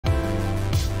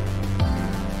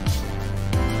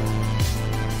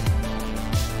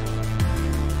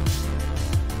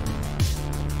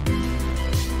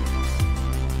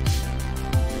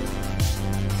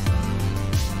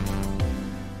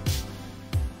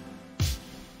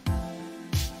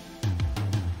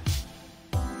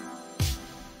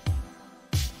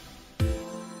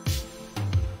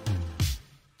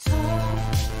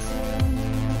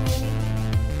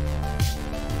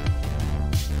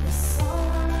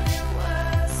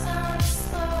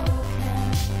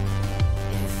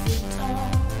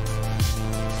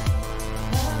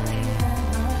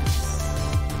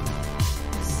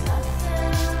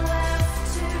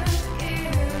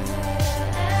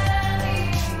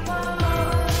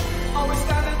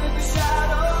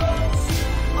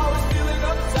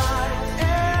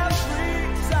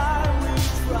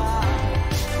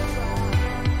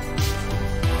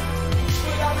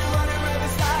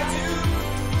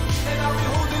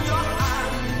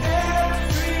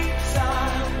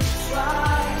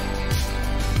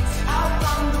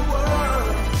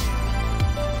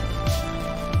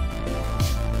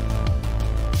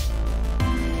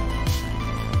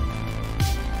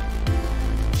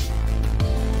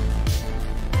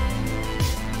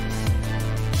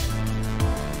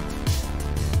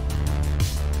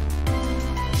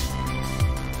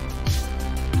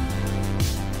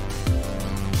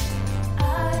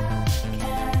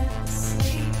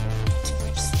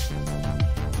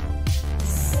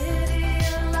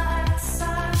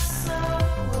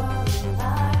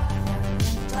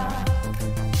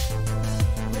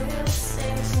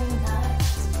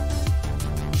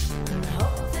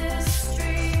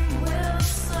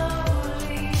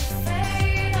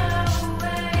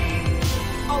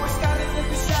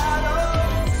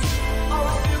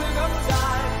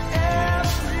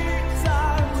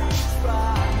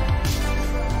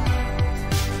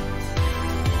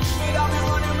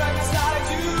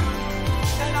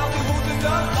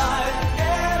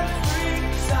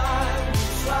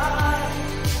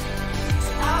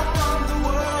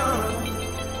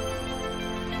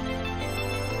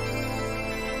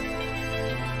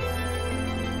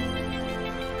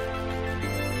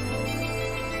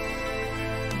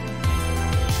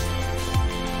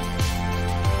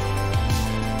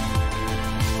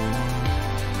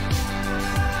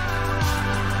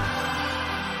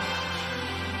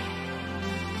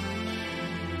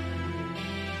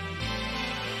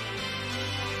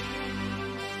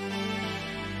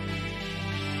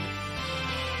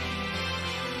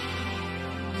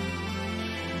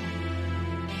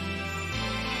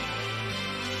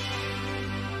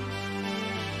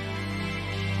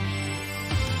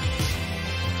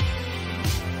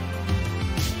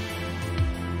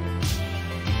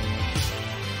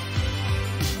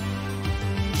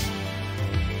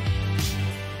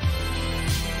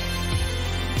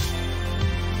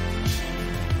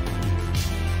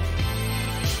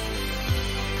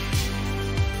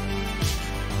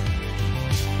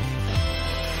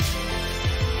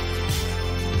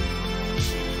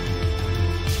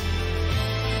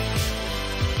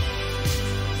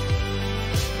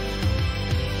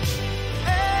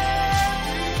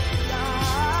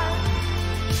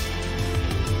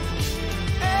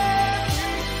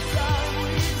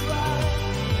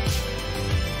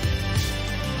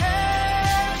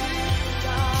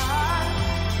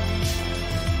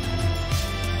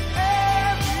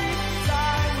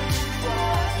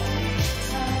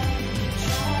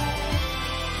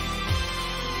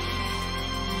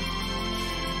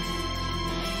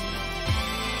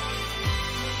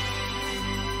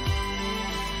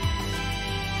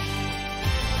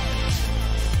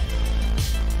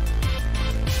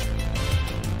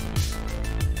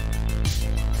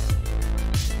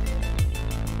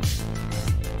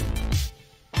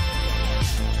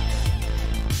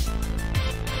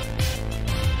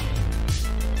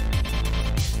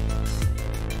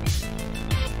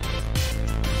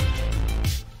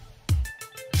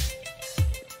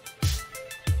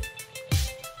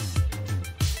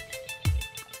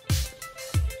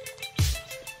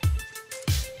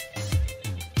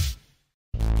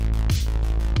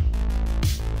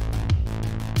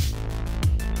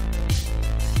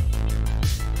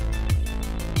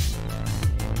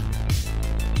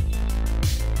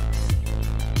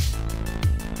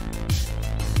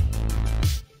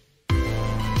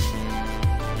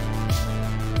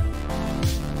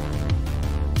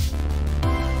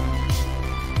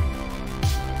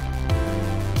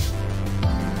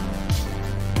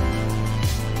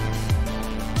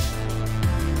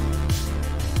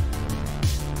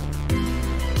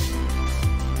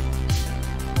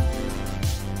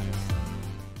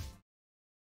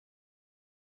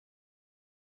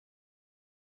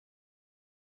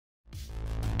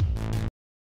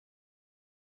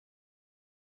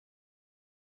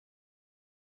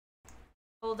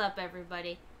Hold up,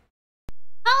 everybody.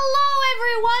 Hello,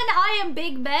 everyone! I am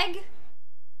Big Meg.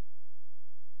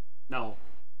 No.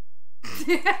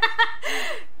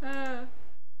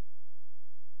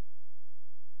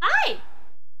 Hi!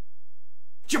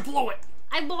 You blow it!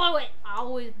 I blow it. I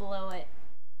always blow it.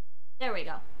 There we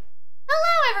go.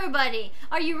 Hello, everybody!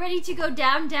 Are you ready to go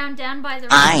down, down, down by the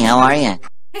river? Hi, how are you?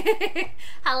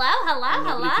 Hello, hello,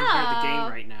 Nobody hello. can hear the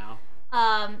game right now.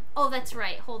 Oh, that's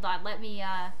right. Hold on. Let me,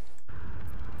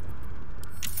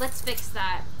 let's fix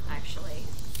that, actually.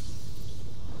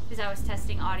 Because I was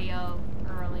testing audio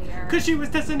earlier. Because she was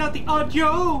testing out the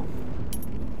audio!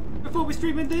 Before we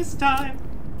stream it this time.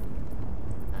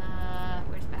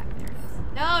 Where's back? There it is.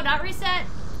 No, not reset.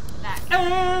 Back.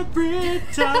 Every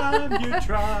time you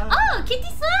try. Oh, Kitty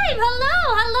Slime!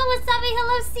 Hello! Hello, Wasabi!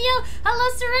 Hello, Seal! Hello,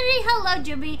 Serenity! Hello,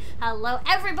 Jimmy! Hello,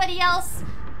 everybody else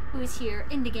who's here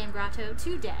in the Game Grotto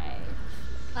today.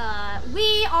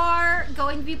 We are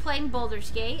going to be playing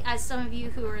Baldur's Gate, as some of you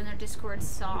who are in their Discord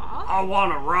saw. I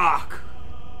wanna rock!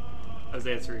 I was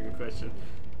answering your question.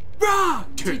 Rock!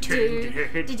 I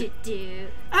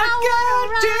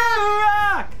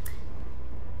gotta rock!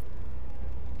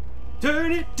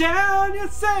 Turn it down, you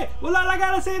say. Well, all I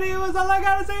gotta say to you is all I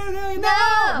gotta say to you.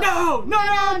 No.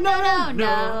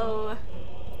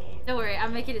 Don't worry,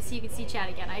 I'm making it so you can see chat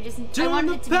again. I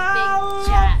wanted it to be big power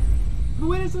chat. So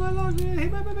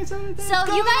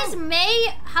you guys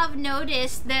may have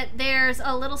noticed that there's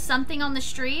a little something on the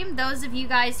stream. Those of you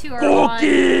guys who are on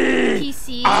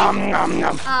PC,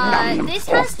 this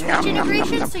has Twitch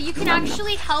integration, so you can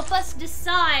actually help us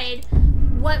decide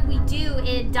what we do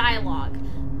in dialogue.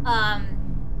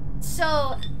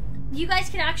 So you guys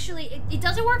can actually, it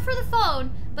doesn't work for the phone,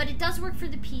 but it does work for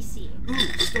the PC. Ooh,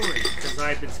 story, because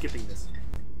I've been skipping this.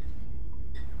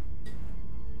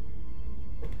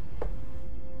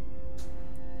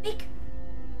 Speak.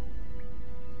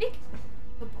 Speak.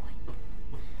 Good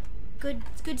boy.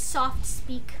 Good soft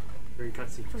speak. During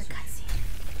cutscene. For a cutscene.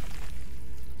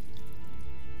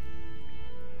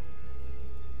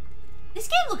 This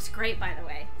game looks great, by the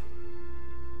way.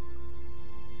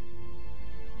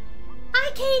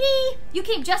 Hi, Katie! You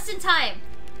came just in time.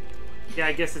 Yeah,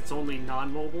 I guess it's only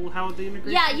non-mobile how the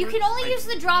integration Yeah, you can works? only use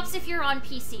the drops if you're on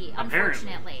PC,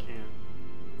 unfortunately. Yeah.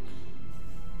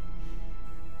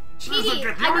 Katie,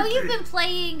 I know you've been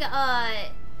playing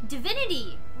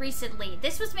Divinity recently.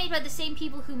 This was made by the same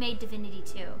people who made Divinity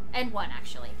 2. And 1,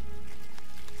 actually.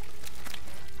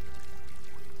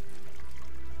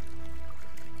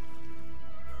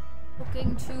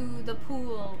 Looking to the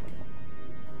pool.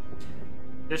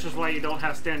 This is why you don't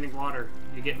have standing water.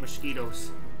 You get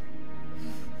mosquitoes.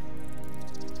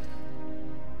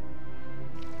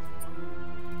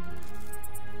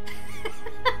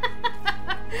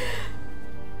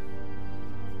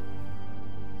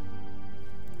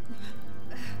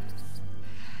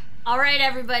 Alright,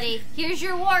 everybody. Here's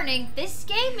your warning. This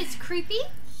game is creepy,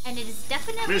 and it is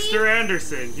definitely... Mr.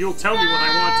 Anderson, you'll tell me what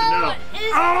I want to know.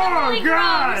 Oh,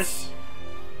 gosh!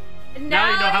 Now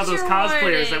you know how those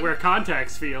cosplayers that wear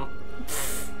contacts feel.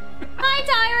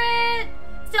 Hi, Tyrant!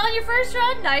 Still on your first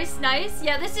run? Nice, nice.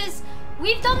 Yeah, this is...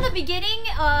 We've done the beginning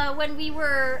when we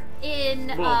were in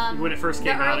when it first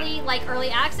came out. Early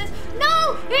access.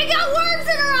 No! We got worms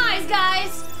in our eyes,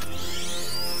 guys!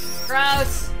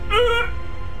 Gross.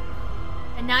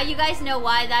 And now you guys know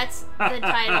why that's the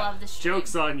title of the stream.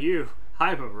 Joke's on you.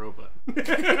 I'm a robot.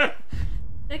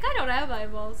 Like, I don't have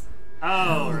eyeballs.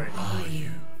 Oh, right. Who are you?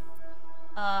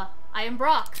 I am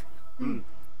Brock.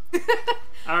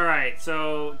 Alright,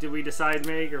 so did we decide,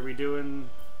 Meg? Are we doing...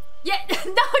 Yeah,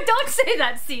 no, don't say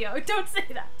that, CEO. Don't say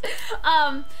that.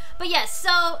 But yes,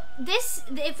 so this,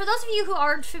 for those of you who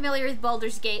aren't familiar with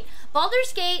Baldur's Gate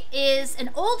is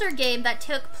an older game that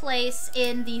took place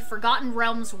in the Forgotten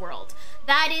Realms world.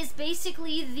 That is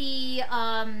basically the,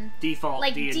 default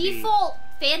D&D. default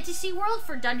fantasy world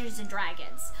for Dungeons and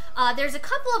Dragons. There's a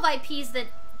couple of IPs that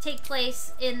take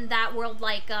place in that world,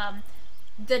 like,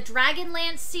 the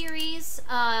Dragonlance series,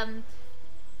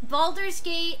 Baldur's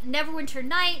Gate, Neverwinter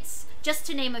Nights, just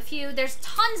to name a few. There's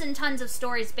tons and tons of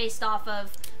stories based off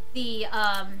of the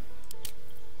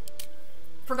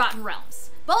Forgotten Realms.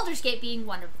 Baldur's Gate being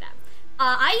one of them.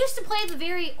 I used to play the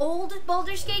very old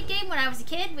Baldur's Gate game when I was a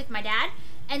kid with my dad,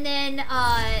 and then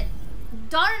Dawn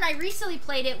and I recently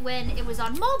played it when it was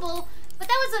on mobile, but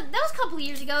that was a couple of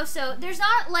years ago, so there's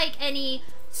not like any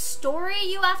story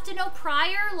you have to know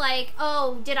prior, like,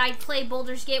 oh, did I play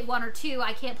Baldur's Gate 1 or 2,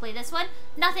 I can't play this one.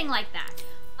 Nothing like that.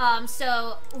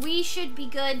 So we should be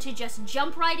good to just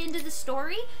jump right into the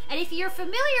story. And if you're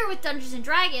familiar with Dungeons and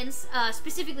Dragons,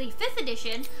 specifically 5th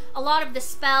edition, a lot of the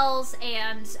spells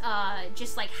and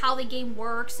just like how the game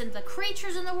works and the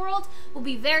creatures in the world will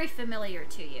be very familiar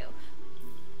to you.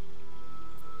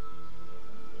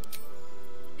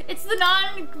 It's the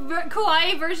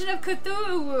non-kawaii version of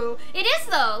Cthulhu. It is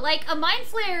though. Like a Mind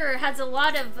Flayer has a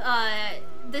lot of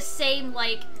the same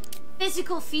like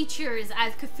physical features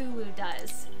as Cthulhu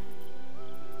does.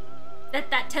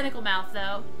 That tentacle mouth,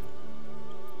 though.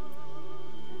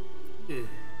 Well,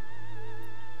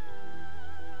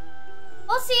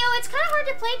 Theo, it's kind of hard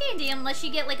to play D&D unless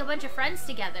you get like a bunch of friends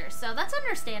together, so that's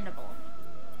understandable.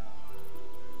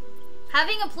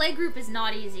 Having a play group is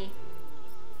not easy.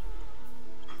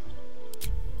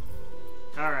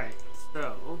 Alright,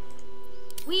 so...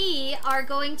 We are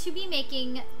going to be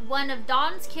making one of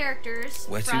Dawn's characters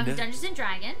from Dungeons and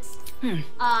Dragons.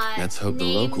 Let's hope the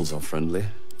locals are friendly.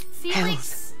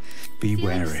 Felix. Be Felix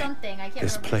wary. Something. I can't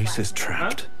This remember place his is last name.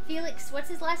 trapped. Felix, what's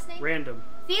his last name? Random.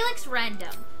 Felix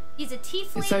Random. He's a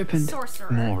tiefling sorcerer.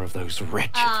 More of those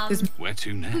wretches. Where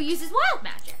to next? Who uses wild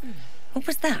magic. What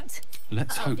was that?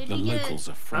 Let's hope the locals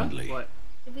are friendly. Huh? What?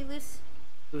 Did we lose?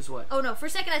 Lose what? Oh no, for a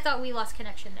second I thought we lost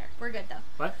connection there. We're good though.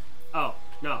 What? Oh,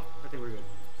 no. I think we're good.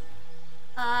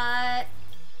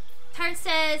 Taryn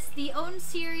says the own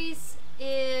series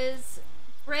is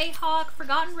Greyhawk,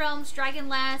 Forgotten Realms,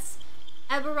 Dragonlance,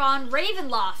 Eberron,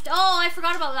 Ravenloft. Oh, I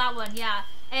forgot about that one, yeah.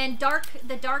 And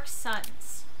the Dark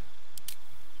Suns.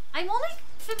 I'm only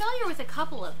familiar with a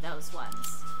couple of those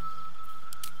ones.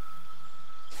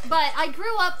 But I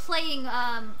grew up playing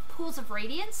Pools of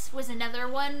Radiance was another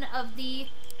one of the...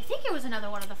 I think it was another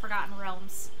one of the Forgotten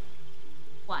Realms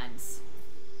ones.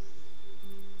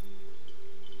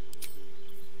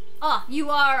 Oh, you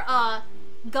are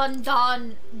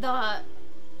Gundon, the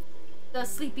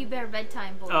Sleepy Bear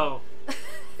Bedtime Boy. Oh.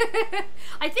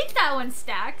 I think that one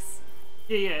stacks.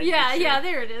 Yeah,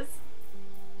 there it is.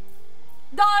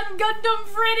 Don Gundam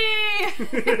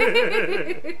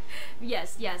Freddy!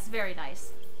 Yes, very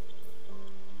nice.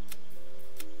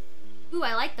 Ooh,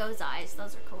 I like those eyes.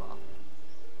 Those are cool.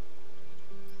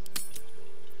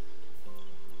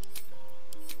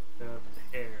 The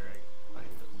hair, I find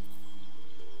it.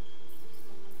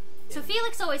 So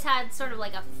Felix always had sort of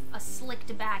like a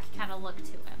slicked back kind of look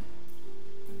to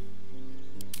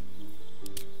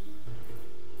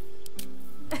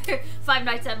him. Five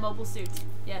Nights at Mobile Suit.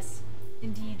 Yes,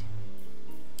 indeed.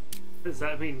 Does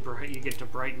that mean you get to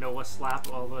bright Noah slap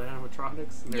all the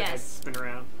animatronics and their heads spin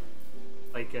around?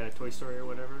 Like Toy Story or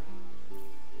whatever?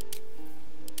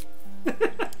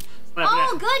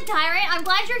 Oh, good, Tyrant. I'm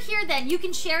glad you're here then. You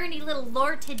can share any little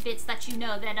lore tidbits that you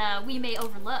know that we may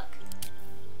overlook.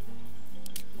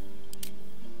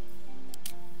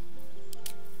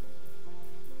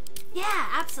 Yeah,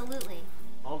 absolutely.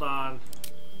 Hold on.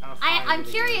 I'm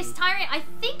curious, Tyrant. I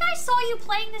think I saw you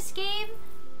playing this game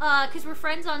because we're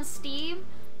friends on Steam.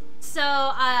 So,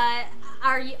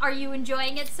 are you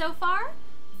enjoying it so far?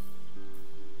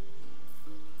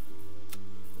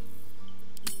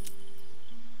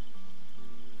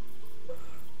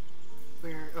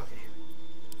 Where? Okay.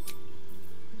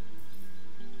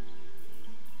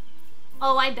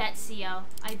 Oh, I bet, CO.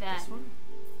 I bet. This one?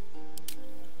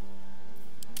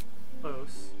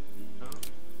 Close. No.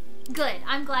 Good.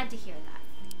 I'm glad to hear that.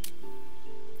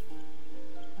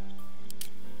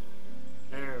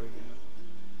 There we go.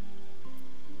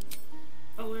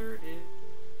 Color is...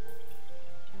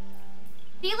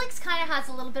 Felix kind of has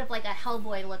a little bit of like a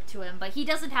Hellboy look to him, but he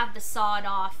doesn't have the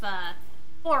sawed-off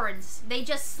horns. They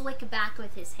just slick back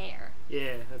with his hair.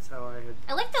 Yeah, that's how I had...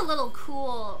 I like the little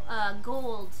cool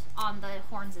gold on the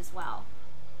horns as well.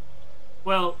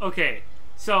 Well, okay.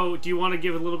 So, do you want to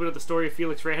give a little bit of the story of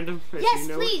Felix Random? Yes, you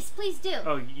know please do.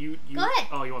 Oh, you... Go ahead.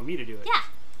 Oh, you want me to do it? Yeah.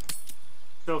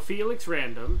 So, Felix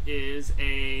Random is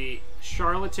a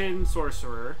charlatan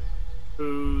sorcerer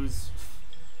whose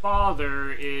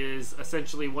father is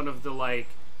essentially one of the, like,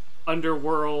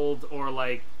 underworld or,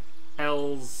 like,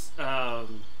 hell's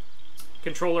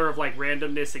controller of, like,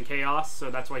 randomness and chaos. So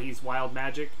that's why he's wild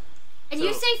magic. And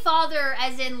you say father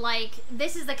as in, like,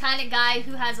 this is the kind of guy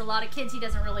who has a lot of kids he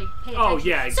doesn't really pay attention. Oh,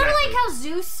 yeah, exactly. Sort of like how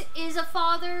Zeus is a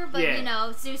father, but, you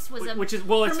know, Zeus was a Which is,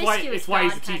 well, it's why he's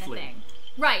a tiefling.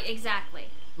 Right, exactly.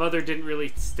 Mother didn't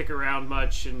really stick around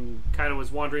much and kind of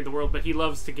was wandering the world, but he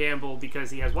loves to gamble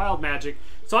because he has wild magic.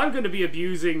 So I'm going to be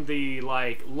abusing the,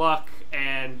 like, luck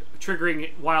and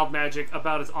triggering wild magic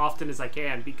about as often as I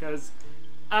can because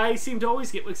I seem to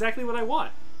always get exactly what I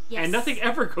want. Yes. And nothing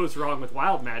ever goes wrong with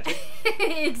wild magic.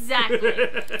 Exactly.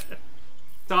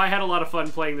 So I had a lot of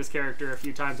fun playing this character. A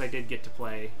few times I did get to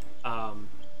play.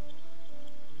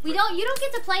 You don't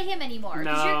get to play him anymore.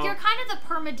 No. You're kind of the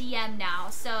perma DM now,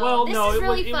 so well, this no, is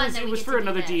really fun. It was for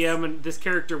another DM, and this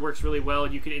character works really well,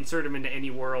 and you can insert him into any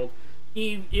world.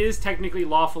 He is technically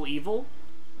lawful evil,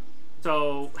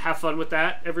 so have fun with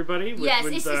that, everybody. Yes,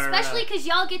 it's especially because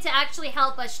y'all get to actually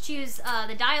help us choose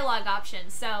the dialogue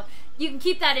options, so you can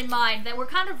keep that in mind, that we're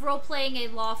kind of role-playing a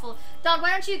lawful... Don, why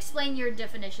don't you explain your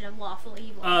definition of lawful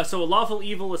evil? So lawful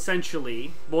evil,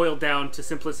 essentially, boiled down to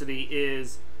simplicity,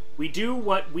 is we do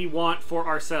what we want for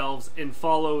ourselves and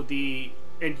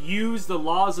and use the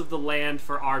laws of the land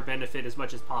for our benefit as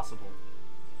much as possible.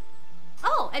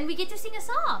 Oh, and we get to sing a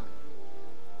song.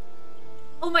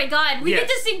 Oh my god, we get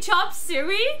to sing Chop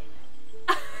Suey?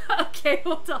 Okay,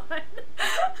 hold on.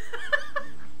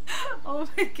 Oh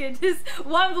my goodness.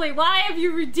 Wumbly, why have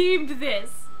you redeemed this?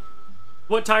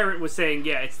 What Tyrant was saying,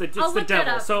 yeah, it's the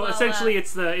devil. So essentially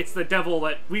it's the devil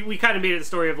that we kind of made it a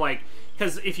story of like,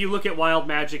 because if you look at wild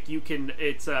magic, it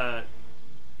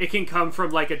can come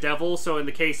from like a devil, so in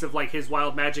the case of like his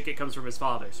wild magic, it comes from his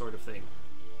father, sort of thing.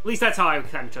 At least that's how I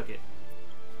kind of took it.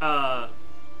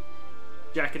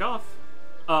 Jacket off.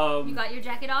 You got your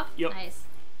jacket off? Yep.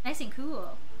 Nice and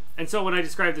cool. And so when I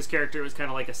described this character, it was kind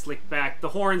of like a slick back. The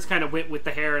horns kind of went with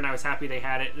the hair, and I was happy they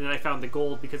had it. And then I found the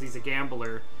gold because he's a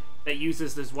gambler that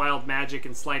uses this wild magic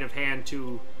and sleight of hand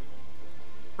to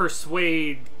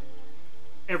persuade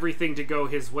everything to go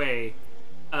his way.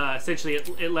 Essentially,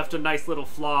 it left a nice little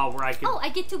flaw where I could... Oh, I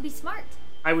get to be smart.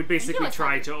 I would basically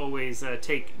try to always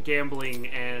take gambling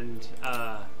and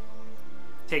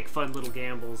take fun little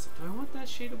gambles. Do I want that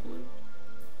shade of blue?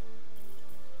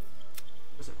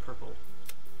 Or is it purple?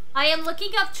 I am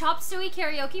looking up Chop Suey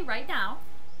karaoke right now.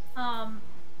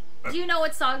 Do you know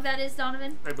what song that is,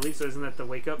 Donovan? I believe so. Isn't that the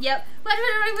Wake Up? Yep.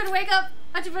 Wake up.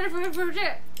 Yeah, Table.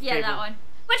 that one.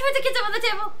 Why did you put the kids up on the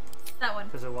table? That one.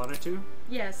 Because I wanted to?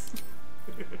 Yes.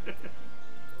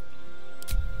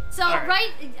 So,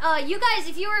 right. You guys,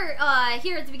 if you were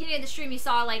here at the beginning of the stream, you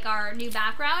saw, like, our new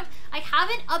background. I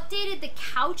haven't updated the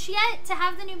couch yet to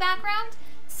have the new background,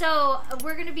 so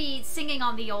we're going to be singing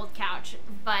on the old couch,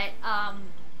 but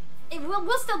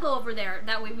we'll still go over there.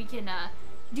 That way we can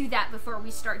do that before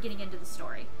we start getting into the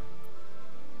story.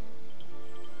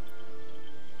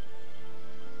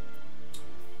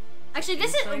 Actually,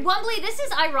 this is, Wumbly, this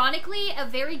is ironically a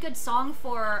very good song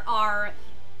for our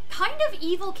kind of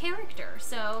evil character,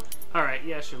 so... Alright,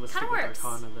 yeah, sure, let's stick with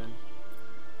Arcana then.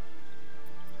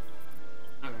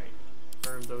 Alright,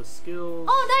 confirm those skills.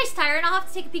 Oh, nice, Tyrant, I'll have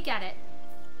to take a peek at it.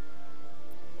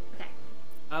 Okay.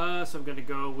 So I'm gonna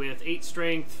go with 8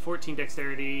 Strength, 14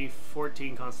 Dexterity,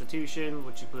 14 Constitution,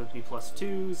 which would be plus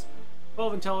 2s,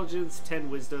 12 Intelligence, 10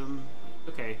 Wisdom,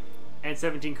 okay, and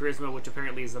 17 Charisma, which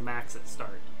apparently is the max at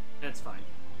start. That's fine.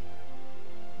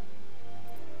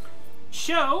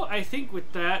 So, I think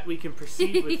with that, we can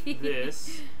proceed with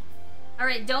this.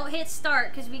 Alright, don't hit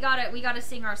start, because we gotta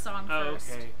sing our song first.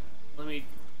 Oh, okay. Let me...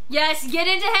 Yes, get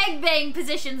into headbang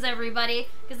positions, everybody,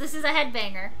 because this is a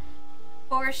headbanger.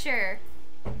 For sure.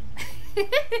 I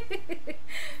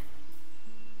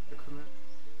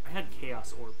had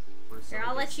Chaos Orb. Here,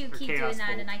 I'll let you keep doing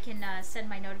that, and I can send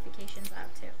my notifications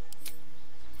out, too.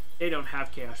 They don't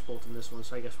have Chaos Bolt in this one,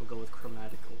 so I guess we'll go with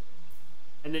Chromatical.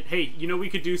 And then, hey, you know, we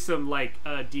could do some, like,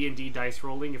 D&D dice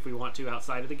rolling if we want to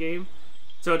outside of the game.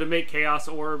 So to make Chaos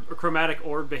Orb, or Chromatic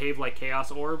Orb behave like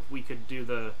Chaos Orb, we could do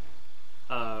the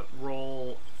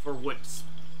roll for what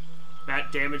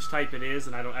damage type it is,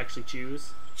 and I don't actually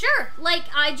choose. Sure, like,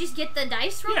 I just get the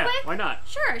dice real quick? Yeah, why not?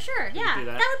 Sure, yeah, do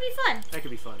that. That would be fun. That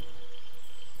could be fun.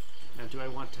 Now, do I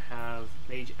want to have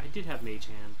Mage... I did have Mage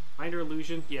Hand. Minor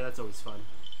Illusion? Yeah, that's always fun.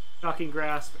 Shocking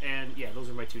Grasp, and yeah, those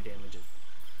are my 2 damages.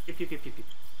 Yip.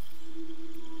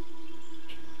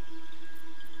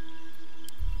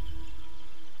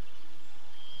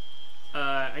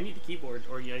 I need the keyboard,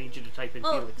 or I need you to type in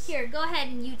Felix. Here, go ahead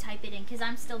and you type it in, because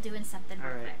I'm still doing something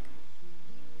real quick.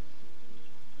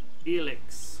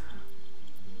 Felix.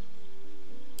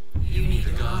 You need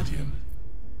a guardian.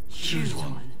 Choose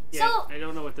one. Yeah, so, I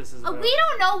don't know what this is about. We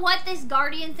don't know what this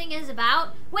guardian thing is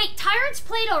about. Wait, Tyrant's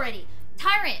played already.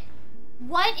 Tyrant,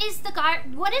 what is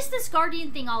this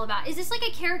guardian thing all about? Is this like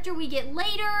a character we get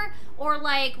later, or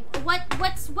like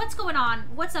what's going on?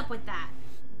 What's up with that?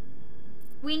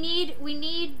 We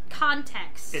need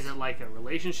context. Is it like a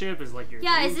relationship? Is it like your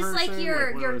is this person?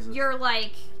 like your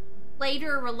like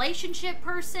later relationship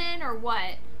person, or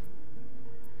what?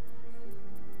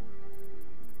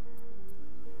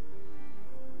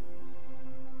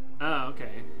 Oh,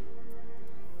 okay.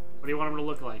 What do you want him to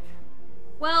look like?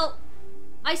 Well,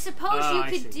 I suppose you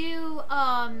could do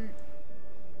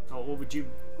Oh, what would you...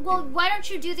 Well, why don't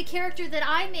you do the character that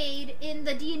I made in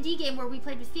the D&D game where we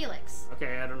played with Felix?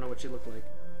 Okay, I don't know what you look like.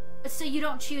 So you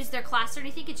don't choose their class or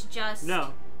anything? It's just...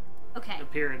 No. Okay.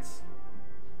 Appearance.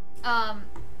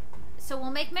 So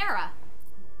we'll make Mara.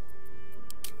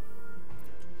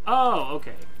 Oh,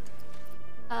 okay.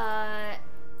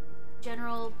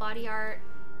 General body art.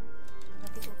 I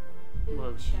think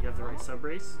Well, you have the right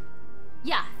sub-race?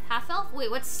 Yeah, half-elf?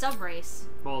 Wait, what's sub-race?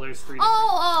 Well, there's 3 yeah.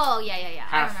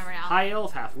 half I remember now. high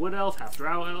elf, half wood elf, half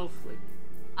drow elf.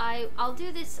 Like... I'll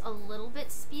do this a little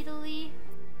bit speedily.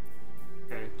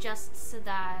 Okay. Just so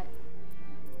that...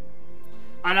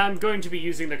 And I'm going to be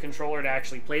using the controller to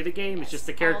actually play the game. Yes, it's just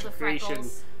the character all the creation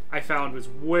freckles. I found was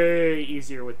way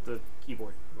easier with the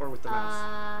keyboard or with the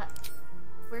mouse.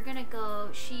 We're gonna go...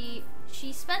 She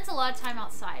spends a lot of time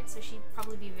outside, so she'd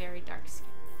probably be very dark-skinned.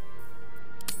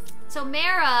 So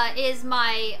Mara is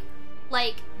my,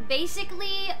 like,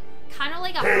 basically kind of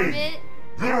like a hermit.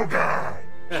 Little guy!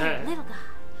 Little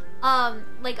guy.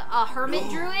 Like a hermit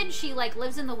druid. She, like,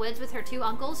 lives in the woods with her 2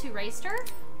 uncles who raised her.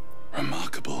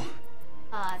 Remarkable.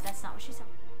 That's not what she said.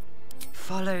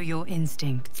 Follow your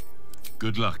instincts.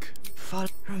 Good luck.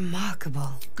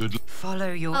 Remarkable. Good luck.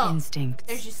 Follow your instincts.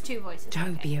 There's just 2 voices.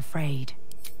 Don't be afraid.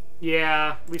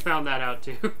 Yeah, we found that out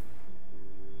too.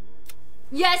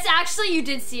 Yes, actually, you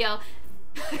did, CO.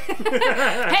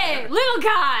 Hey, little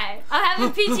guy! I'm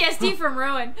having PTSD from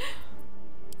Ruin.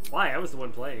 Why? I was the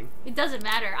one playing. It doesn't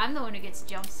matter. I'm the one who gets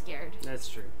jump scared. That's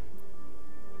true.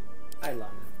 I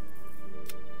love it.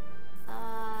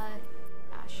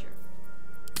 Yeah, sure.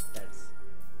 That's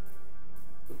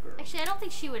good girl. Actually, I don't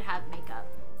think she would have makeup.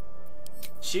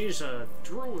 She's a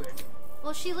druid.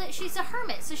 Well, she's a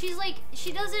hermit, so she's like,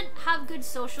 she doesn't have good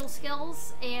social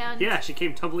skills, and Yeah, she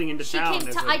came tumbling into town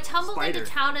as a I tumbled spider.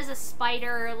 into town as a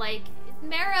spider. Like,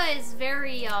 Mara is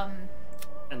very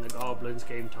And the goblins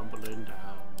came tumbling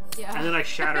down. yeah. And then I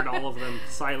shattered all of them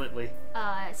silently.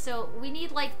 So we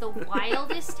need like the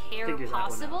wildest hair Figure that one out.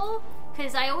 possible,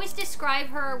 because I always describe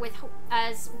her with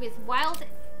wild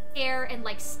hair and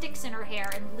like sticks in her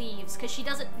hair and leaves, because she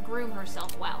doesn't groom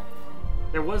herself well.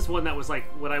 There was one that was like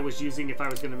what I was using if I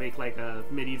was going to make like a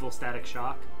medieval static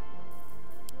shock.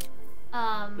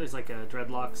 There's like a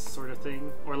dreadlocks sort of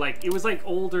thing, or like it was like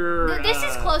older. This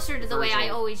is closer to the way I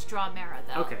Virgil. always draw Mara,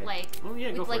 though. Okay. Like, Well,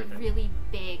 yeah, go with for like it then. really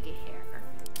big hair.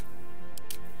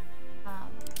 I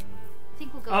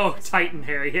think we'll go. Oh, with this Titan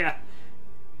hair, yeah.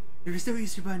 There is no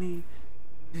Easter Bunny.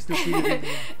 There's no Queen of England.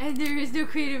 and there is no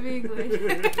Queen of England.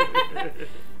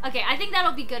 Okay, I think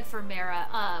that'll be good for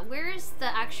Mara. Where is the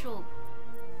actual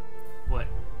What?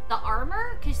 the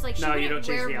armor? Because like she No, you wouldn't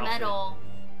don't change wear the outfit. metal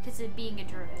because of being a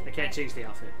druid. I can't change the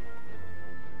outfit.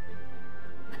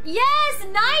 Yes,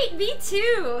 knight. Me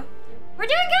too. We're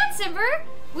doing good, Simber.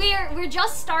 We're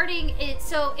just starting it.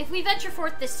 So if we venture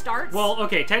forth, this starts. Well,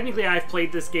 okay, technically I've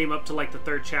played this game up to like the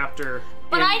 3rd chapter.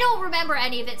 but I don't remember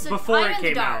any of it. So Before I'm it in the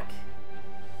came dark. out.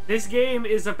 This game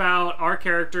is about our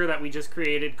character that we just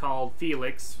created called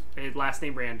Felix, his last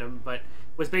name random, but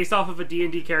was based off of a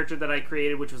D&D character that I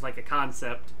created, which was like a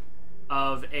concept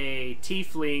of a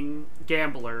tiefling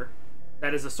gambler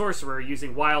that is a sorcerer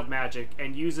using wild magic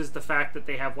and uses the fact that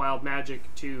they have wild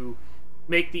magic to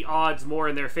make the odds more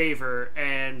in their favor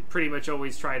and pretty much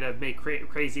always try to make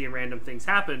crazy and random things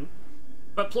happen,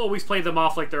 but always play them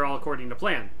off like they're all according to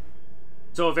plan.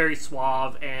 So a very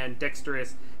suave and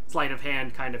dexterous, sleight of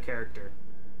hand kind of character.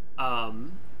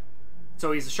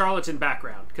 So he's a charlatan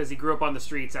background because he grew up on the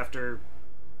streets after,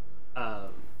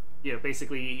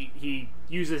 basically he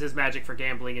uses his magic for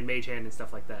gambling and mage hand and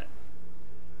stuff like that.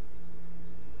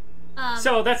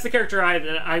 So that's the character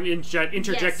I'm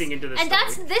interjecting into this and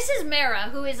story. this is Mara,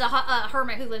 who is a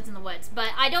hermit who lives in the woods. But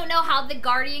I don't know how the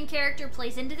guardian character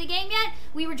plays into the game yet.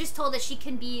 We were just told that she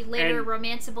can be later And-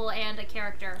 romanceable and a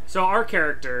character. So our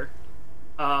character,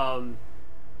 that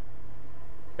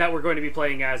we're going to be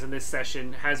playing as in this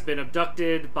session, has been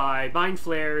abducted by mind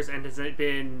flares and has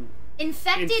been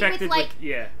Infected infected with, like,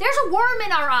 yeah. there's a worm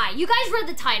in our eye. You guys read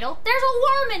the title. There's a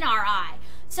worm in our eye.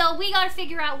 So we gotta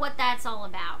figure out what that's all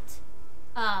about.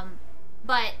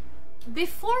 But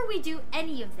before we do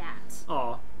any of that,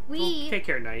 Aw. We- Well, take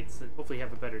care, Knights, and hopefully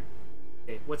have a better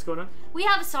day. What's going on? we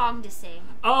have a song to sing.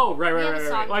 Oh, right. have a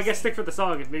song Well, I to guess sing. stick for the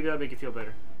song, and maybe that'll make you feel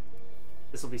better.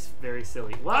 This will be very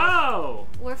silly. Wow!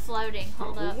 We're floating.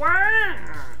 Hold up. Wow!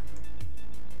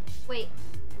 Wait.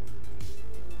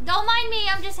 Don't mind me.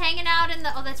 I'm just hanging out in the...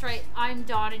 Oh, that's right. I'm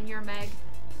Dawn and you're Meg.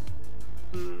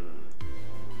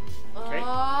 Okay.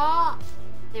 Oh,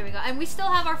 there we go. And we still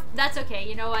have our... That's okay.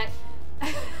 You know what?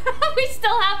 We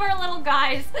still have our little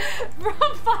guys from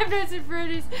 5 Nights at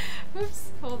Freddy's.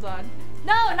 Oops. Hold on.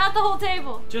 No, not the whole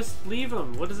table. Just leave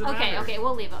them. What does it matter? Okay,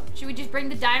 we'll leave them. Should we just bring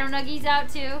the dino nuggies out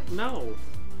too? No.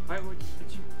 Why would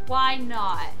you? Why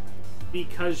not?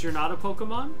 Because you're not a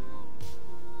Pokemon?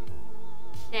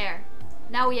 There.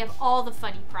 Now we have all the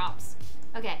funny props.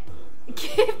 Okay.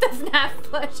 Keep the FNAF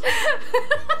push.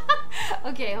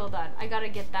 Okay, hold on. I gotta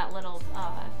get that little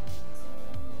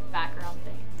background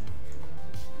thing.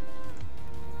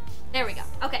 There we go.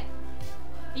 Okay.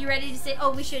 Are you ready to say?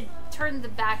 Oh, we should turn the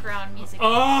background music.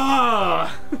 Oh!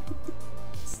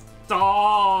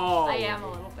 Stall! I am a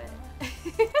little bit.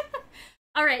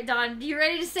 All right, Don. You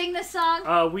ready to sing this song?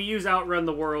 We use "Outrun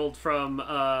the World" from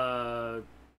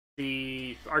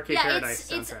the Arcade Paradise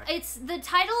soundtrack. It's the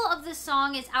title of the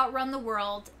song is "Outrun the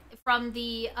World" from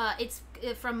the it's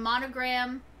from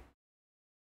Monogram.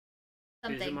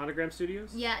 Something. Is it Monogram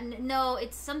Studios? Yeah, no,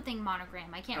 it's something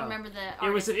Monogram. I can't remember the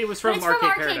artist. It was from it's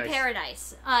Arcade from Arcade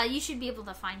Paradise. You should be able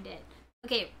to find it.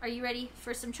 Okay, are you ready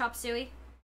for some chop suey?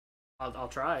 I'll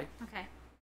try. Okay.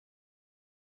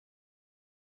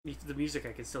 The music,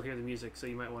 I can still hear the music, so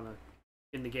you might want to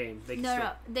in the game. They can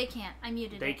No, they can't. I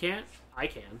muted it. They can't? I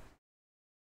can.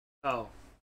 Oh.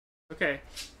 Okay.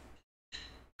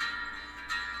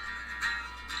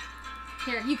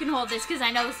 Here, you can hold this because I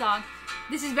know the song.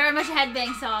 This is very much a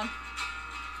headbang song.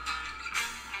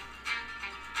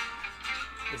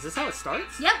 Is this how it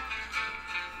starts? Yep.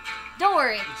 Don't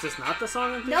worry. Is this not the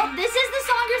song I'm thinking? Nope, this is the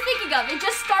song you're thinking of. It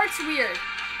just starts weird.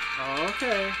 Oh,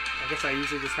 okay. I guess I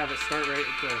usually just have it start right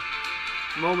at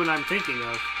the moment I'm thinking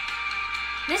of.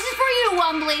 This is for you,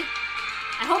 Wumbly.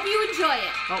 I hope you enjoy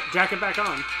it. Oh, jacket back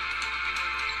on.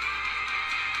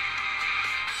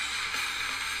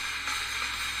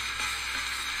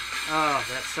 Oh,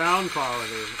 that sound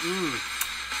quality.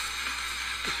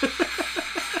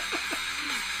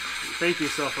 Thank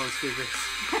you, cell phone speakers.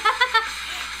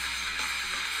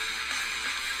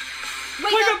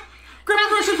 Wake up! Grab a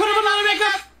brush and put on the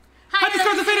makeup! I just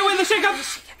start to fade away the shake-up!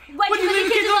 When you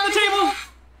leave the kids on the table!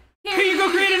 Here you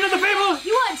go, create another fable!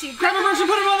 You want to. Grab a brush and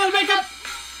put on the makeup!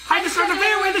 I just start to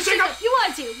fade away the shake-up! You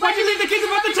want to. Why'd you leave the kids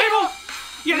on the table?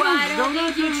 Why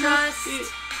don't you trust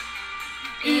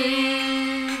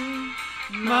in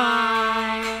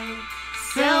my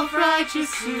self-righteous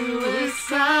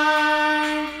suicide?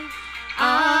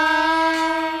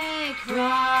 I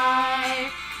cry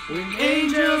when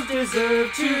angels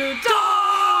deserve to die.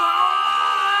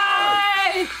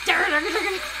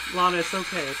 Lana, it's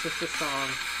okay. It's just a song.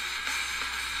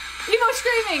 Emo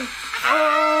screaming.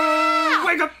 Oh,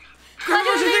 wake up! Grab a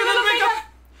brush and take a little makeup!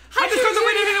 I just start to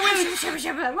fade away the wind!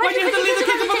 Why'd you have to leave the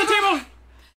kids on the table?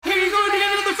 Here you go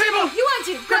again another fable! You want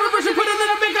to. Grab a brush and put on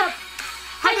the makeup!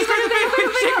 I just start to fade away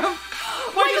the shake-up!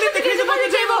 Why'd you leave the kids on the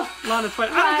table? Lana's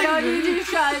fine. Why don't you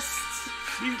trust?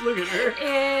 Look at her.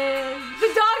 The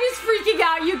dog is freaking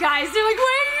out, you guys. They're like,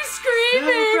 why are you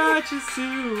screaming? Self-righteous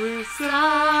suicide.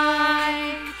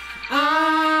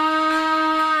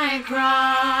 I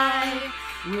cry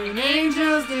when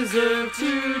angels deserve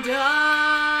to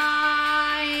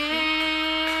die.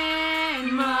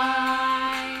 In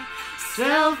my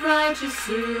self-righteous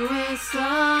suicide.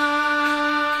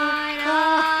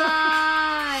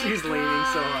 She's leaning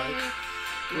so hard.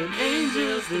 When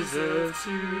angels deserve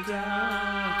to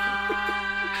die.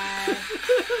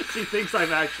 She thinks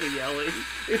I'm actually yelling.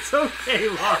 It's okay,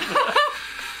 Lana.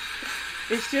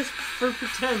 It's just for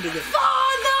pretending.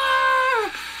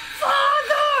 Father!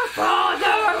 Father!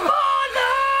 Father!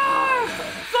 Father!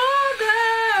 Father!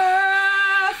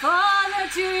 Father,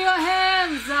 to your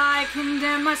hands I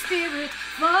condemn my spirit.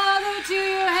 Father, to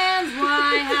your hands,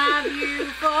 why have you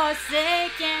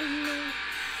forsaken me?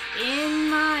 In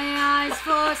my eyes,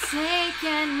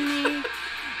 forsaken me.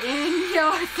 In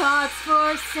your thoughts,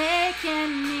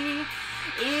 forsaken me.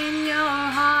 In your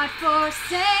heart,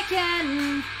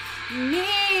 forsaken me.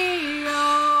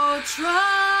 Oh, trust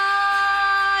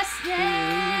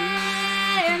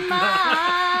in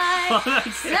my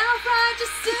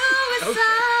self-righteous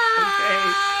suicide.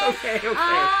 Okay.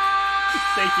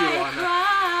 Thank you, Lana.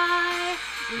 Cry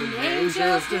when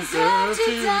angels deserve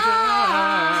to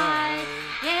die.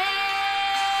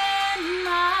 In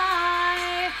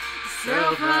my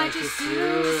self-righteous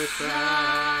suicide,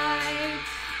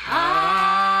 I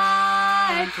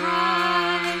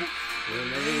cry when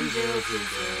angels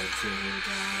deserve to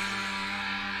die.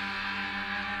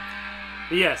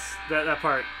 Yes, that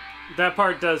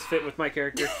part does fit with my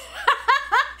character.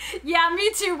 Yeah, me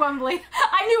too, Wumbly.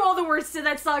 I knew all the words to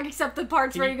that song except the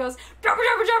parts where he goes, jabba,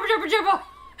 jabba, jabba, jabba, jabba.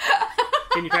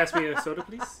 Can you pass me a soda,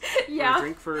 please? Yeah. Or a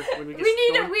drink for when we get We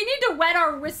need going? to wet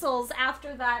our whistles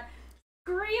after that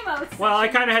screamo session. Well, I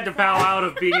kind of had to bow out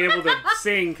of being able to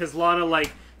sing because Lana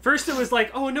First it was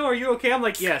like, oh no, are you okay? I'm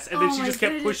like, yes. And then Oh she my just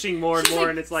kept goodness. pushing more and She's more, like,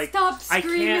 and it's like, "Stop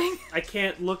screaming." I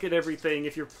can't look at everything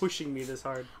if you're pushing me this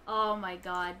hard. Oh my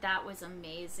god, that was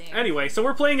amazing. Anyway, so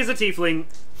we're playing as a tiefling,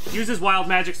 uses wild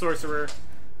magic sorcerer,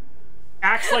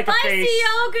 acts like a Bye, face.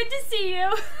 CEO. Good to see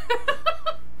you.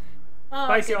 Oh,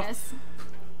 Bye, CEO. goodness.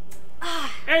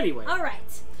 Anyway. All right.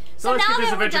 So let's now get this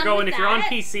that we're adventure done going. with If you're on that-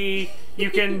 PC,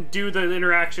 you can do the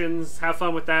interactions, have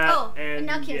fun with that. Oh, and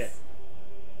now kiss.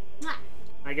 Mwah.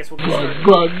 I guess we'll get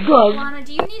started. Lana,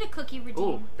 do you need a cookie redeem?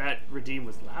 Ooh, that redeem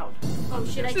was loud. Oh,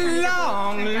 should I turn it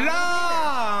up? Turn it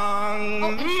down a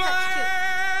little bit, or- Oh, and she touched too.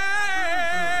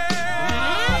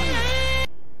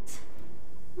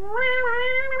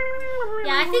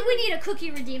 Yeah, I think we need a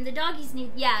cookie redeem. The doggies need.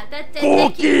 Yeah, that.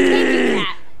 Thank you,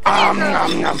 cat. Come here,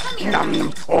 girl. Come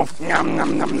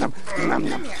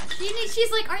here.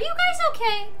 She's like, are you guys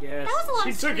okay? Yes. That was a lot She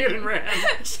of took it and screaming. ran.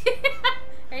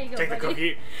 There you go, Take the buddy.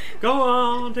 cookie. Go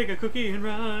on, take a cookie and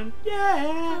run.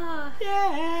 Yeah.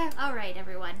 Yeah. All right,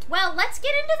 everyone. Well, let's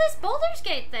get into this Baldur's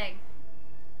Gate thing.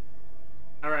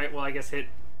 Alright, well, I guess hit.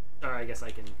 Or I guess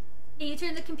I can. Can you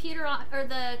turn the computer on, or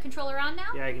the controller on now?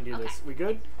 Yeah, I can do Okay. this. We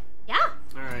good? Yeah.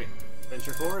 Alright.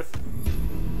 Venture forth.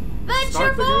 Venture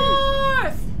Start the game.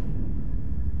 forth!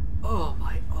 Oh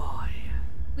my eye.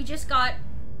 We just got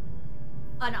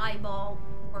an eyeball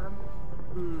worm.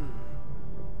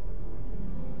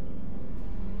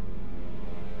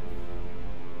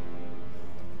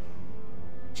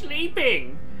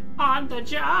 Sleeping on the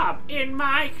job in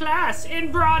my class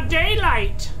in broad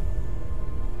daylight.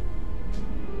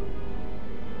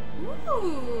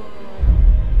 Ooh.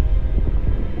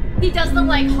 He does the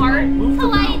like heart Move the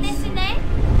politeness in there.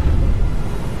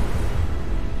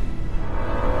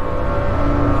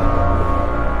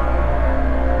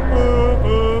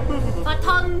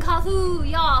 Fatang Kathu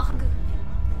Yag.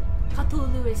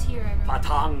 Cthulhu is here, everyone.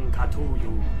 Patang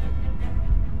Katuyu.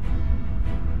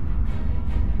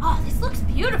 Oh, this looks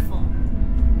beautiful.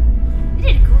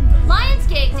 They did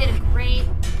Lionsgate did a great,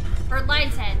 or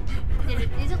Lionshead did it.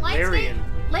 Is it Lionsgate? Larian.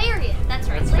 Larian, that's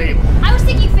right. That's Larian. Fable. I was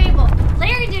thinking Fable.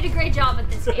 Larian did a great job at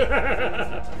this game.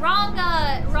 wrong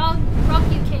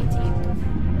UK team.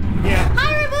 Yeah.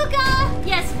 Hi, Rabuka.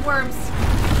 Yes, worms.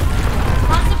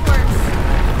 Lots of worms.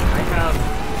 I have.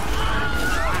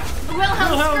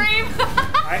 Wilhelm Wilhelm. scream.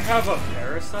 I have a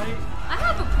parasite. I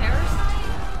have a parasite.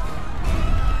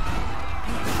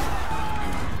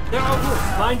 There I was,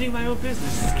 minding my own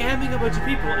business, scamming a bunch of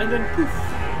people, and then poof,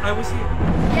 I was here.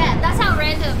 Yeah, that's how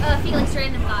Felix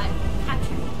Random got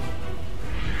captured.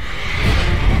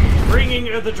 Bringing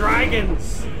the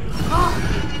dragons.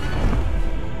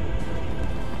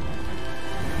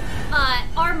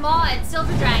 Our mod,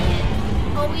 Silver Dragon,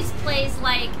 always plays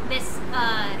like this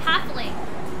halfling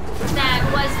that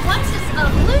was once a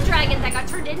blue dragon that got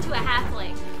turned into a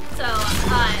halfling. So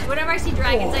whenever I see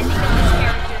dragons, I think of this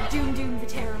character, Doom the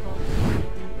Terrible.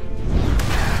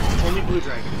 Only blue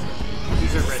dragons.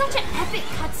 These are red. Such an epic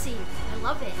cutscene. I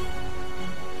love it.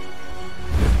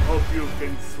 Hope you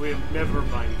can swim. Never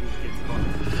mind who gets caught.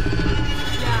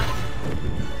 Yeah.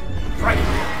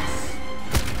 Dragons.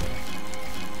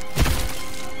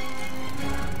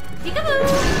 Peekaboo!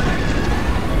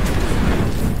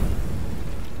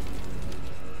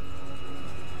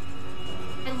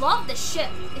 I love the ship.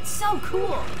 It's so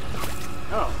cool.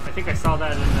 Oh, I think I saw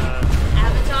that in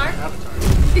Avatar. Avatar.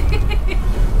 We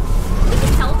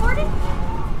just teleported?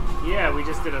 Yeah, we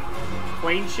just did a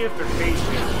plane shift or phase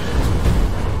shift.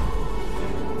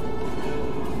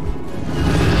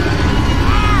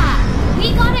 Yeah!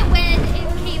 We got it when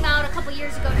it came out a couple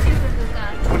years ago too,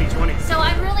 Rabuka. 2020. So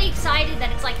I'm really excited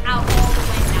that it's like out all the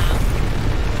way now.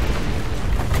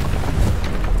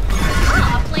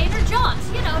 Ah, planar jaunt.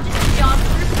 You know, just jaunt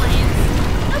through planes.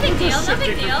 No big deal, no Shifting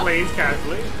big through deal. planes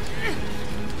casually.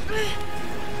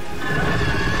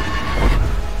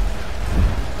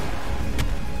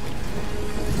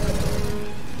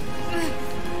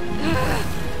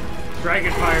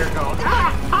 Dragon fire call.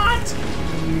 Ah, hot!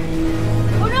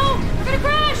 Oh no! We're gonna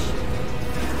crash!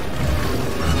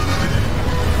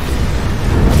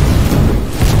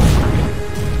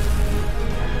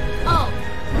 Oh,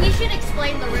 we should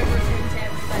explain the river thing to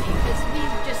everybody, because we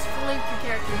just flew through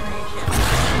character creation.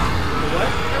 What?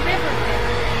 The river thing.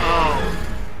 Oh.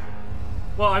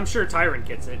 Well, I'm sure Tyrant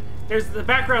gets it. There's the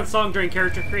background song during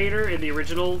Character Creator in the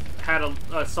original had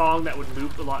a song that would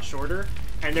loop a lot shorter,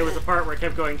 and there was a part where it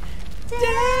kept going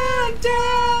down,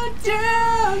 down,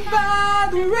 down by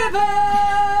the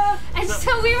river. And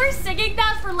so we were singing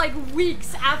that for like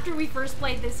weeks after we first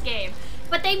played this game.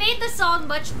 But they made the song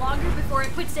much longer before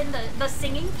it puts in the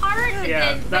singing part.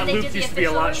 Yeah, than that when they loop did the used to be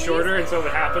a lot official shorter, and release. so it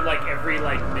would happen like every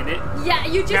like minute. Yeah,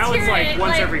 you just Now hear it's like it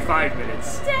once every 5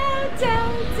 minutes. Down,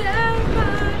 down, down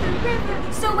by the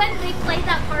river. So when they play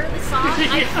that part of the song,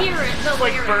 I hear it. The It's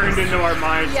like lyrics. burned into our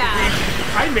minds. Yeah.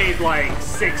 I made like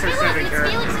 6 or Hey, 7 look, it's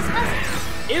characters. Felix's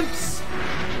cousin. Imps.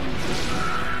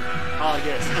 Oh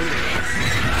yes,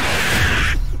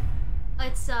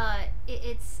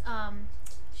 It's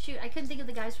shoot, I couldn't think of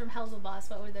the guys from Hell's Boss.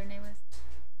 What were their names?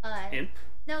 Imp.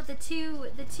 No, the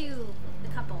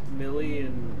couple. Millie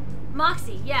and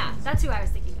Moxie, yeah, that's who I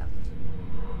was thinking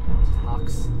of.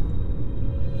 Ox.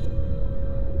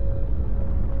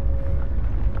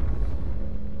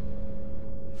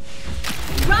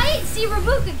 Right? See,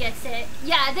 Rabuka gets it.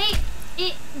 Yeah,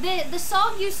 the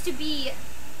song used to be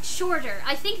shorter.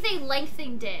 I think they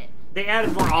lengthened it. They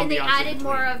added more ambiance. And they in added between.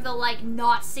 more of the like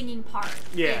not singing part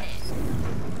Yeah. in it.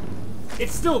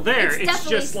 It's still there. It's It's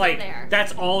definitely just still like there.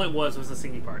 that's all it was the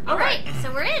singing part. All right,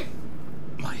 so we're in.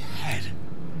 My head.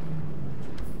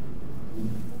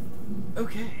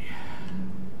 Okay.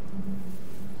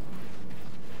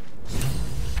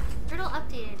 Turtle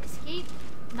updated. Escape.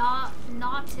 Not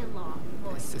too long.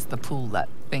 This is the pool that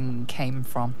thing came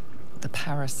from. The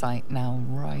parasite now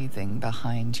writhing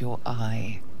behind your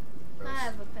eye. I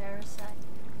have a parasite.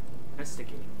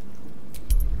 Investigate.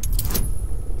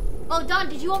 Oh, Don,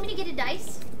 did you want me to get a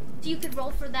dice? So you could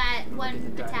roll for that one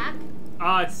Get a die. attack?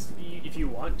 It's if you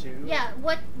want to. Yeah,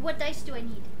 what dice do I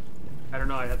need? I don't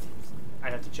know. I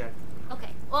have to check. Okay.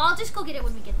 Well, I'll just go get it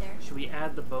when we get there. Should we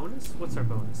add the bonus? What's our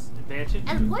bonus? Advantage?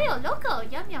 El pollo loco.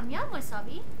 Yum, yum, yum,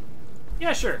 wasabi.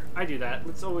 Yeah, sure. I do that.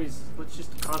 Let's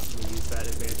just constantly use that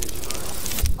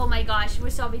advantage. Oh my gosh,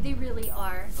 wasabi, they really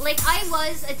are. Like, I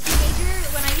was a teenager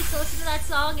when I used to listen to that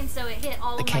song, and so it hit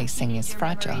all The of my casing is teenager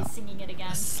fragile. memories singing it again.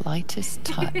 The slightest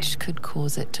touch could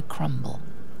cause it to crumble.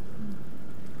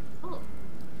 Oh,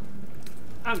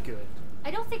 I'm good.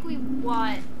 I don't think we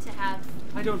want to have...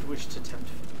 I don't wish to tempt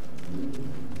fate.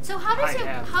 So how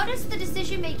does the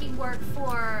decision making work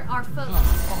for our folks?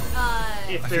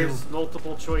 If I there's feel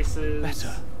multiple choices.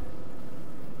 Better.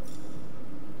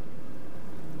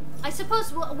 I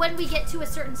suppose when we get to a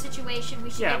certain situation, we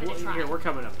should Yeah, give it a try. here, we're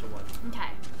coming up to one. Okay.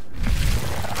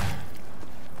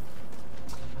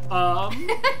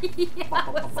 Yeah,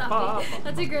 wasabi.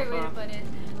 That's a great way to put it.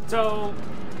 So,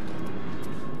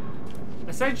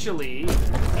 essentially,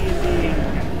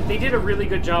 they did a really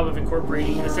good job of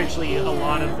incorporating essentially a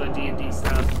lot of the D&D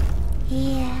stuff.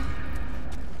 Yeah.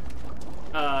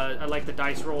 I like the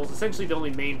dice rolls. Essentially, the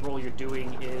only main roll you're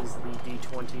doing is the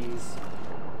D20s.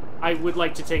 I would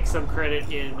like to take some credit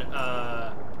in,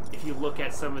 if you look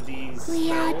at some of these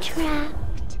We are spells.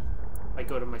 trapped. I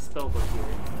go to my spell book here.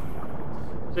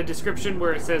 The description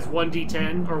where it says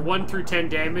 1d10, or 1 through 10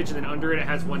 damage, and then under it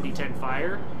has 1d10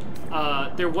 fire.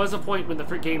 There was a point when the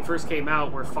game first came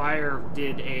out where fire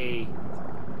did it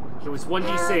was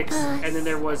 1d6, and then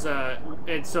there was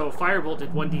and so Firebolt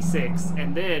did 1d6,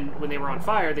 and then when they were on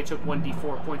fire, they took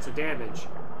 1d4 points of damage.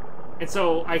 And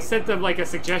so I sent them like a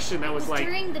suggestion that was like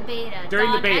during the beta. During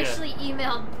the Don beta. actually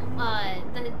emailed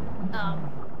the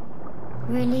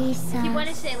Release us. you want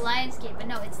to say Lionsgate, but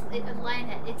no, it's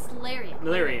Lionhead. It's Larian.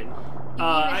 Larian.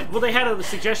 Well, they had a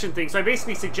suggestion thing, so I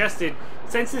basically suggested,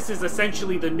 since this is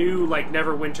essentially the new, like,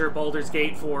 Neverwinter Baldur's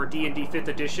Gate for D&D 5th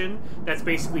edition, that's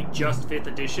basically just 5th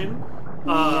edition,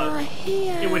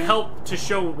 it would help to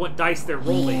show what dice they're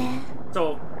rolling. Yeah.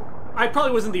 So, I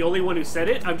probably wasn't the only one who said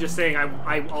it, I'm just saying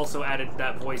I also added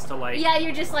that voice to, like... Yeah,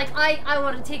 you're just like, I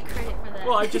want to take credit for that.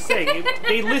 Well, I'm just saying,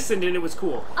 they listened and it was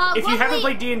cool. If you haven't Wumbly-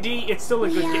 played D&D, it's still a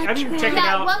good game. I mean, check it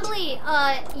Yeah, out. Wumbly,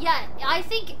 yeah, I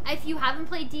think if you haven't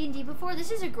played D&D before, this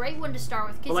is a great one to start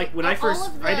with. But, like, when I first...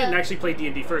 I didn't actually play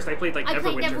D&D first, I played, like, I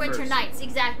played Neverwinter Neverwinter first. Nights,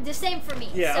 exactly. The same for me.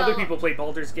 Yeah, so other people play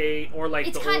Baldur's Gate, or, like,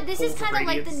 It's the kind. old This is Pools of kind of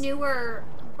like the Radiance. newer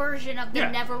version of the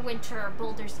Yeah. Neverwinter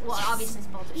Baldur's. Well, obviously it's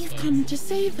Baldur's You've Gate. come to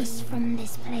save us from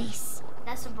this place.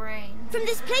 That's a brain. From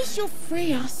this place, you'll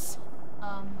free us.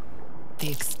 The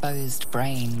exposed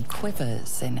brain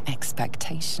quivers in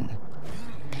expectation.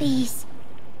 Please.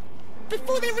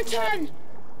 Before they return.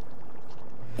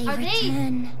 They Are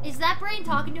return. they? Is that brain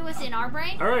talking to us in our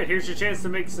brain? Alright, here's your chance to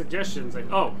make suggestions.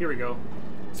 Like, oh, here we go.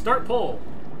 Start poll.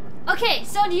 Okay,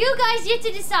 so do you guys get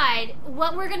to decide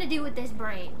what we're gonna do with this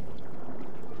brain?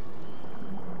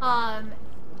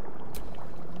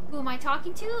 Who am I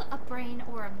talking to? A brain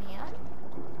or a man?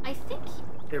 I think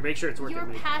Here, make sure it's working. you're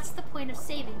Mate. past the point of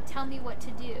saving. Tell me what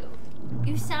to do.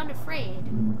 You sound afraid.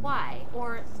 Why?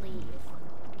 Or leave.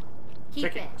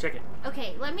 Keep it. Check it.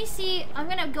 Okay, let me see. I'm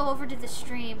gonna go over to the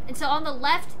stream. And so on the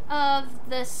left of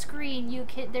the screen,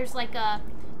 there's like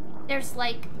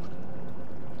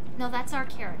no, that's our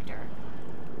character,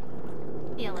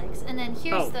 Felix. And then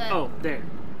here's there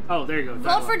you go.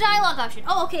 Vote for dialogue option.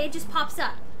 Oh, okay, it just pops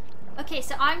up. Okay,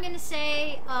 so I'm gonna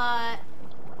say,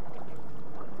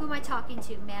 who am I talking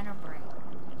to, man or brain?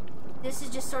 This is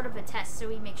just sort of a test, so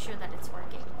we make sure that it's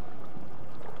working.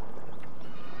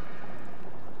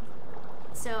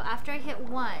 So after I hit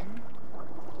 1...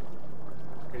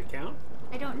 Did it count?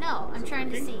 I don't know. I'm trying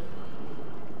to see.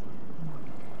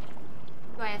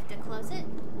 Do I have to close it?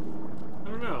 I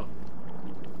don't know.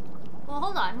 Well,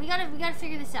 hold on. We gotta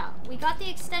figure this out. We got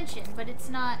the extension, but it's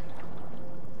not...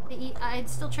 I'm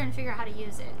still trying to figure out how to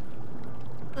use it.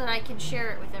 So that I can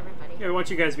share it with everybody. Yeah, we want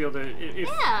you guys to be able to...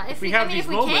 If we I have mean, these if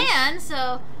we moments... can,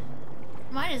 so...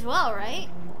 Might as well, right?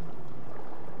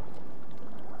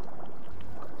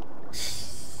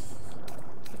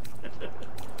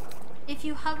 If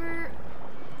you hover...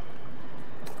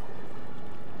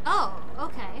 Oh,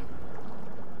 okay.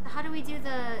 How do we do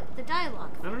the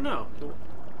dialogue? I don't know.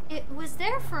 It was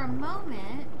there for a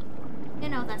moment. You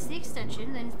know, that's the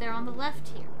extension. Then it's there on the left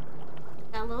here.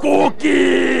 That little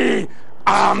Cookie!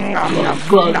 Oh,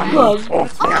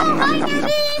 hi,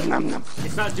 Debbie!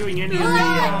 It's not doing any of the... Oh,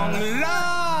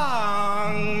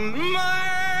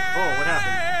 what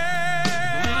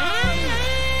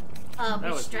happened?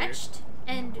 We was stretched.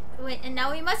 And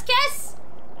now we must kiss!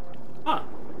 Huh.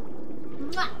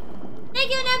 Mwah. Thank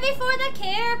you, Debbie, for the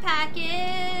care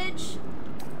package.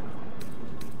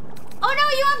 Oh no,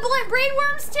 you have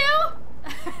brainworms too?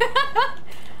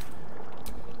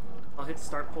 I'll hit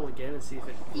start poll again and see if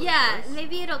it... Yeah,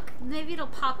 maybe it'll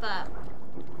pop up.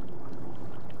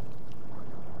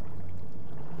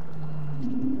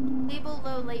 Enable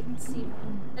low latency.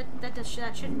 That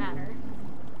shouldn't matter.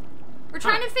 We're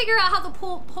trying to figure out how the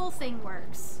poll thing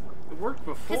works. It worked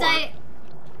before.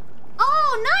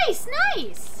 Oh, nice,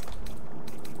 nice.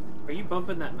 Are you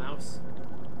bumping that mouse?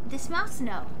 This mouse,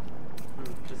 no.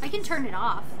 I can turn it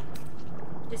off.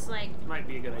 Just like... Might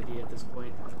be a good idea at this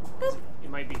point. Boop. It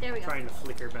might be There we go. trying to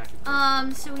flicker back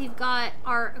and forth. So we've got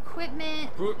our equipment,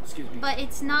 Excuse me. but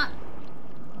it's not...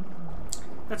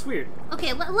 That's weird.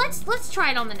 Okay, let's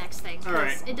try it on the next thing, because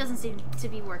Alright. it doesn't seem to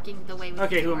be working the way we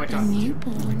Okay, who am I A talking to?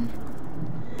 newborn.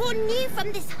 Born new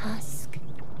from this husk.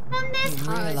 From this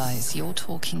You realize you're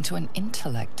talking to an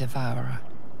intellect devourer,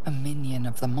 a minion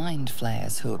of the mind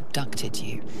flayers who abducted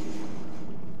you.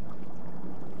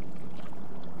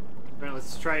 Alright,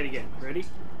 let's try it again. Ready?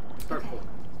 Start poll.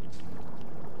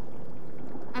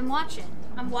 I'm watching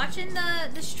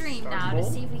the stream Start now poll?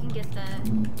 to see if we can get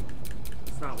the...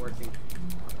 It's not working.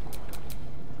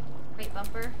 Wait,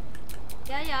 bumper.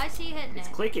 Yeah, I see you hitting It's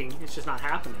it. clicking, it's just not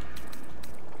happening.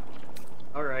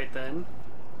 Alright then.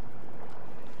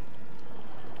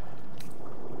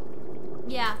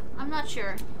 Yeah, I'm not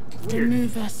sure. Weird.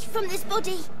 Remove us from this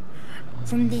body.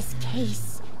 From this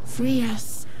case. Free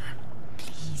us.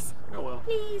 Please. Oh well.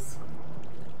 Please.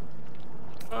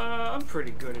 I'm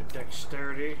pretty good at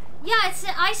dexterity. Yeah, I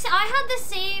had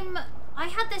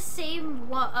the same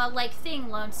like thing,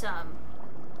 Lonesome,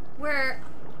 where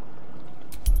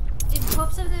it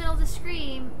pops up in the middle of the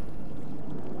screen,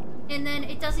 and then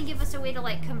it doesn't give us a way to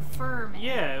like confirm it.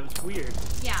 Yeah, it was weird.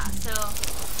 Yeah, so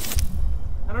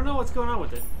I don't know what's going on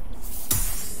with it.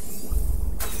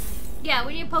 yeah,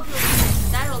 when you poke it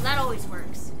with that always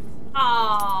works. Oh,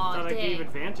 I thought I dang. gave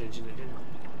advantage and it didn't.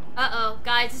 Uh-oh,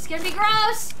 guys, it's gonna be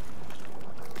gross!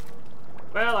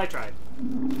 Well, I tried.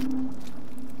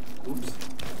 Oops.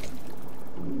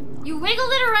 You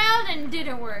wiggled it around and it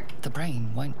didn't work. The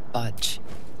brain won't budge.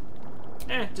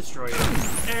 Destroy it.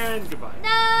 And goodbye.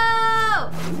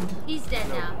 No! He's dead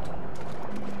now.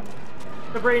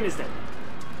 The brain is dead.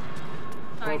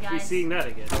 Sorry, We'll be guys. seeing that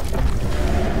again.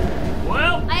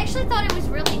 Well, I actually thought it was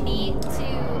really neat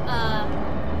to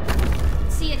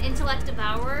see an intellect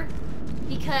devourer,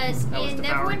 because That was in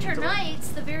devouring Neverwinter intellect? Nights,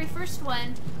 the very first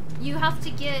one, you have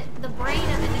to get the brain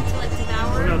of an intellect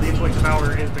devourer. no, the intellect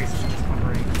devourer is basically just my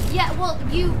brain. Yeah, well,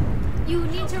 you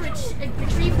need to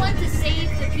retrieve one to save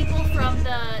the people from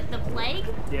the plague.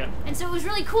 Yeah. And so it was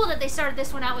really cool that they started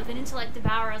this one out with an intellect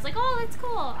devourer. I was like, oh, that's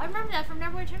cool. I remember that from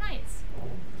Neverwinter Nights.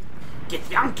 Get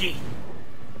Yankee!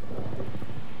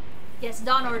 Yes,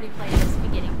 Dawn already played this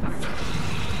beginning part.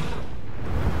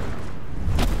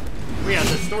 Well, yeah,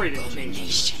 the story didn't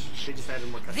change. They just added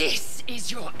more cutscenes. This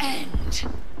is your end.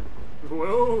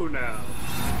 Whoa, now.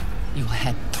 Your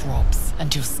head throbs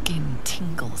and your skin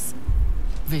tingles.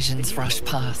 Visions rush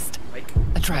past. Like,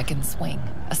 A dragon's wing,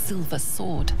 a silver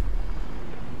sword,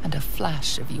 and a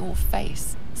flash of your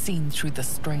face seen through the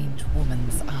strange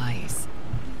woman's eyes.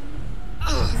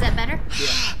 Is that better?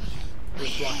 Yeah.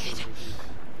 It's blocking.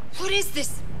 What is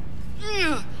this?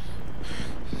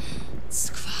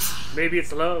 Skvar, Maybe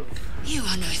it's love. you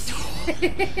are no Thor.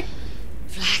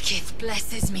 Vlaakith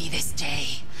blesses me this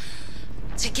day.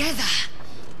 Together,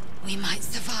 we might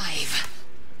survive.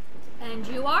 And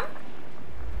you are?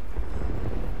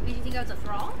 Did you think I was a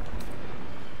thrall?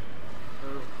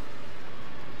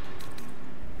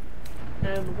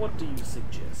 And what do you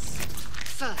suggest?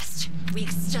 First, we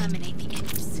exterminate the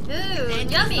imps. Ooh, Then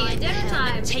we yummy, find the dinner helm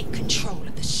time. and take control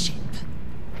of the ship.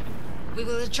 We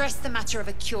will address the matter of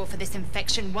a cure for this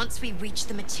infection once we reach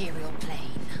the material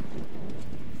plane.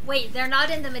 Wait, they're not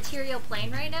in the material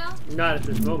plane right now? Not at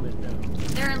this moment, no.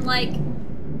 They're in, like,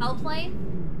 hell plane?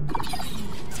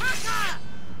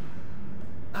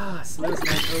 Ah, smells like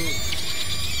home.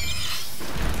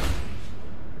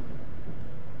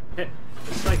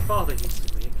 It's like father used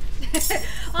to make.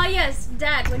 Oh yes,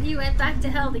 Dad, when he went back to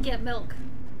hell to get milk.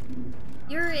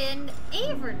 You're in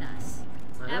Avernus.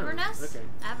 I know. Avernus? Okay.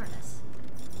 Avernus.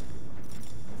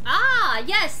 Ah,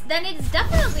 yes, then it's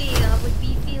definitely would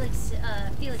be Felix,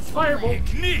 Felix Fireball. Homeland.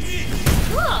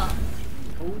 Cool. Oh,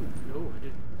 no, I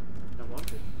didn't. I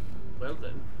wanted. Well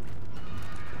then.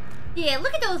 Yeah,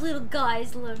 look at those little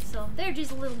guys, Lonesome. They're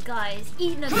just little guys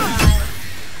eating a guy.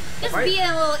 Just Right. being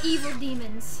little evil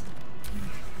demons.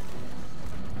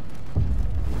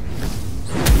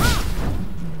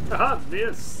 Haha,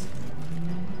 miss.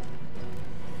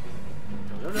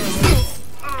 No, no, no.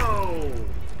 Oh!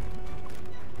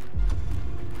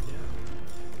 Yeah.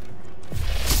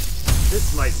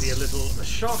 This might be a little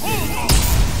shocking.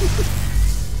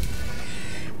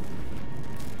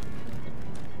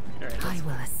 Alright, I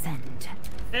will ascend.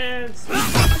 and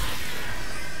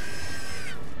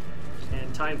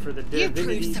time for the You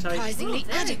divinity proved type. surprisingly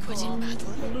Oh, very adequate cool. in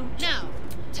battle. Now,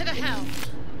 to the helm.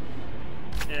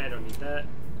 I don't need that.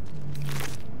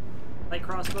 Light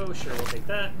crossbow, sure, we'll take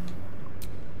that.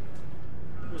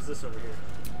 What's this over here?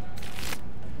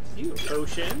 You, a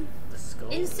potion, a skull.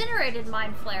 Incinerated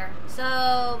mind flare.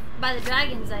 So, by the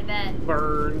dragons, I bet.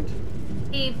 Burned.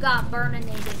 He got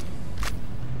burninated.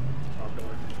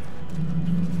 Trogdor.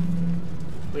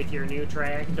 With your new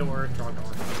tractor,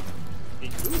 Trogdor.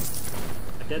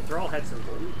 Ooh, a dead thrall had some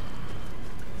gold.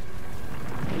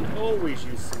 You can always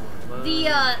use some more. The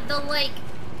like,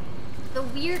 the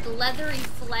weird leathery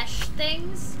flesh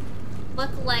things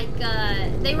look like,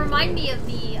 they remind me of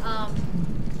the,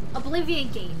 Oblivion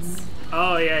Gates.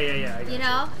 Oh, yeah, I got You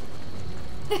know?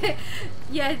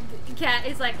 Yeah, the cat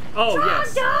is like, Oh,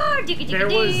 yes. Trogdor! There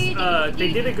was,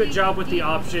 they did a good job with the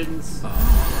options.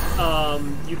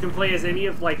 You can play as any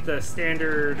of, like, the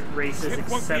standard races It won't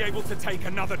be except... able to take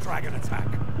another dragon attack.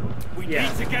 We Yeah.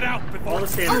 need to get out before All the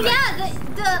standard... Oh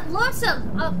yeah, the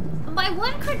Lonesome. My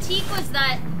one critique was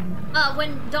that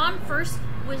when Dawn first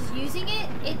was using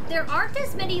it, there aren't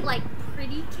as many like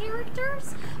pretty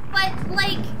characters, but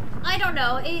like I don't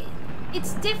know,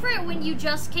 it's different when you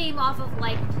just came off of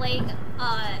like playing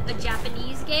a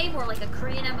Japanese game or like a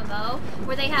Korean MMO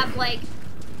where they have like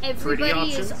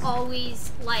everybody is options?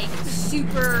 always like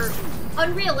super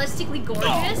unrealistically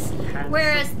gorgeous,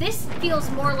 whereas this feels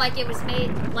more like it was made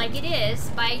like it is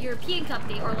by a European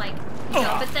company or like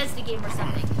Bethesda game or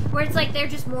something, where it's like they're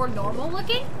just more normal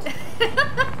looking.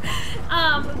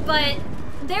 But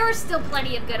there are still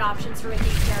plenty of good options for making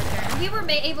a character, and we were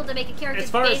able to make a character As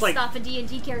far as, based like- off a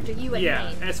D&D character you had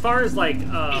Yeah, made. as far as like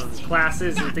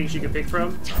classes and things you can pick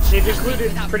from, they've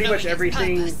included pretty much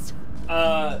everything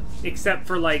except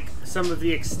for like some of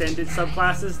the extended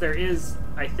subclasses. There is,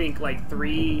 I think, like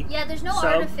 3. Yeah, there's no sub-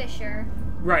 artificer.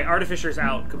 Right, Artificer's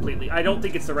out completely. I don't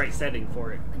think it's the right setting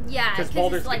for it. Yeah, Because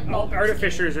because it's like Baldur's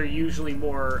Artificers are usually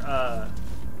more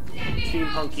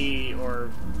steampunky or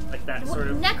like that sort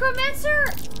of. Necromancer?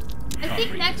 I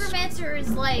think Necromancer is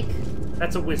like,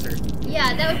 That's a wizard.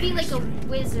 yeah, that would be like a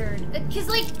wizard. Because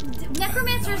like,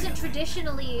 Necromancer isn't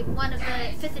traditionally one of the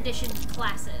 5th edition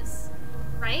classes,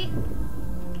 right?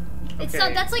 It's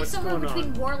Okay, that's like what's somewhere going between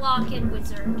on? Warlock and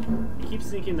Wizard. I keep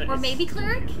thinking that. Or it's- maybe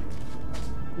Cleric?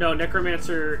 No,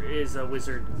 Necromancer is a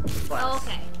wizard class. Oh,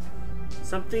 okay.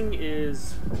 Something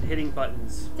is hitting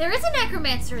buttons. There is a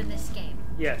Necromancer in this game.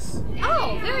 Yes.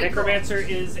 Oh, very Necromancer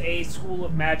is a school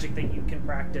of magic that you can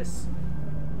practice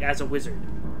as a wizard.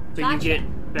 So Gotcha. you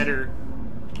get better.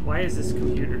 Why is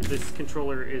this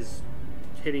controller is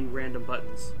hitting random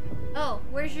buttons? cool. Oh,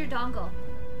 where's your dongle?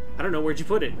 I don't know, where'd you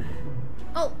put it?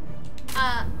 Oh,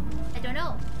 I don't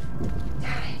know.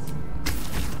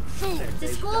 The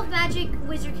School of Magic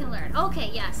wizard can learn. Okay,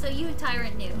 yeah, so you and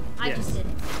Tyrant knew. I Yes. just did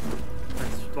it.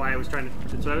 That's why I was trying to.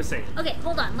 That's what I was saying. Okay,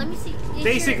 hold on. Let me see.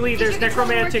 Basically, there's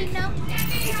necromantic.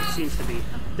 It Seems to be.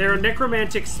 There are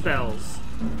necromantic spells,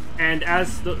 and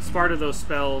as part of those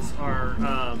spells are.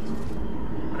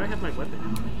 Why do I have my weapon?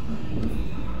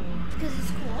 Because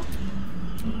it's cool.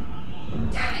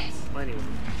 Damn it! Well, anyway.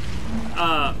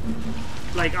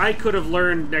 Like I could have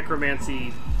learned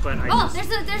necromancy, but I. Oh, just...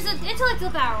 there's an intellectual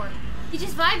power. You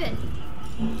just vibe it.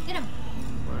 Get him.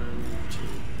 1,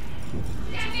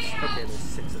 2. Okay, there's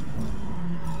 6 of them.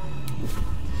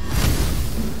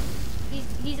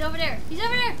 He's over there. He's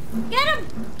over there. Get him!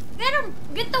 Get him!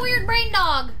 Get the weird brain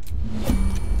dog.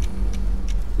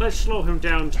 Let's slow him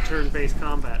down to turn-based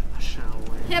combat, shall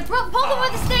we? Yeah, pull him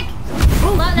with a stick.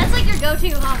 Oh. That's like your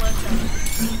go-to combo.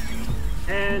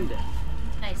 And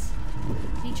Nice.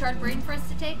 Any charred brain for us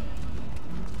to take?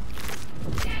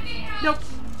 nope.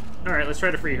 All right, let's try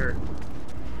to free her.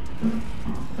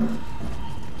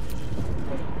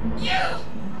 You!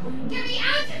 Get me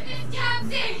out of this damn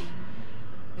thing!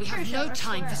 We have no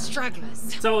time for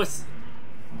stragglers.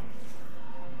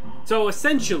 So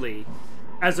essentially,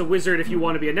 as a wizard, if you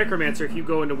want to be a necromancer, if you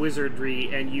go into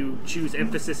wizardry and you choose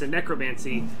emphasis in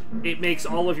necromancy, it makes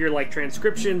all of your like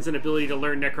transcriptions and ability to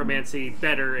learn necromancy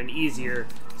better and easier.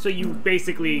 So you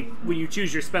basically, when you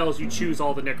choose your spells, you choose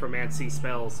all the necromancy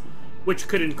spells, which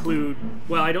could include,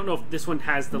 well, I don't know if this one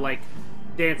has the like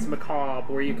Dance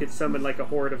Macabre, where you could summon like a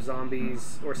horde of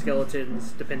zombies or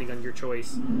skeletons, depending on your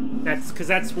choice. That's because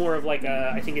that's more of like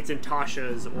a, I think it's in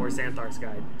Tasha's or Xanthar's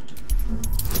guide.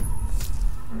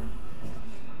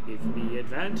 Give me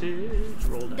advantage.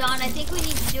 Roll dice. Dawn, I think we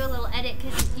need to do a little edit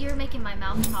because you're making my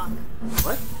mouth talk.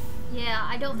 What? Yeah,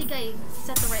 I don't think I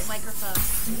set the right microphone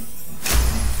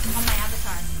on my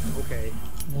avatar. Okay.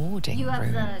 Warding You have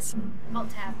runes. the alt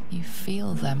tab. You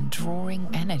feel them drawing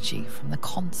energy from the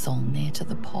console near to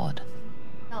the pod.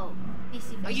 Oh,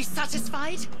 PC. Are you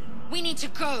satisfied? We need to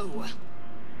go.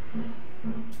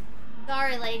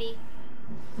 Sorry, lady.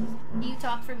 Can you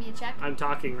talk for me a check? I'm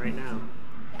talking right now.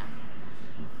 Yeah.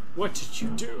 What did you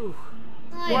do?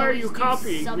 I Why are always you do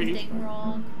copying something me?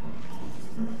 wrong.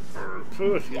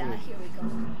 Yeah, here we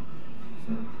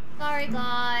go. Sorry,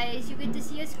 guys. You get to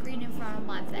see a screen in front of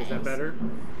my face. Is that better?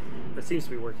 That seems to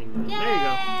be working. Yay!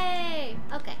 There you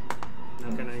go. Okay.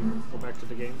 Now can I go back to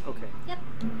the game? Okay. Yep.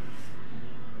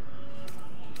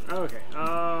 Okay.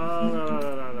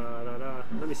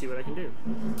 Let me see what I can do.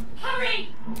 Hurry!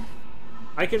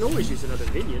 I can always use another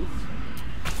minion.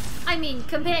 I mean,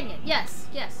 companion. Yes,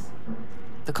 yes.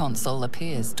 The console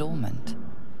appears dormant.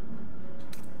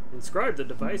 Inscribe the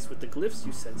device with the glyphs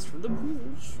you sensed from the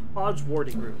pod's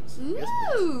warding runes. Yes,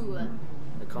 please. Ooh.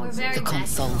 The console. very The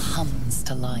console hums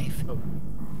to life. Oh.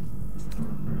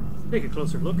 Take a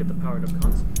closer look at the powered up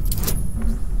console.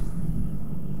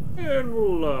 And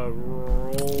we'll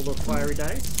roll the fiery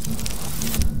dice.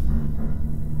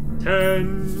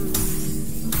 10.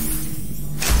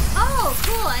 Oh,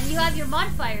 cool. And you have your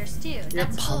modifiers too.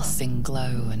 That's cool. Pulsing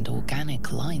glow and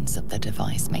organic lines of the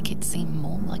device make it seem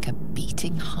more like a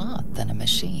beating heart than a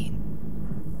machine.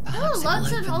 Oh, Perhaps it will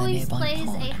Ludson open the always nearby plays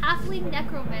pod. a halfling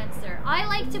necromancer. I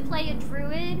like to play a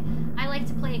druid. I like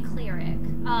to play a cleric.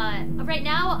 Right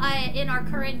now, in our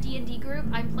current D&D group,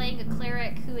 I'm playing a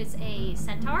cleric who is a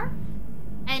centaur,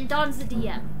 and Don's the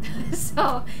DM,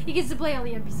 so he gets to play all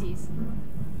the NPCs.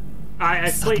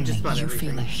 I played just about Suddenly you everything.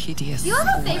 feel a hideous Do you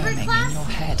have a favorite squirming class? in your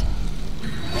head.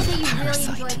 Like that you really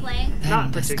Parasite. enjoy playing. Then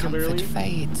Not discomfort particularly.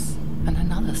 fades, and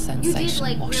another You sensation did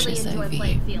really washes enjoy over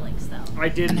playing you. Felix, though. I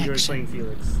did enjoy Connection. playing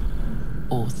Felix.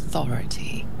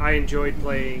 Authority. I enjoyed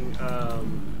playing,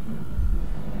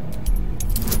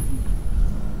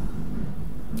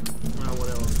 what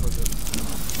else was it?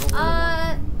 Don't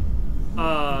remember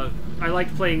one. I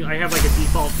like playing, I have like a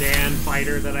default Dan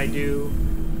fighter that I do.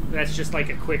 That's just like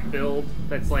a quick build.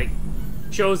 That's like,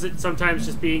 shows that sometimes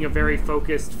just being a very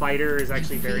focused fighter is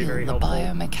actually very, very the helpful.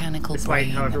 biomechanical Despite brain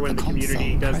how everyone in of the the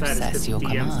community console does that, is process because your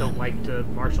DMs don't command like to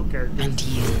martial characters. and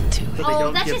yield to it. They Oh,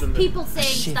 don't that's give just them the- people A saying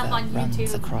stuff shiver on runs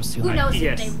YouTube. across your Who knows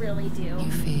Yes. if they really do?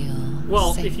 You feel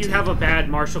Well, if you sated. have a bad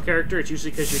martial character, it's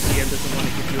usually because your DM doesn't want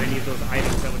to give you any of those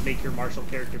items that would make your martial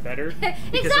character better. because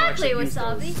they'll Exactly, actually use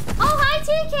Wasabi. those. Oh, hi,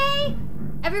 TK!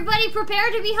 Everybody prepare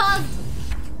to be hugged.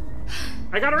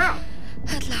 I got her out.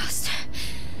 At last.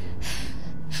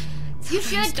 You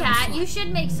should, Kat. You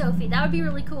should make Sophie. That would be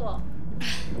really cool.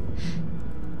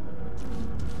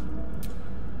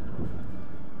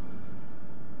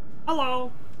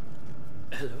 Hello.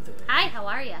 Hello there. Hi, how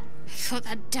are you? Thought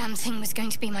that damn thing was going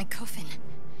to be my coffin.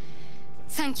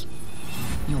 Thank you.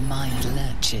 Your mind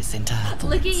lurches into her thoughts.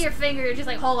 Look at your finger. You're just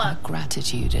like, hold Her up.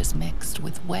 gratitude is mixed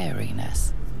with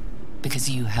wariness. because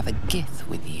you have a gith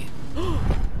with you.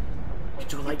 You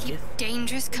don't like it?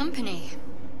 Dangerous company.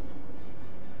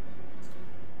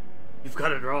 You've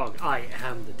got it wrong. I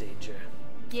am the danger.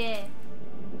 Yeah.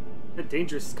 A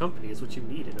dangerous company is what you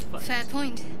need in a fight. Fair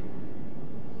point.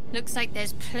 Looks like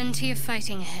there's plenty of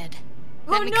fighting ahead.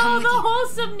 Oh Let me no, come the with you.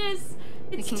 wholesomeness!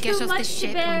 We It's can too get off much this to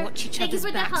ship bear. and watch each Thank you other's for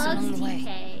the backs hugs, along the way.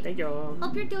 DK. Thank you.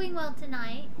 Hope you're doing well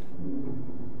tonight.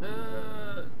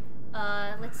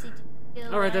 Let's see.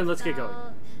 Alright then, let's get going.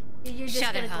 You're just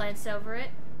gonna Shadowheart. glance over it.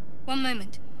 One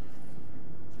moment.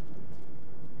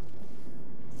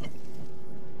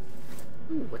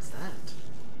 Ooh, what's that?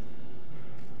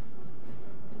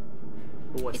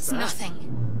 What's It's that?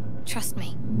 nothing. Trust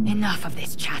me. Enough of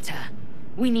this chatter.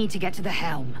 We need to get to the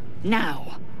helm.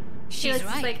 Now. She's It's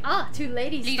right. like, two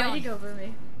ladies Lead fighting on. over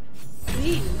me.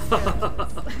 Please.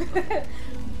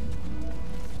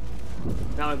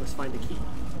 Now I must find a key.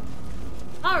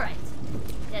 Alright.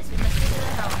 Yes, we must get to the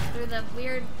helm through the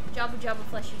weird Jabba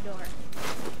fleshy door.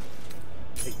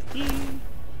 Take the key.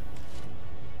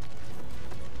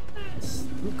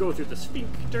 We'll go through the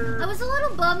sphincter. I was a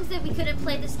little bummed that we couldn't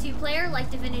play this 2-player like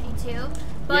Divinity 2,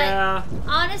 but Yeah.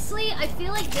 honestly, I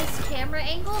feel like this camera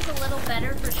angle is a little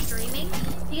better for streaming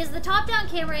because the top-down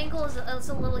camera angle is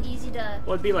a little easy to.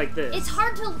 Well, it'd be like this. It's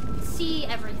hard to see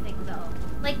everything though.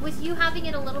 Like with you having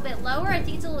it a little bit lower, I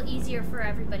think it's a little easier for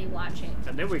everybody watching.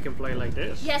 And then we can play like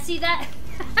this. Yeah, see that?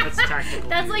 That's tactical.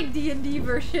 That's like D&D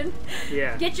version.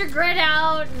 Yeah. Get your grid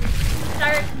out and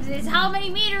start. How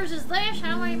many meters is this?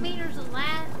 How many meters is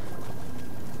that?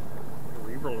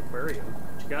 Reroll aquarium.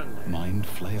 What you got in there? Mind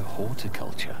flayer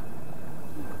horticulture.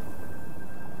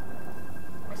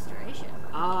 Restoration.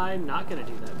 I'm not gonna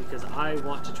do that because I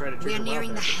want to try to trigger We're nearing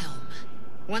the wildfire. helm.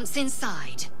 Once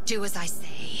inside, do as I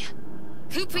say.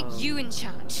 Who put you in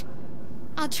charge?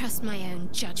 I'll trust my own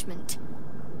judgment.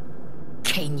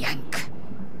 Cane yank.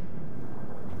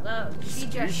 Oh, she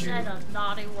just said a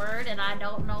naughty word and I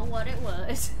don't know what it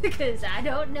was. Because I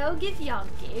don't know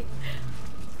Githyanki.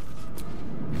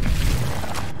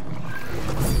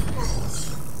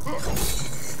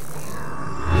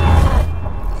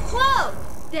 Whoa!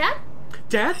 Dad?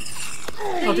 Dad?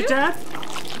 Oh, you? Dad?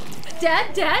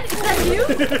 Dad? Is that you?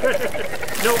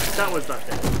 Nope, that one's not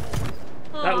dead.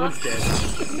 That one's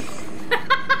dead.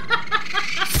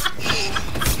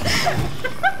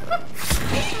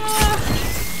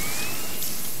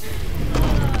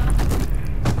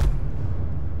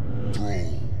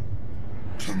 Thrall,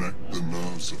 connect the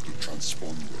nerves of the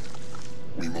transponder.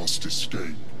 We must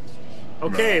escape.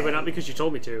 Okay, but not because you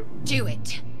told me to. Do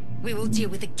it. We will deal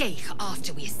with the Geich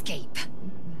after we escape.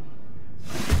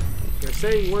 You're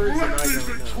saying words that I don't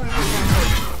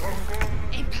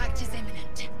know. Impact is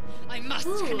imminent. I must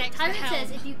Ooh, connect the Tyrant helm.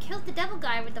 says if you killed the devil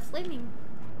guy with the flaming,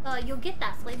 you'll get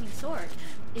that flaming sword.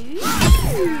 Ooh.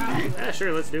 Yeah,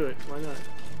 sure, let's do it. Why not?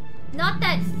 Not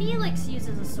that Felix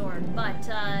uses a sword, but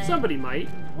Somebody might.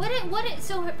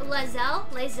 so Lae'zel,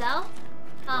 Lae'zel.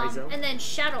 and then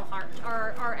Shadowheart,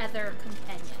 our other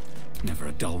companion. Never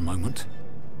a dull moment.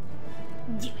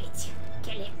 Do it,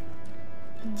 kill him.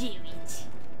 Do it.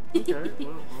 Okay,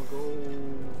 well, I'll go.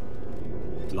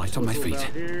 Light on my We'll go feet.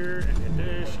 out here and hit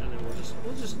this, and then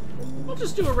we'll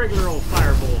just do a regular old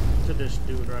firebolt to this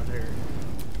dude right here.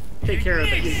 Take care of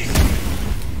it.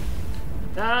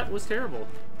 That was terrible.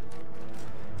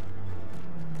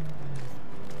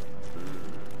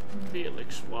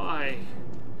 Felix, why?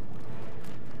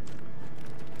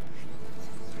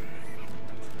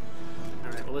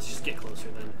 Alright, well let's just get closer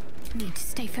then. Need to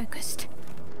stay focused.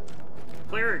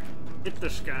 Cleric, hit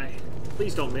this guy.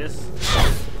 Please don't miss.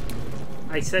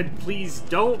 I said please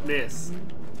don't miss.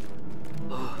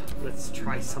 Ugh, let's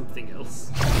try something else.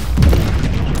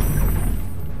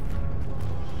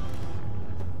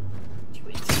 Do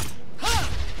it.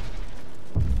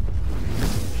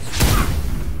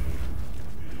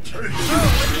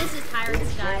 Oh, this is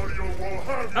Tyrant's guy.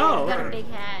 Oh, Got a alright. big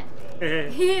hat.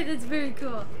 Yeah, that's very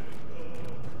cool.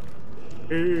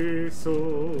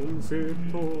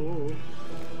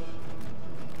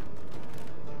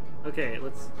 Okay,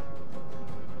 let's...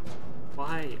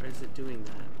 Why is it doing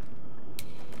that?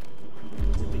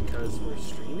 Is it because we're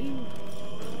streaming?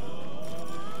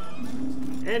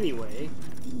 Anyway...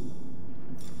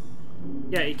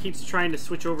 Yeah, it keeps trying to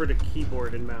switch over to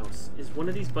keyboard and mouse. Is one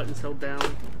of these buttons held down?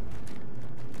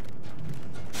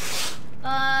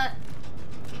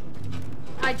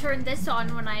 I turned this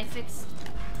on when I fixed,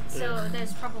 so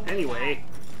there's probably Anyway,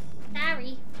 that.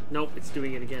 Sorry. nope, it's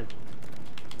doing it again.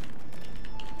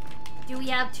 Do we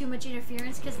have too much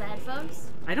interference because of the headphones?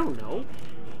 I don't know.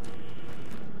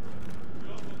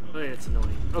 Oh, yeah, it's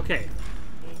annoying. Okay.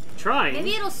 trying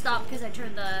Maybe it'll stop because I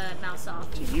turned the mouse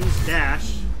off. to use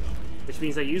dash, which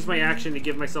means I use my action to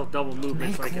give myself double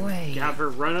movement so I can have her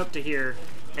run up to here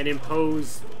and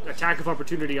impose attack of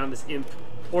opportunity on this imp,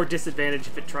 or disadvantage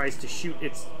if it tries to shoot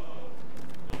its...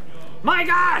 My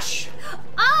gosh!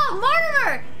 Oh,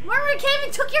 Mortimer! Mortimer came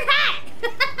and took your hat!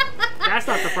 That's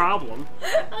not the problem.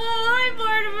 Oh, hi,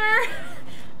 Mortimer!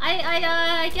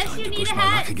 I guess Time you to need push a my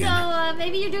hat, luck again. so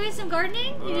maybe you're doing some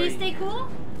gardening? You need to stay cool?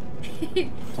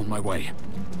 On my way.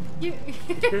 You...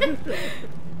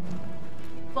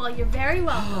 Well, you're very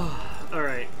welcome.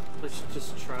 Alright, let's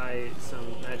just try some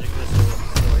magic missile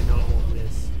so I know it won't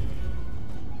miss.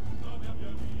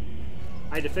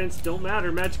 High defense don't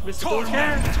matter, magic missile don't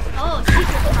care! Oh, secret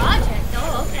project.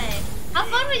 Oh, okay. Have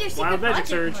fun with your secret Wild magic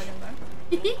project, surge.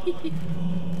 Mortimer.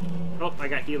 Oh, I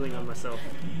got healing on myself.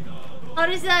 How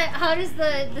does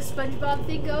the SpongeBob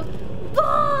thing go?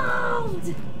 Bald!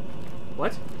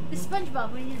 What? The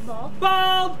SpongeBob when he's bald.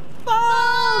 Bald!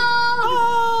 Bald!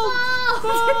 Bald!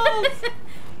 Bald!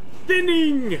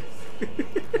 Thinning!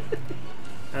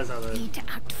 That's how the... Need to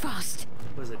act fast.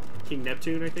 Was it King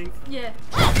Neptune, I think? Yeah.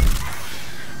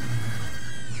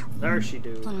 There she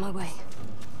do. On my way.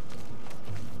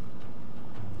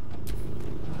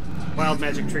 Wild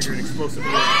magic triggered explosive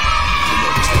healing.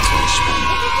 It's a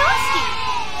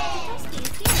Toasty!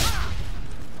 It's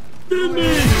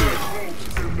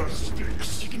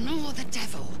here. Ignore the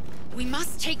devil. We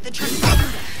must take the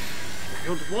transponder. I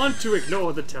don't want to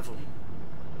ignore the devil.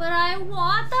 But I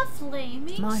want the flaming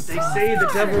They sword. say the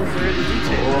devil's are in the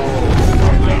details.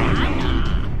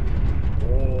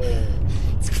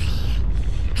 Oh. It's clear.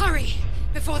 Hurry,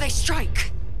 before they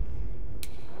strike.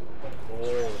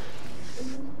 Oh.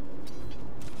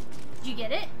 Did you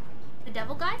get it? The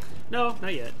devil guy? No,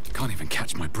 not yet. Can't even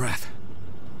catch my breath.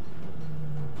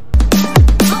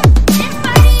 Oh,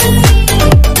 everybody!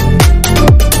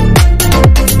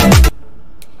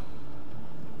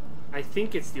 I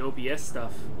think it's the OBS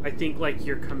stuff. I think like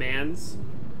your commands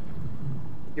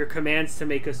to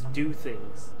make us do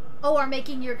things. Oh, are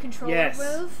making your controller Yes.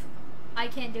 move? I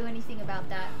can't do anything about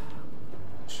that.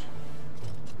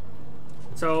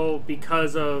 So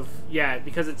because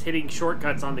it's hitting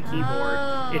shortcuts on the keyboard,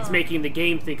 Oh. it's making the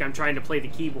game think I'm trying to play the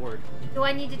keyboard. Do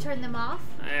I need to turn them off?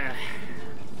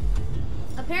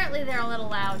 Apparently they're a little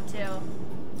loud too.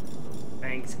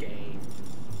 Thanks, game.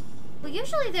 Well,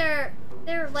 usually they're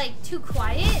like too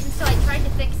quiet, and so I tried to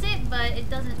fix it, but it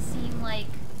doesn't seem like.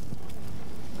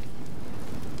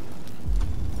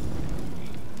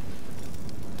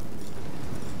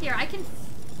 Here, I can.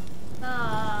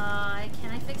 Can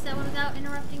I fix that one without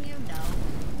interrupting you? No.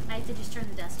 I have to just turn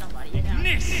the desktop audio down.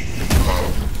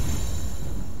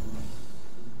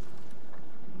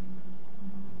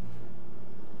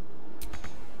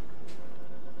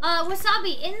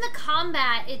 Wasabi, in the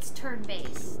combat, it's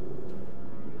turn-based.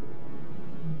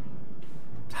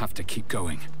 Have to keep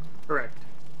going. Correct.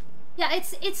 Yeah,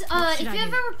 it's if you've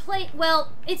ever played,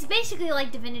 well, it's basically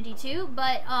like Divinity 2,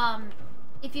 but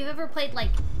if you've ever played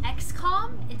like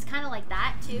XCOM, it's kind of like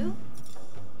that too.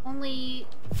 Only,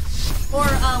 or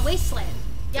Wasteland.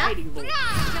 Yeah. Guiding bolt.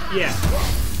 Yeah.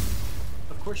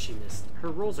 Of course she missed. Her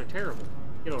rolls are terrible.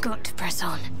 Get over Got to press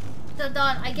on. So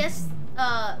Dawn, I guess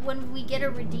when we get a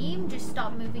redeem, just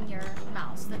stop moving your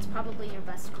mouse. That's probably your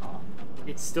best call. there.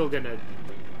 It's still gonna.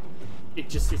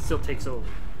 It still takes over.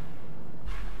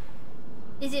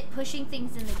 Is it pushing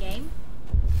things in the game?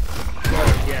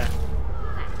 Yeah.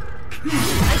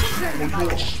 I can turn them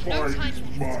Your off. spine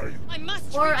is mine. I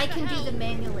must. Or I can do them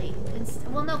manually.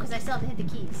 Well, no, because I still have to hit the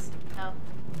keys. Oh,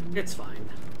 It's fine.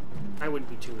 I wouldn't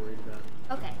be too worried about it.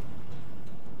 okay.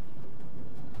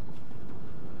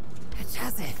 It's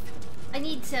as if. I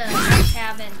need to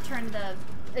tab and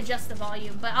adjust the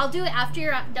volume, but I'll do it after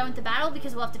you're done with the battle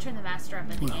because we'll have to turn the master up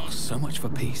in the Well, game. so much for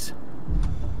peace.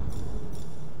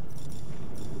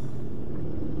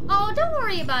 Oh, don't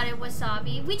worry about it,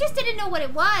 Wasabi. We just didn't know what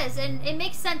it was, and it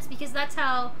makes sense because that's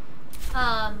how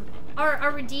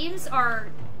our redeems are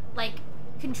like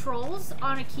controls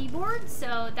on a keyboard,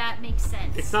 so that makes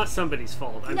sense. It's not somebody's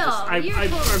fault. I'm No, just you're I'm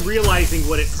totally- realizing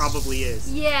what it probably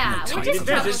is. Yeah, No we're just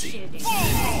time to troubleshooting.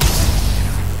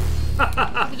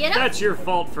 We get him? That's your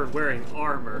fault for wearing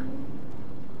armor.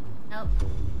 Nope.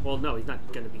 Well, no, he's not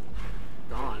gonna be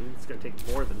gone. It's gonna take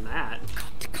more than that.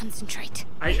 Got to concentrate.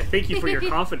 I thank you for your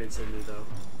confidence in me, though.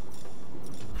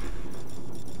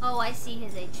 Oh, I see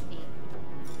his HP.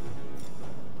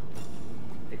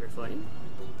 Bigger flame?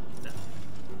 No.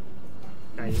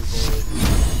 Guiding bolt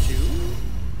 2?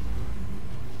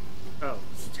 Oh,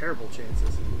 it's terrible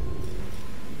chances.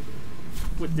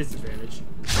 With disadvantage.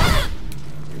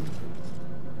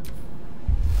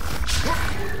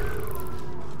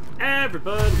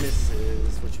 Everybody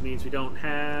misses, which means we don't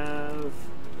have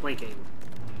flanking.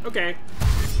 Okay.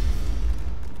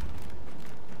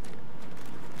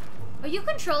 Are you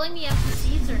controlling the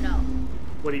NPCs or no?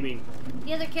 What do you mean?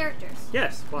 The other characters.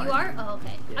 Yes. Why? You are? Oh,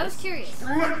 okay. I was Yes. curious.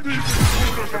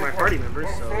 They're my party members,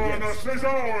 so yes. is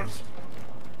ours.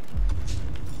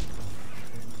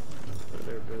 What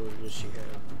other abilities does she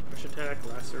have? Push attack,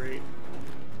 lacerate.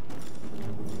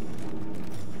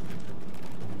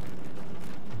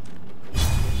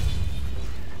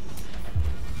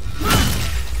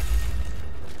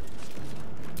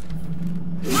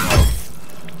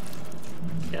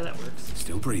 Yeah, that works.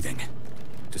 Still breathing,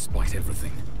 despite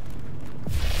everything.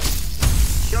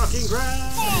 Shocking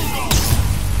grab!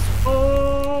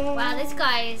 Oh! Wow, this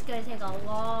guy is gonna take a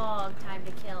long time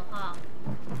to kill, huh?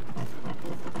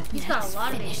 He's got a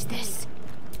lot of HP.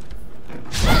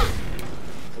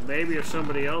 Well, maybe if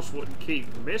somebody else wouldn't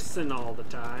keep missing all the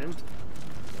time.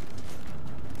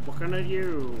 Looking at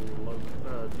you,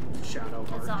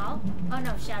 Shadowheart. Lazal? Oh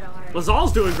no, Shadowheart.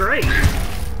 Lazal's doing great!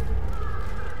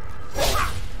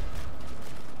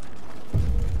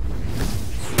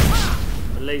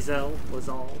 Lazal.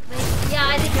 Yeah,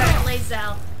 I think you're at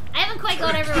Lazel. I haven't quite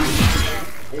got everyone's names yet.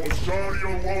 Or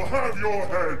Zariel will have your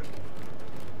head.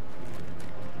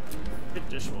 Hit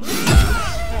this one.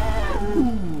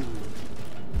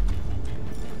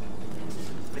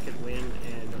 I can win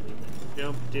and don't need that.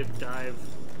 Jump, dip, dive,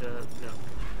 no.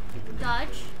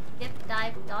 Dodge. Dip,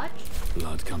 dive, dodge.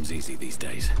 Blood comes easy these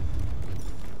days.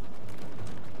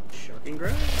 Shocking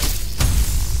grab.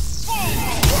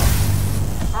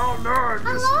 Oh no, I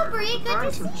missed Hello, it. Bree.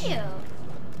 Good to see you.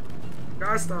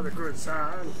 That's not a good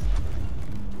sign.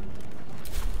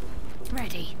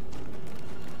 Ready.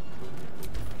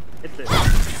 Hit this.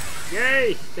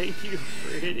 Yay! Thank you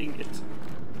for hitting it.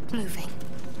 Moving.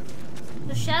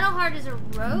 So Shadowheart is a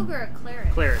rogue or a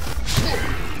cleric? Cleric.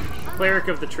 Cleric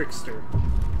of the Trickster.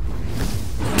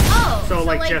 Oh, So,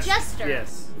 like Jester.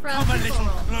 Yes. From Critical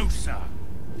Role. closer.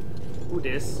 Who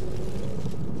this?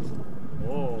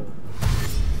 Oh.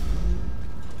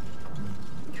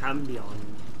 Cambion.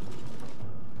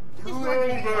 He's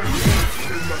working.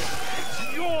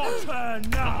 Your turn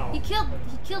now. He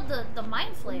killed the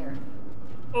Mind Flayer.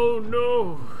 Oh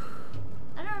no!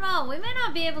 I don't know. We may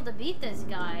not be able to beat this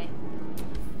guy.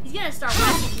 He's gonna start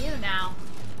whacking you now.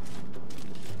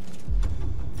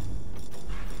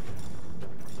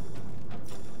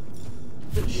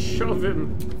 Shove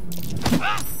him.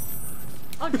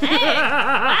 Oh dang!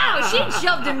 Wow, she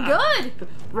shoved him good.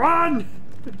 Run!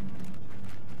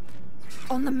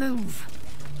 On the move.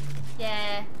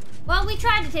 Yeah. Well, we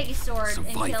tried to take his sword and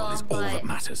kill Survival him, is all that but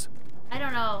matters. I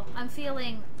don't know. I'm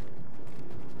feeling.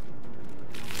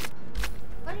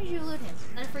 Why did you loot him?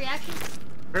 Is that a free action?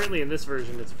 Apparently in this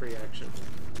version it's free action.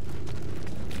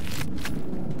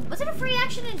 Was it a free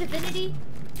action in Divinity?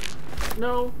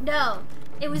 No. No.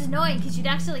 It was annoying because you'd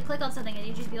accidentally click on something and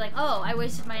you'd just be like, oh, I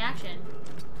wasted my action.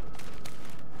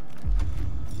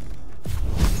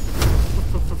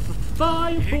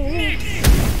 Fireball!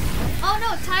 Oh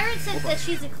no, Tyrant said that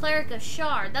she's a cleric of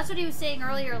Shard. That's what he was saying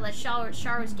earlier, that Shard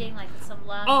was getting like some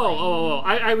love.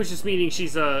 I was just meaning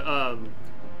she's a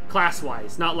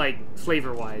class-wise, not like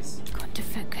flavor-wise. Got to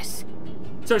focus.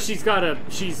 So she's got her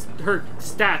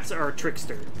stats are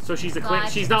Trickster. So she's a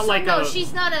Gotcha. she's not So like no, a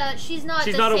she's not a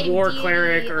a war deity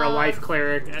cleric or a of life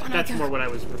cleric. That's more what I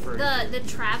was referring to. The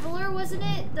Traveler, wasn't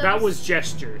it? That was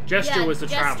Gesture. Gesture was the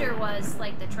Jester Traveler. was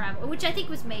like the Traveler, which I think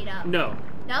was made up. No.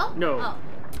 No? No. Oh.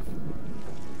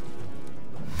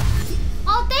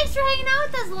 Oh, thanks for hanging out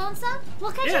with us, Lonesome.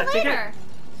 We'll catch you take later.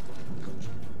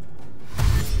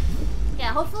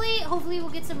 Yeah, hopefully we'll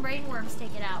get some brain worms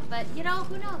taken out. But you know,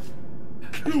 who knows?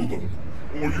 Kill them,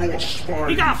 or your spine.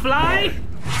 He got fly!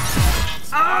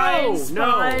 Oh,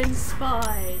 no!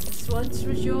 Spines. Once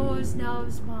was yours, now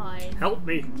is mine. Help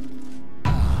me.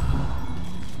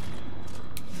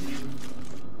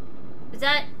 Is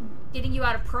that getting you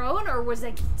out of prone, or was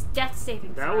that death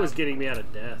saving throw? That was getting me out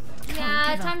of death.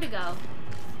 Yeah, time to go.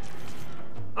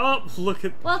 Oh, look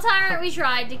at... Well, Tyrant, we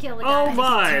tried to kill the guy. Oh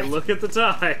my, look at the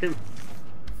time.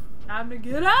 Time to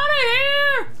get out of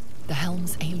here! The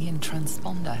Helm's alien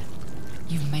transponder.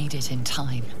 You made it in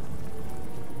time.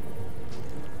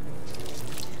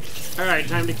 Alright,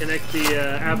 time to connect the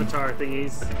avatar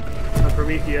thingies on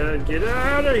Promethea and get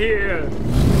out of here!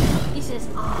 He says,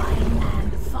 I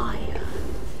am fire.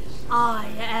 I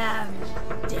am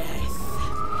death.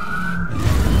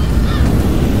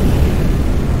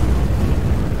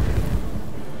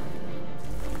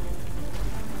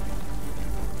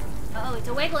 Uh-oh, it's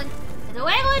a wiggling. It's a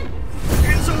wiggling!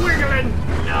 It's a wiggling!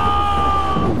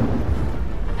 No!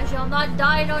 I shall not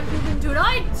dine on you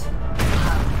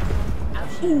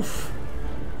Oof.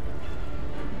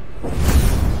 Where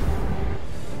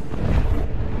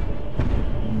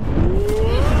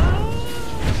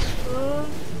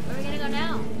are we gonna go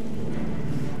now?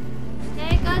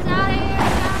 Take us out of here,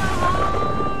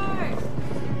 Shadowheart!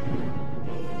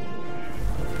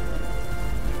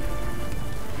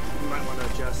 You might want to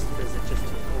adjust because it just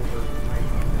took over.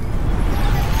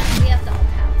 We have to all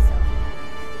tap, so.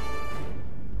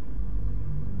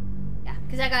 Yeah,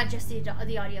 because I gotta adjust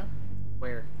the audio.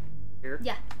 Where? Here?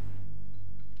 Yeah.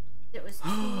 It was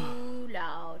too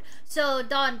loud. So,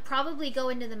 Dawn, probably go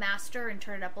into the master and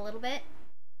turn it up a little bit.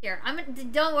 Here,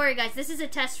 don't worry, guys. This is a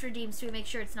test for Deems to make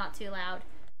sure it's not too loud.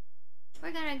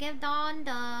 We're gonna give Dawn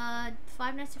the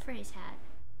Five Nights at Freddy's hat.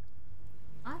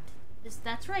 What?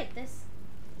 That's right. This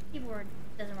keyboard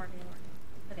doesn't work anymore.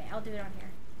 Okay, I'll do it on here.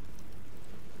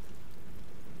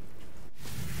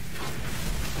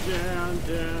 Down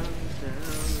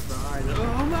by the...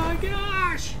 Oh my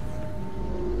gosh!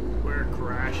 We're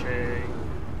crashing.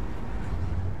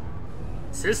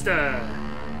 Sister!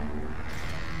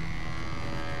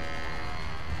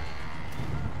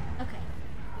 Okay.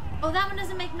 Oh, that one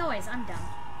doesn't make noise. I'm dumb.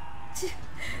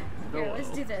 Here,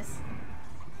 let's do this.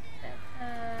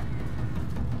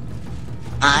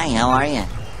 Hi, how are you?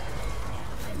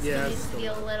 Yeah, It needs to be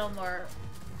a little more...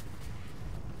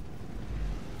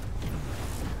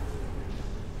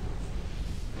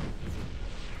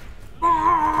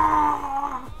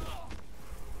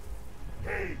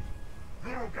 Hey,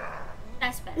 little guy.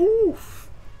 That's better. Oof!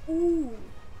 Ooh.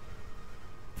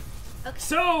 Okay.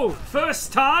 So,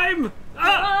 first time?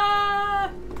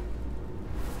 Ah!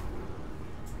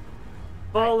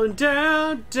 Falling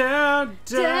down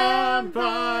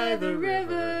by the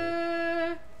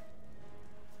river.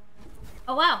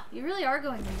 Oh wow, you really are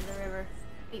going into the river.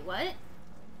 Wait, what?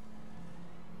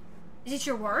 Is it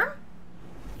your worm?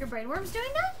 Your brain worm's doing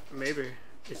that? Maybe.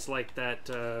 It's like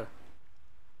that,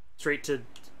 straight to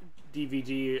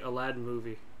DVD Aladdin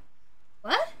movie.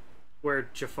 What? Where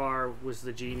Jafar was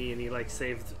the genie and he, like,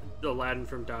 saved Aladdin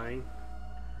from dying.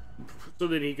 So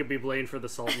that he could be blamed for the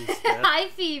Sultan's death. Hi,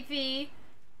 Fifi.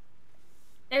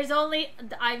 There's only...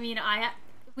 I mean,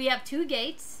 we have 2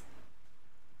 gates.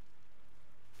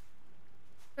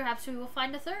 Perhaps we will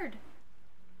find a third.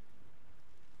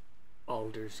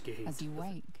 Baldur's Gate. As you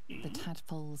wake, the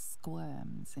tadpole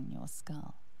squirms in your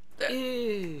skull.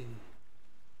 Ew.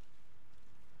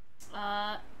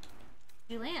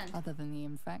 You land. Other than the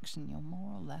infection, you're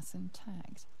more or less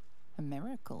intact. A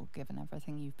miracle, given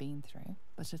everything you've been through.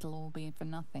 But it'll all be for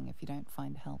nothing if you don't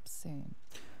find help soon.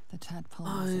 The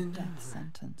tadpole is a death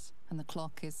sentence, and the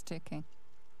clock is ticking.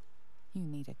 You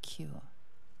need a cure.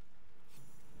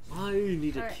 I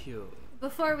need a Alright. cure.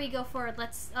 Before we go forward,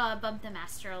 let's bump the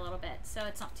master a little bit so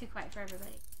it's not too quiet for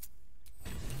everybody.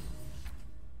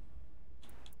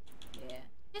 Yeah.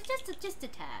 Just a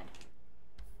tad.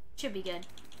 Should be good.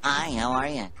 Hi, how are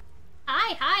you?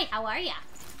 Hi, how are ya?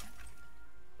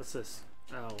 What's this?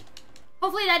 Oh.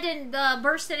 Hopefully that didn't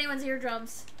burst anyone's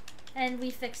eardrums. And we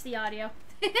fixed the audio.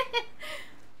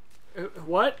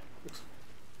 What? It's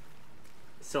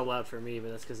so loud for me, but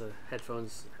that's because the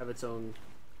headphones have its own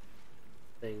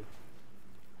thing.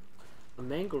 A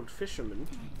mangled fisherman.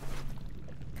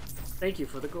 Thank you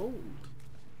for the gold.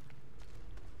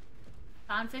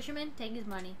 Con fisherman, take his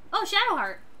money. Oh,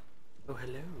 Shadowheart! Oh,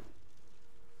 hello.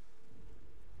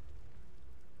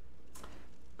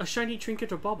 A shiny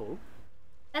trinket or bauble?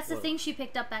 That's the thing she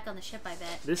picked up back on the ship, I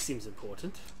bet. This seems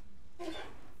important.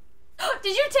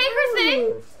 Did you take her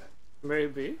thing?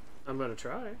 Maybe. I'm gonna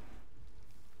try.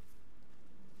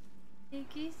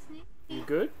 Sneaky, sneaky. You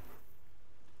good?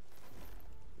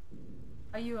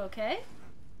 Are you okay?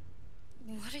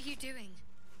 What are you doing?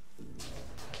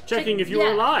 Checking if you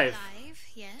were alive. Alive,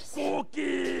 yes.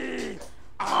 Cookie!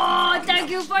 Oh, thank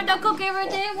you for the cookie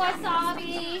everything,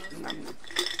 Wasabi!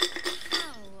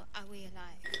 How are we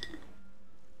alive?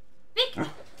 Vic!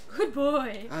 Good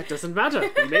boy. It doesn't matter. We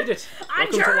made it. I'm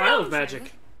Welcome sure to Wild knows.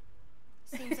 Magic.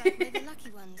 Seems like we're the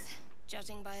lucky ones,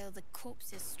 judging by all the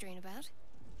corpses strewn about.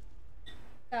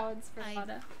 That one's for I-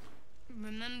 Anna.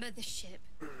 Remember the ship.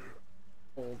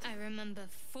 Old. I remember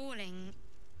falling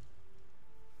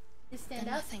You to stand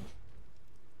up. nothing.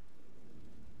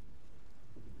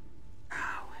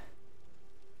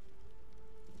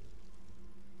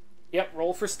 Yep,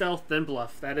 roll for stealth, then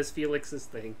bluff. That is Felix's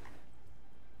thing.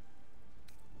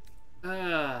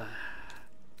 Have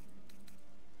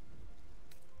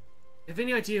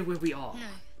any idea where we are? No,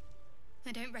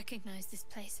 I don't recognize this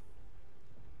place.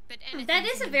 But That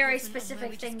is a very anything important on where specific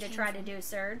we thing just to came try to from. do,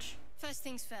 Surge. First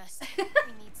things first. We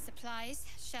need supplies,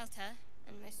 shelter,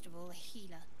 and most of all, a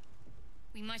healer.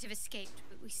 We might have escaped,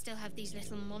 but we still have these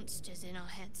little monsters in our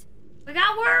heads. We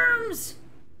got worms!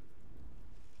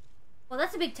 Well,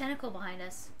 that's a big tentacle behind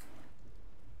us.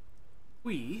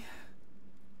 You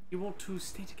want to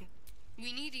stay together?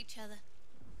 We need each other,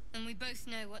 and we both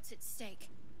know what's at stake.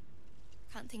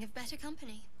 Can't think of better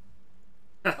company.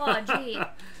 Oh, gee.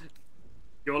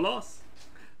 Your loss.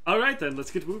 Alright then,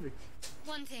 let's get moving.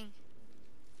 One thing,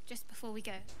 just before we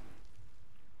go.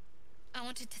 I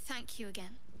wanted to thank you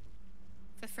again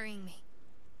for freeing me.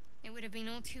 It would have been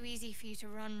all too easy for you to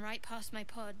run right past my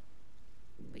pod,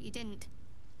 but you didn't.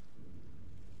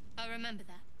 I'll remember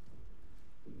that.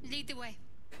 Lead the way.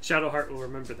 Shadowheart will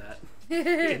remember that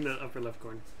in the upper left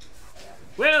corner.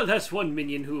 Well, that's one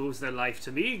minion who owes their life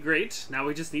to me. Great. Now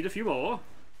we just need a few more.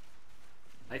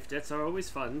 Life debts are always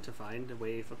fun to find a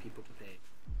way for people to pay.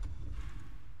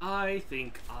 I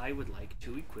think I would like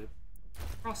to equip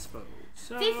crossbow.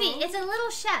 So... Fifi, it's a little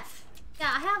chef.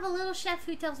 Yeah, I have a little chef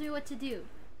who tells me what to do.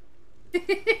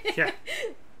 Yeah.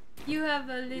 You have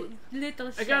a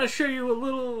little chef. I gotta show you a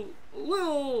little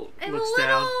And looks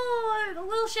a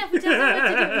little chef who tells me what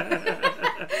to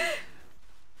do.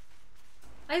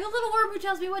 I have a little worm who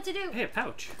tells me what to do. Hey, a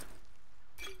pouch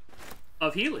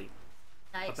of healing.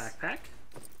 Nice. A backpack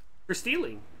for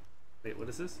stealing. Wait, what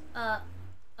is this? A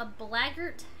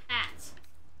blackguard hat.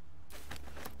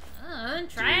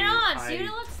 Try it on. See what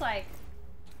it looks like.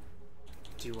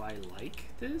 Do I like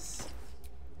this?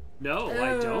 No,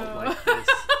 I don't like this.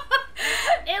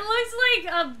 It looks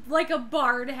like a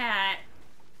bard hat.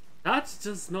 That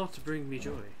does not bring me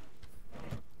joy.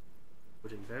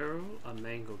 Wooden barrel, a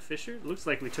mangled fisher. Looks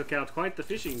like we took out quite the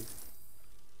fishing.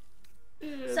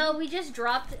 So we just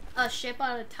dropped a ship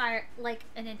on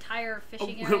an entire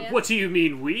fishing area. What do you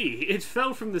mean we? It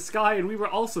fell from the sky and we were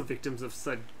also victims of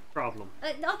said problem.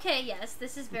 Okay, yes,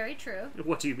 this is very true.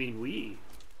 What do you mean we?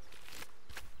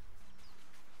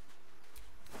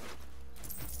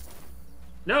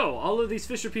 No, all of these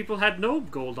fisher people had no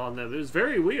gold on them. It was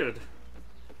very weird.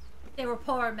 They were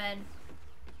poor men.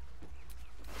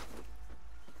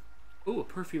 Ooh, a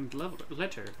perfumed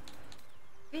letter.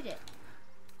 Read it.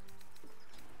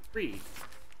 Read.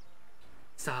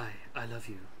 Sigh, I love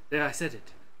you. There, I said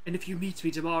it. And if you meet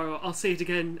me tomorrow, I'll say it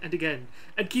again and again,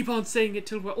 and keep on saying it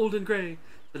till we're old and grey.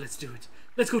 But let's do it.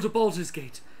 Let's go to Baldur's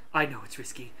Gate. I know it's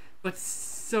risky, but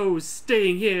so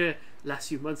staying here. Last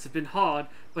few months have been hard,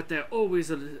 but they're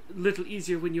always a little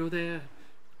easier when you're there.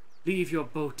 Leave your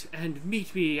boat and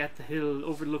meet me at the hill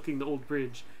overlooking the old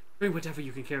bridge. Bring whatever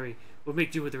you can carry. We'll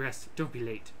make do with the rest. Don't be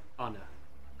late. Anna.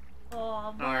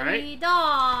 Oh, Alright.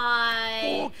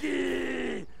 Die.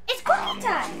 Cookie! It's cookie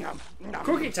time!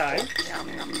 Cookie time?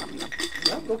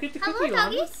 Well, go get the cookie. Hello,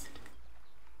 doggies.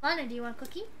 Lana, do you want a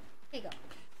cookie? Here you go.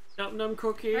 Num num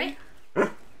cookie. Right?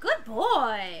 Good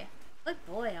boy. Good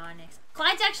boy, Onyx.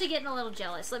 Clyde's actually getting a little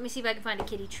jealous. Let me see if I can find a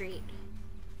kitty treat.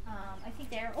 I think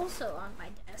they're also on my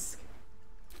desk.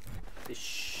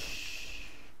 Fish.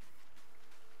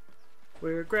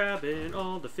 We're grabbing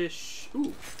all the fish.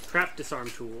 Ooh, trap disarm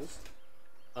tools.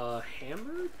 A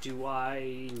hammer? Do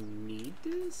I need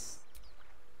this?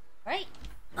 Right?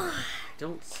 I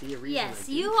don't see a reason. Yes,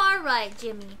 you are right,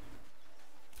 Jimmy.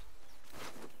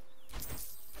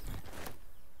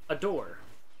 A door.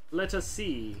 Let us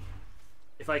see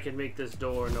if I can make this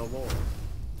door no more.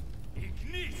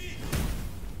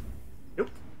 Nope.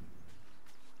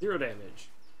 0 damage.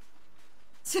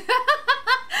 Soon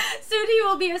he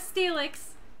will be a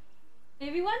Steelix.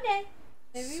 Maybe one day.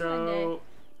 Maybe one day.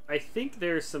 I think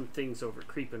there's some things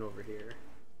creeping over here.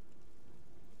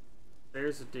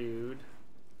 There's a dude.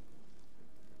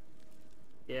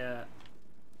 Yeah.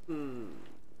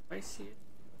 I see it.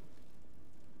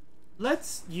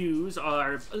 Let's use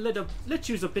let's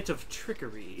use a bit of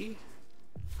trickery.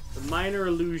 The minor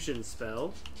illusion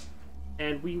spell.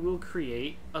 And we will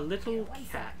create a little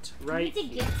cat right here. I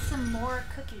need to get some more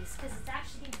cookies because it's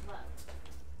actually low.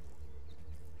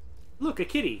 Look, a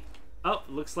kitty. Oh,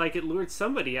 looks like it lured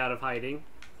somebody out of hiding.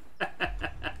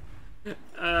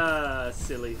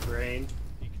 Silly brain.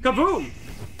 Kaboom!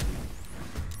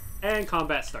 And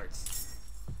combat starts.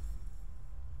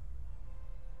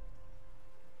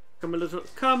 Come a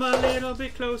little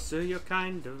bit closer. You're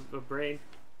kind of a brain.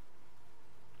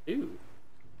 Ooh,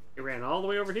 it ran all the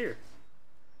way over here.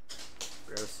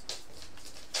 Gross.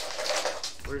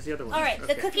 Where's the other one? Alright,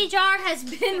 the cookie jar has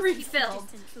been refilled.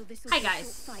 Hi,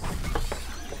 guys.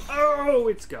 Oh,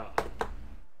 it's gone.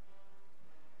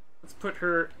 Let's put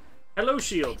her... Hello,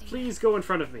 shield. Please go in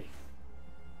front of me.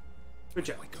 Good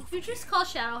job. Did you just call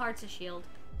Shadowhearts a shield?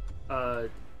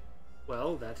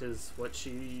 Well, that is what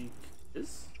she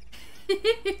is.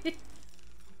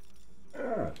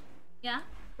 Yeah?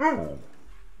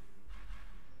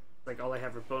 like all I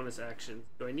have are bonus actions.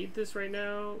 Do I need this right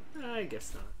now? I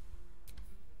guess not.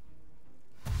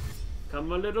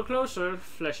 Come a little closer,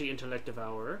 fleshy intellect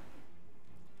devourer.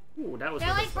 Ooh, that was.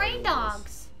 They're like brain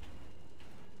dogs.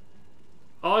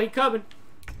 Oh, he coming.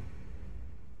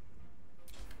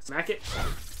 Smack it.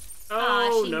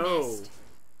 Oh, no. Missed.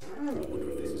 I wonder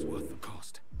if this is worth the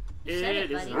cost.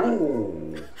 It is not. I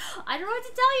don't know what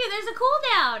to tell you. There's a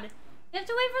cooldown. You have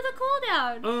to wait for the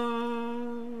cooldown.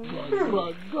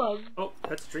 Oh,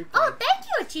 that's a drink. Oh, thank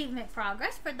you, Achievement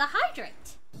Progress, for the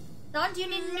hydrate. Dawn, do you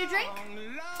need a new drink?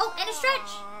 Oh, and a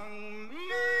stretch.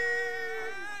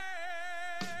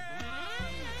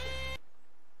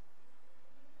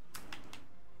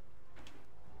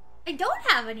 I don't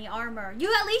have any armor.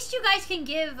 At least you guys can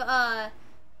give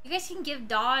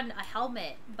Dawn a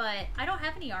helmet, but I don't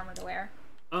have any armor to wear.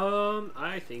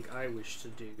 I think I wish to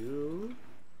do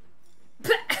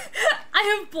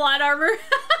I have blood armor.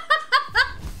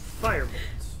 Firebolts.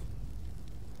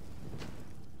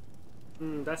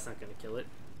 That's not gonna kill it.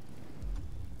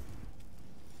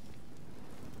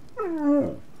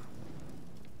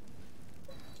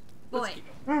 Boy.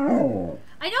 I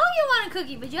know you want a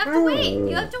cookie, but you have to wait.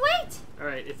 You have to wait.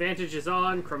 Alright, advantage is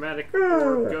on, chromatic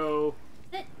orb go.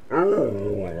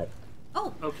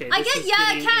 Oh, okay. I get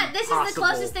Cat. This is the impossible.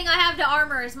 closest thing I have to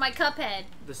armor is my Cuphead.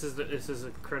 This is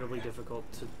incredibly difficult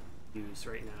to use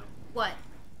right now. What?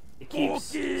 It keeps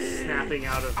snapping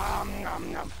out of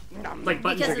like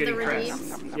buttons Because are of the getting pressed.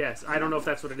 reliefs? Yes, I don't know if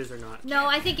that's what it is or not. No,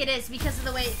 I think it is because of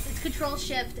the way it's Control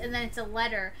Shift and then it's a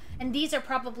letter, and these are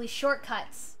probably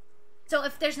shortcuts. So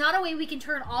if there's not a way we can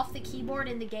turn off the keyboard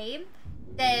in the game,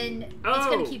 then it's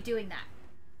gonna keep doing that.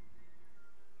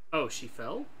 Oh, she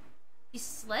fell? She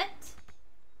slipped?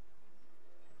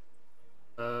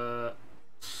 Why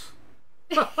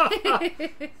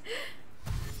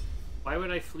would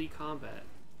I flee combat?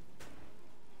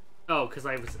 Oh, because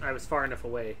I was far enough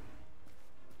away.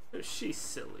 She's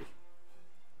silly.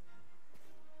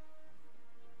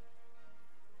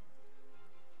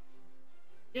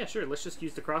 Yeah, sure. Let's just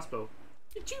use the crossbow.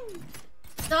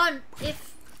 Dawn,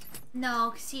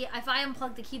 no, see, if I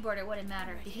unplug the keyboard, it wouldn't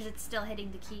matter because it's still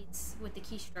hitting the keys with the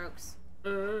keystrokes.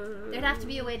 There'd have to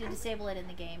be a way to disable it in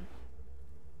the game.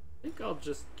 I think I'll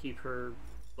just keep her,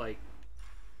 like...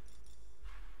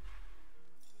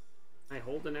 Can I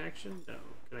hold an action? No.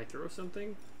 Can I throw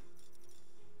something?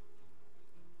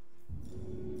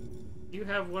 You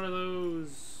have one of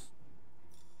those...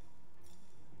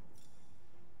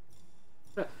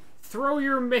 Throw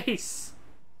your mace!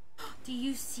 Do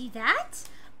you see that?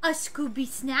 A Scooby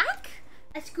snack?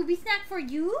 A Scooby snack for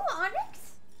you,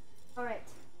 Onyx? Alright.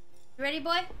 You ready,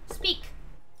 boy? Speak.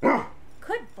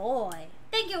 Good boy.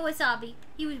 Thank you, Wasabi.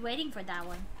 He was waiting for that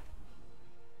one.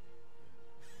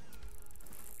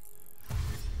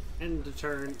 End of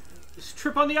turn. Just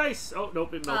trip on the ice! Oh,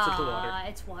 nope, it melts into water.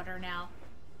 It's water now.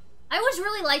 I always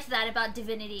really liked that about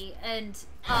Divinity and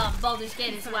Baldur's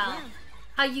Gate as well.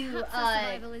 How you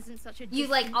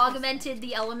like augmented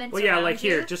the elements. Well, yeah, around like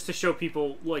you. here, just to show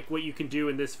people like what you can do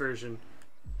in this version.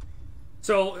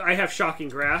 So I have Shocking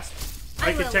Grasp.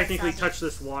 I could technically touch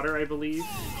this water, I believe,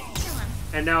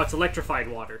 and now it's electrified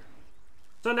water.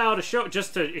 So now to show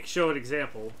an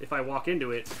example, if I walk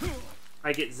into it,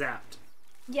 I get zapped.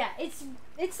 Yeah, it's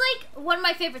like one of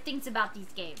my favorite things about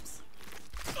these games.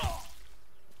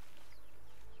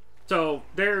 So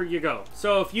there you go.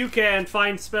 So if you can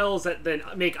find spells that then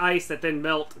make ice, that then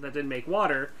melt, that then make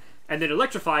water, and then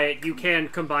electrify it, you can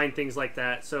combine things like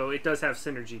that. So it does have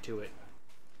synergy to it.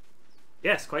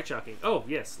 Yes, quite shocking. Oh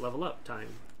yes, level up time.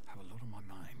 I have a lot on my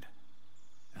mind.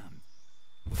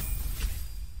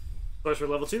 Sorcerer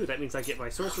level 2. That means I get my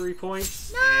sorcery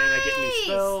points Nice! and I get new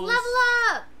spells. Level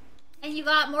up, and you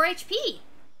got more HP.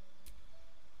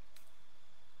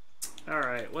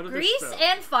 Alright, what are the Grease spells?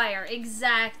 and fire,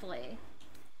 exactly.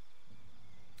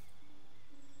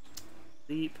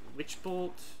 Leap, Witch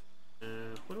Bolt.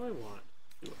 What do I want?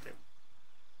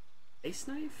 Ace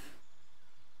Knife?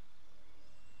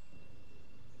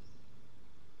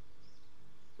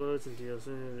 Blows and deals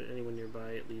anyone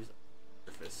nearby, it leaves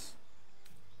the surface.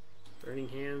 Burning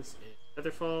Hands and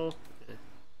Featherfall.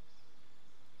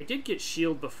 I did get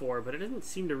Shield before, but it doesn't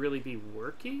seem to really be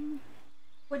working.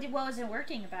 What wasn't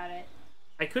working about it?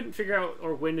 I couldn't figure out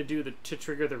or when to do to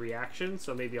trigger the reaction,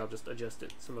 so maybe I'll just adjust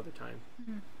it some other time.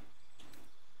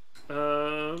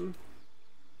 No.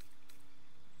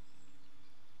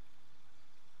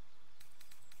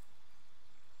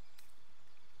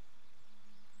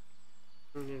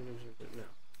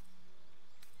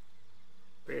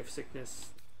 Ray of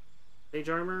Sickness. Mage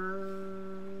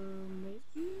Armor,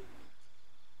 maybe?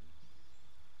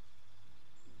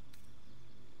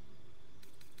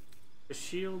 The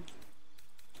shield...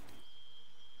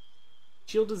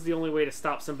 Shield is the only way to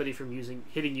stop somebody from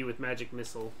hitting you with magic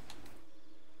missile.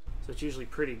 So it's usually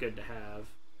pretty good to have.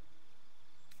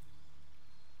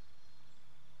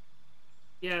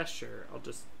 Yeah, sure. I'll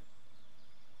just...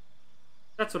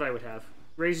 That's what I would have.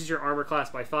 Raises your armor class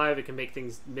by 5, it can make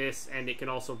things miss, and it can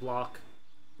also block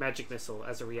magic missile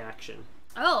as a reaction.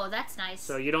 Oh, that's nice.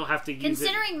 So you don't have to use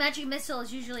Considering magic missile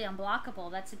is usually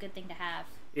unblockable, that's a good thing to have.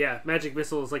 Yeah, magic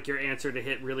missile is like your answer to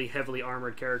hit really heavily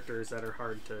armored characters that are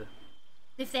hard to...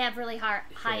 If they have really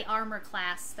high armor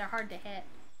class, they're hard to hit.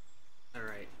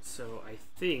 Alright, so I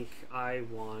think I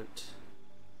want...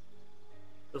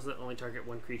 Those that only target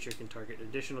one creature can target an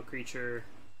additional creature.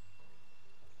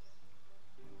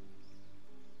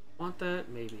 Want that?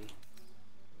 Maybe.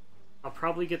 I'll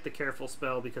probably get the careful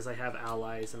spell because I have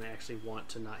allies and I actually want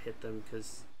to not hit them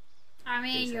because... I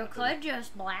mean, you could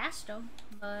just blast them,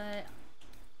 but...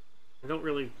 I don't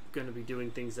really going to be doing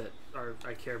things that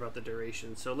I care about the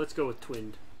duration, so let's go with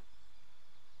Twinned.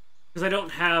 Because I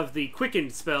don't have the Quicken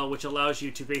spell, which allows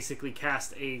you to basically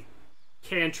cast a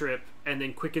cantrip and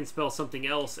then Quicken spell something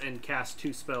else and cast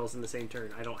 2 spells in the same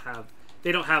turn.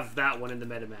 They don't have that one in the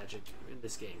meta magic in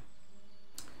this game.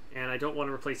 And I don't want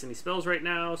to replace any spells right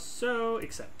now, so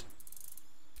accept.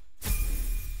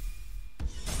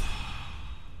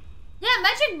 Yeah,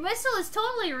 magic missile is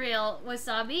totally real,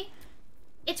 Wasabi.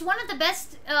 It's one of the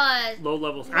best low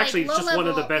levels. Actually, it's just one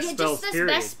of the best spells, just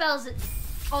period. Best spells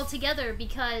altogether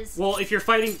because... Well, if you're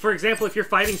fighting, for example, if you're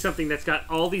fighting something that's got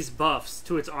all these buffs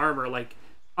to its armor, like,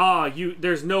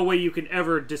 there's no way you can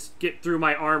ever just get through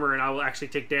my armor and I will actually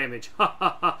take damage. Ha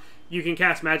ha ha. You can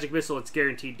cast magic missile, it's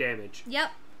guaranteed damage. Yep.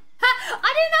 Ha!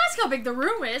 I didn't ask how big the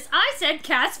room is. I said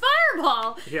cast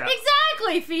fireball. Yeah.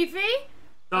 Exactly, Fifi.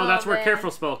 No, that's where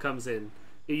careful spell comes in.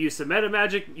 You use some meta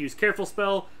magic, use careful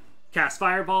spell, cast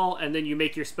fireball, and then you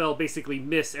make your spell basically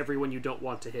miss everyone you don't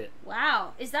want to hit.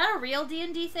 Wow. Is that a real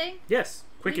D&D thing? Yes.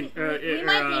 Quicken. We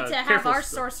might need to have our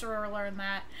spell. sorcerer learn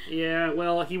that. Yeah,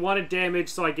 well, he wanted damage,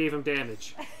 so I gave him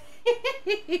damage.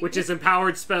 Which is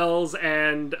empowered spells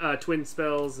and twin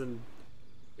spells and...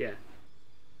 Yeah.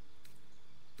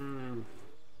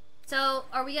 So,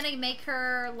 are we gonna make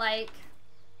her, like...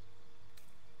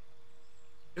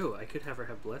 Oh, I could have her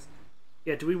have Bless.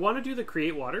 Yeah, do we want to do the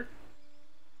Create Water?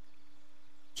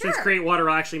 Sure. Since Create Water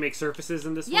will actually make surfaces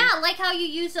in this one? Yeah, like how you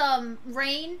use,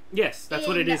 rain. Yes, that's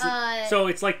what it is. So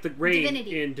it's like the rain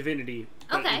in Divinity,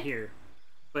 but okay. in here.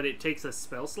 But it takes a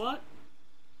spell slot?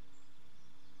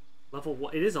 Level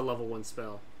 1. It is a level 1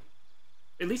 spell.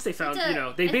 At least they found,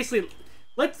 they basically...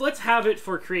 Let's have it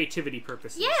for creativity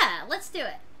purposes. Yeah, let's do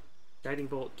it. Guiding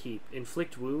Bolt, keep.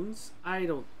 Inflict wounds? I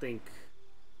don't think...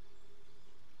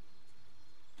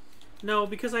 No,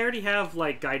 because I already have,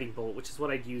 like, Guiding Bolt, which is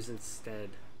what I'd use instead.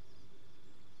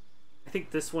 I think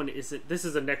this one isn't... This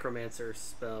is a Necromancer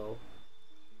spell.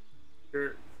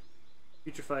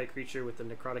 Putrefy a creature with the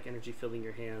necrotic energy filling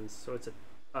your hands, so it's a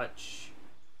touch.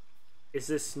 Is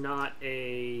this not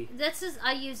a...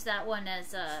 I use that one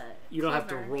as a... You don't have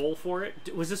to roll for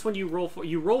it? Was this one you roll for...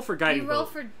 You roll for Guiding Bolt. You roll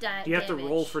for damage. Do you have to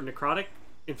roll for necrotic?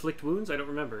 Inflict wounds? I don't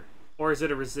remember. Or is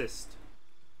it a resist?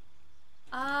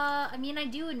 I mean, I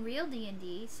do in real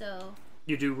D&D, so...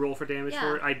 You do roll for damage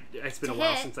for it? It's been a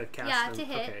while since I've cast them.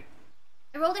 Yeah, to hit. Okay.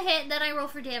 I rolled a hit, then I roll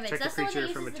for damage. Check That's the the one that creature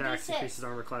uses from the attacks, D6. increases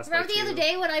armor class Remember by the 2. other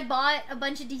day when I bought a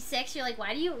bunch of D6? You're like, why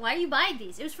are you buying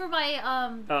these? It was for my,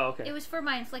 Oh, okay. It was for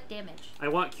my inflict damage. I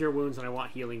want Cure Wounds and I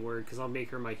want Healing Word, because I'll make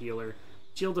her my healer.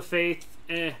 Shield of Faith,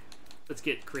 let's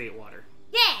get Create Water.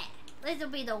 Yeah! This'll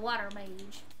be the water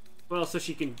mage. Well, so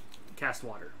she can cast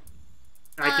water.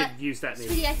 I could use that maybe.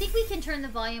 Sweetie, I think we can turn the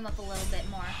volume up a little bit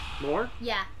more. More?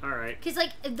 Yeah. Alright. Because,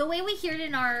 like, the way we hear it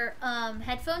in our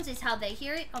headphones is how they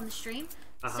hear it on the stream.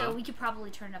 So we could probably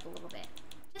turn it up a little bit.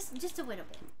 Just a little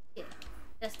bit. Yeah.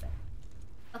 That's better.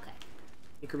 Okay.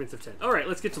 Increments of 10. Alright,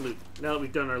 let's get to loot. Now that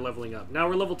we've done our leveling up. Now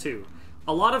we're level 2.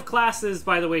 A lot of classes,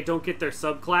 by the way, don't get their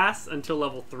subclass until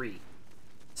level 3.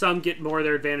 Some get more of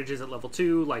their advantages at level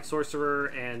 2, like Sorcerer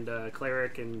and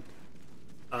Cleric and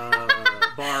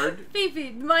Bard.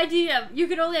 Fifi, my DM, you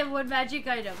can only have one magic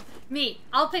item. Me,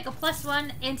 I'll pick a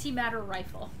 +1 antimatter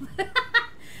rifle.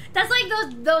 That's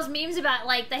like those memes about,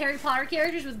 like, the Harry Potter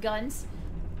characters with guns.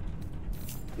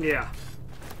 Yeah.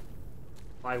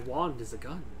 My wand is a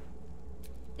gun.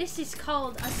 This is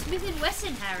called a Smith &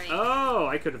 Wesson, Harry. Oh,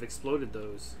 I could have exploded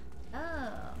those.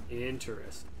 Oh.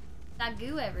 Interesting. Got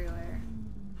goo everywhere.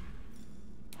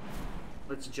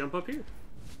 Let's jump up here.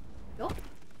 Go.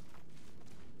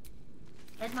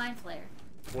 Dead Mind Flare.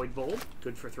 Void Bolt,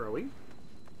 good for throwing.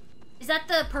 Is that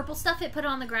the purple stuff it put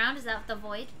on the ground? Is that the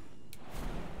void?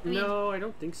 No, I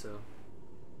don't think so.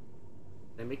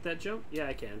 Can I make that jump? Yeah,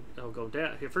 I can. I'll go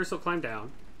down. Here, first I'll climb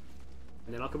down.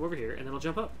 And then I'll come over here, and then I'll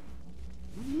jump up.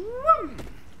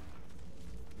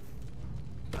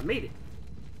 I made it.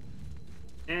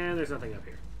 And there's nothing up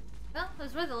here. Well, it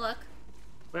was worth a look.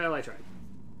 Well, I tried.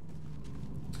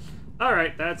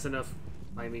 Alright, that's enough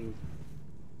climbing.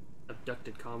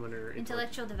 Abducted commoner.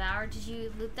 Intellectual Devour. Did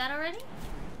you loot that already?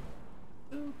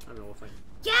 I don't know if I...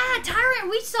 Yeah, Tyrant,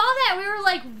 we saw that. We were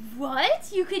like,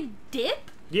 what? You could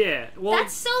dip? Yeah, well...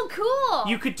 That's so cool!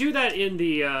 You could do that in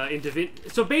the, in Divinity...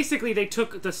 So basically, they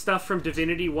took the stuff from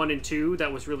Divinity 1 and 2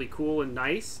 that was really cool and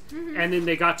nice, and then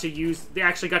they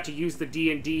actually got to use the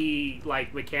D&D,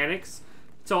 like, mechanics.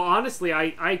 So honestly,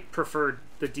 I preferred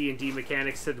the D&D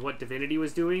mechanics to what Divinity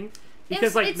was doing.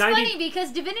 Because, it's funny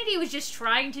because Divinity was just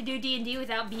trying to do D&D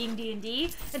without being D&D,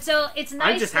 and so it's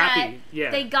nice just that happy.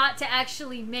 Yeah. they got to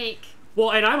actually make...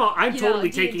 Well, and I'm totally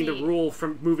D&D. taking the rule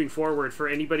from moving forward for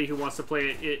anybody who wants to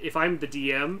play it. If I'm the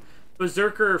DM,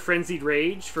 Berserker or Frenzied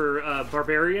Rage for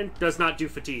Barbarian does not do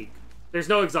fatigue. There's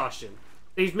no exhaustion.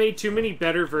 They've made too many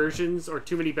better versions or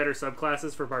too many better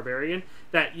subclasses for Barbarian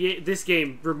that this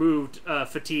game removed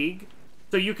fatigue.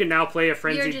 So you can now play a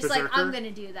Frenzied You're just Berserker. like, I'm going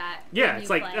to do that. Yeah, it's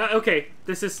like, okay,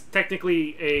 this is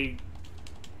technically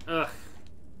a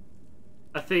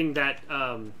thing that...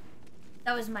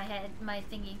 That was my my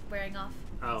thingy wearing off.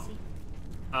 Oh.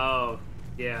 Oh,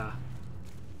 yeah.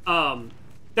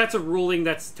 That's a ruling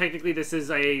that's technically this is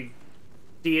a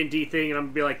D&D thing, and I'm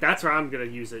gonna be like, that's where I'm gonna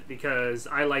use it, because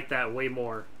I like that way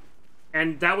more.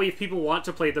 And that way, if people want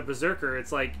to play the Berserker,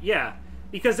 it's like, yeah,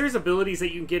 because there's abilities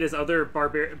that you can get as other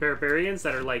barbarians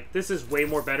that are like, this is way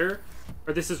more better,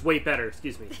 or this is way better,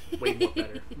 excuse me, way more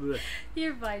better.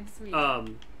 You're fine, sweet.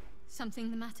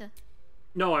 Something the matter?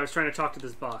 No, I was trying to talk to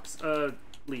this box.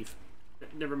 Leave.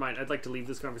 Never mind, I'd like to leave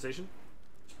this conversation.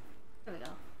 There we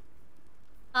go.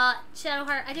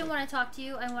 Shadowheart, I didn't want to talk to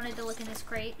you. I wanted to look in this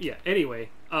crate. Yeah,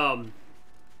 anyway.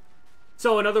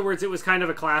 So in other words, it was kind of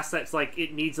a class that's like,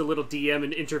 it needs a little DM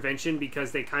and intervention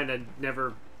because they kind of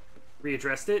never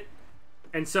readdressed it.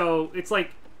 And so, it's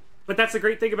like... But that's the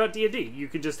great thing about D&D. You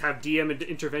can just have DM and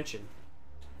intervention.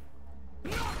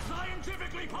 Not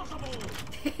scientifically possible!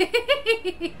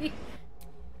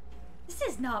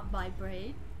 This is not my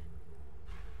brain.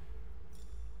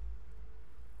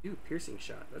 Ooh, piercing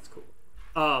shot. That's cool.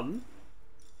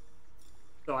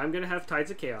 So I'm gonna have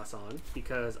Tides of Chaos on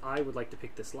because I would like to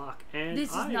pick this lock, and this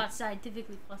is not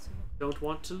scientifically possible. Don't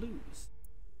want to lose.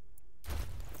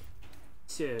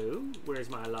 So, where's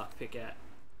my lockpick at?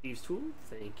 Thieves' Tool.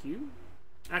 Thank you.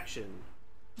 Action.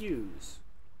 Use.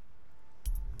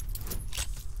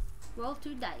 Roll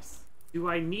 2 dice. Do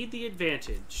I need the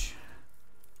advantage?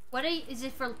 Is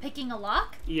it for picking a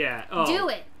lock? Yeah. Oh. Do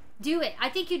it. Do it. I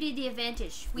think you need the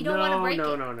advantage. We don't want to break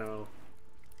it. No.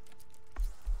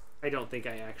 I don't think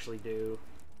I actually do.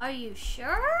 Are you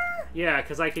sure? Yeah,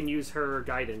 because I can use her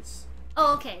guidance.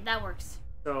 Oh, okay. That works.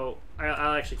 So,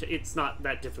 I'll actually... It's not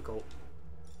that difficult.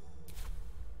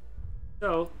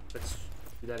 So, let's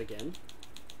do that again.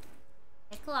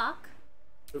 Pick lock.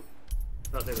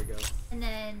 Oh, there we go. And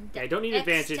then... Yeah, I don't need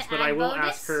advantage, but I will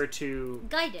ask her to...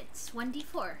 Guidance.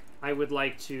 1d4. I would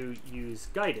like to use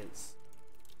guidance.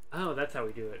 Oh, that's how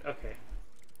we do it. Okay.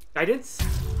 Guidance?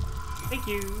 Thank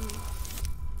you.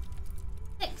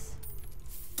 Thanks.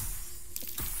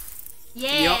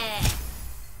 Yeah! Yep.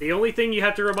 The only thing you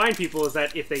have to remind people is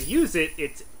that if they use it,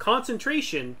 it's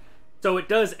concentration, so it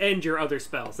does end your other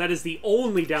spells. That is the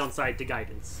only downside to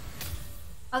guidance.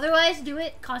 Otherwise, do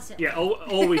it constantly. Yeah,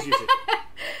 always use it.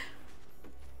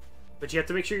 But you have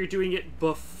to make sure you're doing it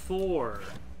before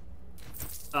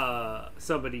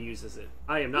somebody uses it.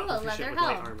 I am not proficient with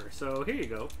light armor, so here you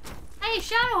go. Hey,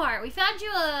 Shadowheart, we found you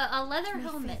a leather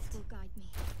helmet. Will guide me.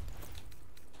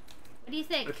 What do you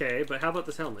think? Okay, but how about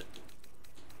this helmet?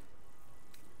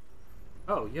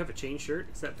 Oh, you have a chain shirt?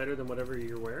 Is that better than whatever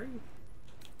you're wearing?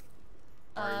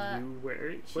 Are you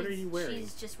wearing? What are you wearing?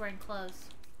 She's just wearing clothes.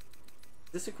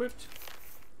 Is this equipped?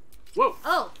 Whoa!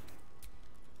 Oh!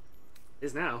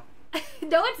 Is now.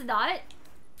 No, it's not.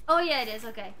 Oh, yeah, it is.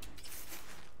 Okay.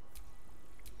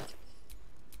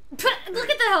 Look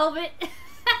at the helmet.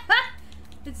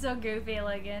 It's so goofy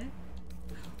looking.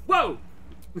 Whoa!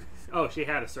 Oh, she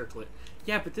had a circlet.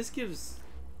 Yeah, but this gives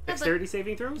dexterity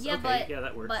saving throws? Yeah, okay, yeah,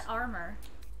 that works. But armor.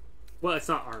 Well, it's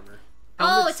not armor.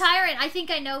 Oh, Tyrant. I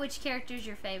think I know which character's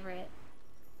your favorite.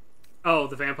 Oh,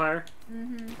 the vampire?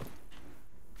 Mm-hmm.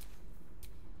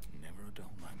 Never a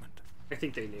dull moment. I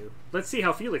think they knew. Let's see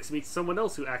how Felix meets someone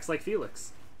else who acts like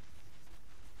Felix.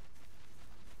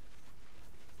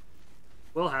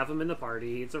 We'll have him in the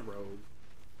party. It's a rogue.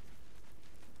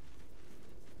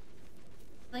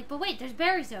 Like, but wait, there's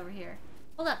berries over here.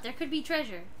 Hold up, there could be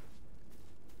treasure.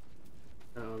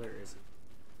 No, there isn't.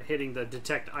 Hitting the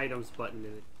detect items button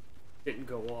and it didn't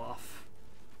go off.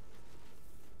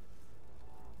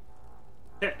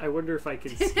 I wonder if I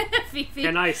can.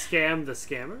 Can I scam the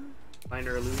scammer?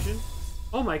 Minor illusion.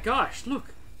 Oh my gosh!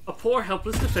 Look, a poor,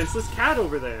 helpless, defenseless cat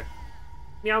over there.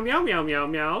 Meow, meow, meow, meow,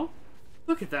 meow.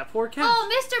 Look at that poor cat. Oh,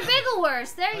 Mr.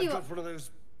 Bigglesworth, there I've you got one of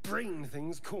those brain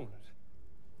things cornered.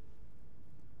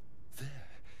 There,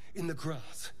 in the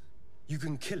grass. You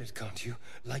can kill it, can't you?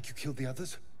 Like you killed the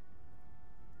others?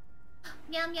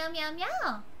 Meow, meow, meow,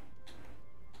 meow.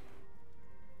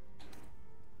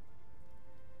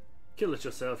 Kill it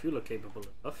yourself. You look capable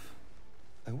enough.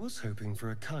 I was hoping for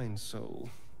a kind soul.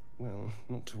 Well,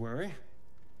 not to worry.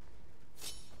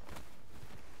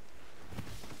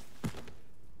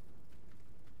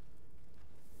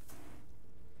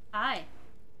 Hi.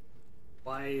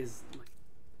 Why is...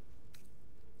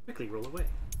 Quickly roll away.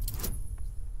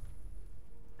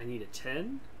 I need a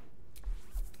 10.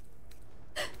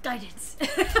 Guidance.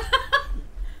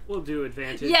 We'll do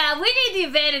advantage. Yeah, we need the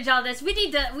advantage on this. We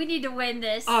need to win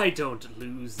this. I don't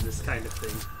lose this kind of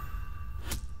thing.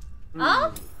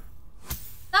 Oh?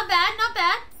 Not bad, not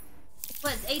bad.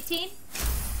 What, 18?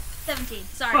 17.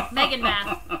 Sorry, Megan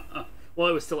math. Well,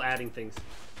 it was still adding things.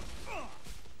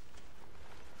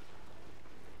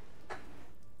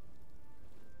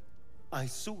 I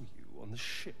saw you on the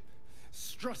ship,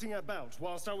 strutting about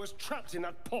whilst I was trapped in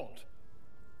that pod.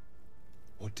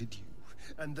 What did you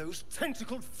and those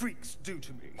tentacled freaks do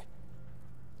to me?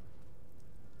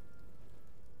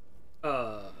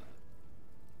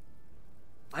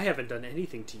 I haven't done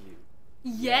anything to you.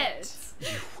 Yes. You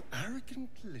arrogant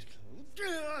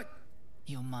little...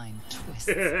 Your mind twists.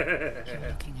 You're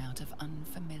looking out of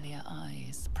unfamiliar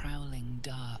eyes, prowling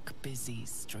dark, busy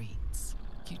streets.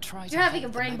 You try to You're having a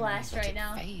hide the brain memory, blast but right it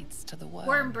now. fades to the worm.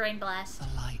 Worm brain blast. The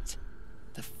light,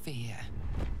 the fear.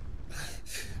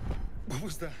 What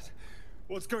was that?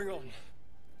 What's going on?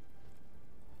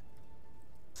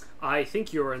 I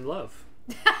think you're in love.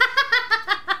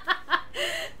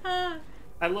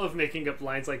 I love making up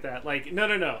lines like that. Like, no,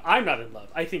 I'm not in love.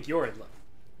 I think you're in love.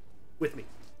 With me.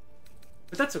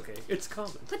 But that's okay. It's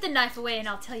common. Put the knife away and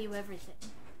I'll tell you everything.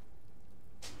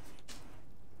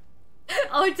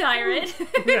 Oh, tyrant.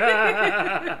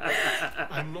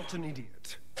 I'm not an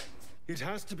idiot. It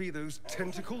has to be those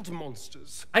tentacled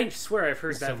monsters. I swear I've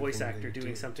heard that voice Something actor they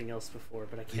doing do. something else before,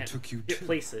 but I They can't took you too.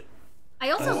 place it.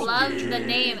 I also love the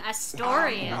name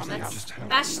Astorian.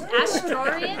 That's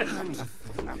Astorian? And to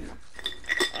think,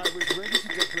 I was ready to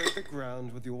decorate the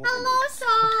ground with your... Hello,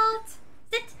 Salt.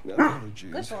 Sit.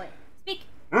 Apologies. Good boy. Speak.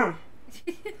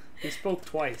 He spoke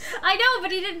twice. I know,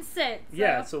 but he didn't sit. So.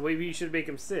 Yeah, so maybe you should make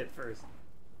him sit first.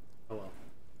 Oh well.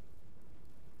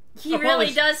 He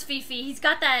really does, Fifi. He's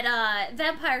got that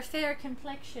vampire fair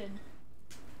complexion.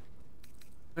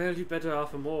 Well, you better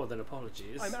offer more than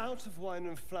apologies. I'm out of wine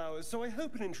and flowers, so I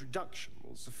hope an introduction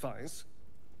will suffice.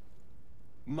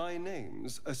 My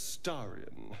name's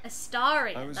Astarion.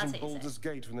 Astarion. I was That's in how you say Baldur's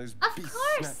Gate when those it. Of beasts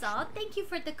course, snatched Salt. me. Thank you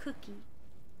for the cookie.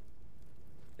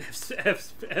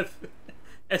 SPF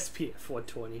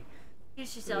 120.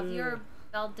 Introduce yourself. You're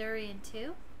Baldurian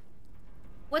too?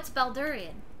 What's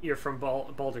Baldurian? You're from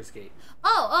Baldur's Gate.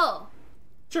 Oh.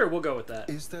 Sure, we'll go with that.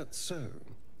 Is that so?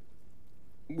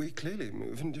 We clearly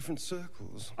move in different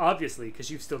circles. Obviously,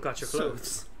 because you've still got your So-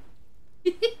 clothes.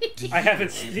 I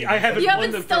haven't You won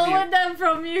them haven't stolen them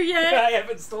from you yet? I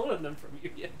haven't stolen them from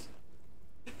you yet.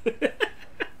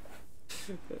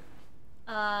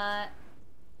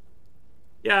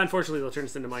 Yeah, unfortunately, they'll turn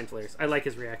us into mind flayers. I like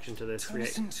his reaction to this. Turn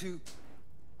us into...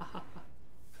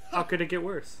 How could it get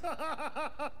worse?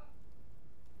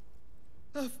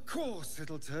 Of course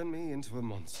it'll turn me into a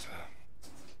monster.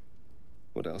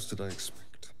 What else did I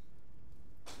expect?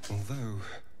 Although,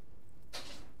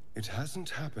 it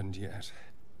hasn't happened yet.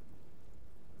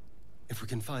 If we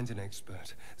can find an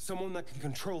expert, someone that can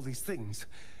control these things,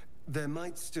 there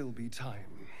might still be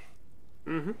time.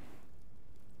 Mm-hmm.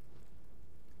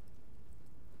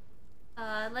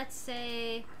 Let's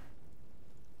say...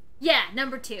 Yeah,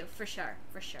 number 2, for sure.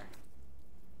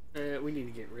 We need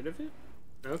to get rid of it?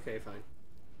 Okay, fine.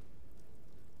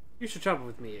 You should travel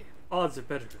with me. Odds are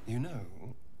better. You know,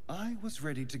 I was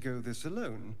ready to go this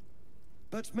alone,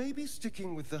 but maybe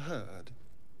sticking with the herd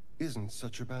isn't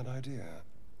such a bad idea.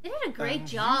 They did a great And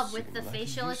job you with seem the like a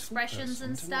facial useful expressions person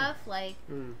and to stuff. Like,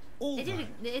 All they did. right,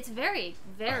 It's very,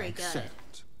 I very good.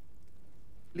 accept.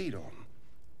 Lead on.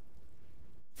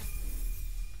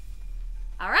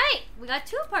 All right, we got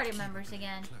 2 party members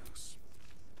again. Close.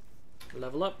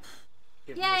 Level up.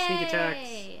 Get Yay! more sneak attacks.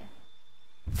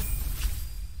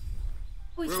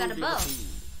 Oh, he's got a bow.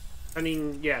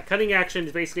 Cutting action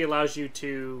basically allows you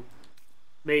to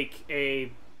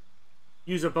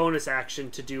use a bonus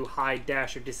action to do hide,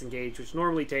 dash, or disengage, which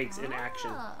normally takes an action.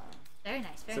 Very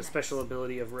nice, very It's a nice. special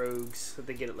ability of rogues that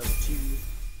they get at level 2.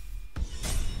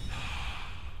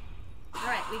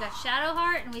 Alright, we got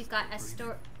Shadowheart and we've got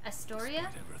Astoria.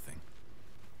 Everything.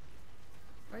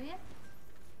 Astoria?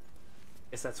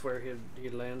 Guess that's where he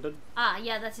landed. Ah,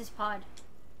 yeah, that's his pod.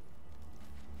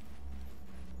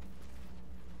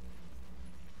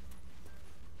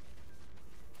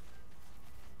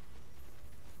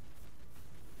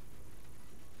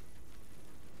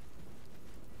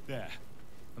 There.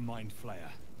 A mind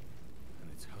flayer.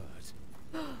 And it's hurt.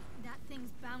 That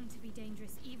thing's bound to be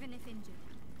dangerous, even if injured.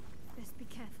 Best be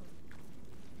careful.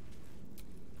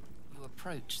 You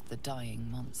approach the dying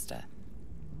monster.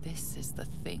 This is the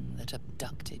thing that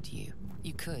abducted you.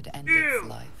 You could end its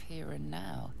life here and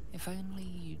now, if only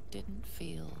you didn't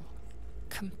feel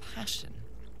compassion.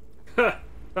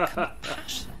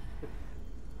 Compassion.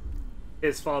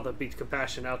 His father beat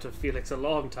compassion out of Felix a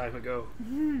long time ago.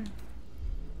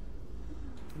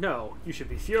 No, you should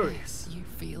be furious. Yes, you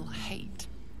feel hate,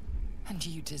 and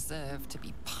you deserve to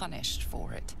be punished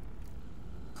for it.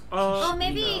 Oh,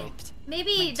 maybe no.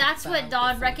 maybe that's what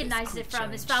Dawn recognized it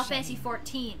from. Is Final Fantasy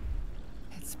 14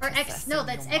 or X? No,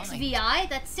 that's XVI.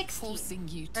 That's 16. Forcing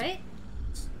you to right?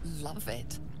 love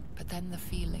it, but then the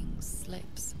feeling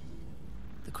slips.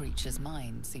 The creature's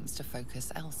mind seems to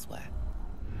focus elsewhere.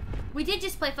 We did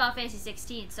just play Final Fantasy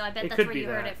 16, so I bet It that's could where be you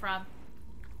heard that. it from.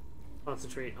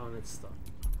 Concentrate on its stuff.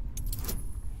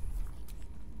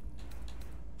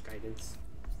 Guidance.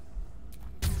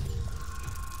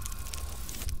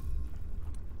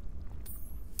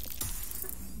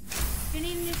 Do you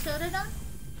need a new soda, Dawn?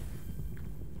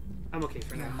 I'm okay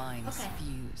for Your now. minds Okay.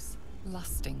 fuse,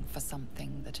 lusting for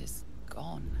something that is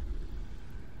gone.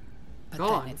 But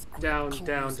Gone? then its grip Down, claws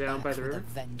down, down back by the with river? a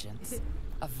vengeance,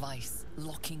 a vice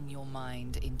locking your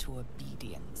mind into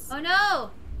obedience. Oh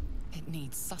no! It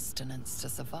needs sustenance to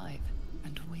survive,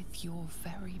 and with your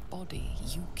very body,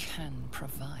 you can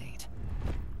provide.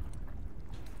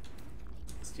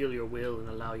 Steal your will and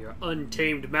allow your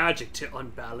untamed magic to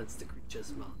unbalance the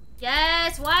creature's mind.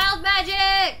 Yes, wild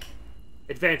magic!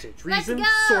 Advantage. Let's Reason. go!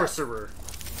 Sorcerer.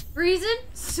 Reason?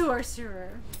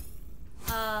 Sorcerer.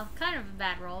 Kind of a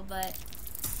bad roll, but...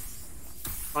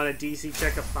 On a DC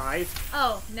check of 5.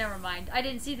 Oh, never mind. I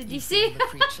didn't see the You feel DC. the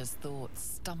creature's thoughts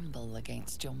stumble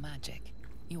against your magic,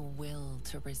 your will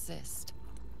to resist.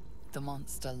 The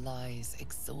monster lies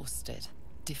exhausted,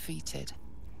 defeated.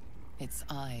 Its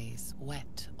eyes,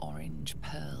 wet orange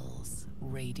pearls,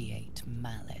 radiate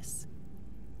malice.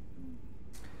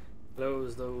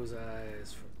 Close those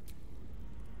eyes.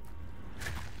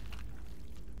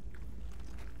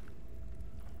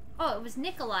 Oh, it was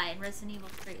Nikolai in Resident Evil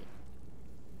 3.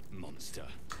 Monster.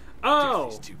 Oh!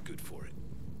 Death is too good for it.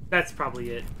 That's probably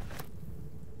it.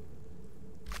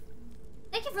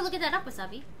 Thank you for looking that up,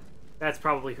 Wasabi. That's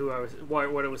probably who I was.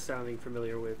 What it was sounding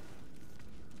familiar with.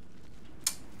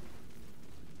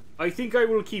 I think I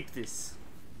will keep this.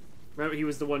 Remember, he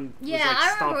was the one. Who Yeah, was, like, I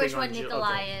remember stomping which on one Jill-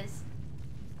 Nikolai okay. is.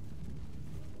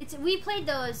 We played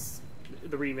those.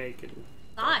 The remake. And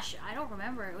Gosh, I don't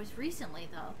remember. It was recently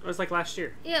though. it was like last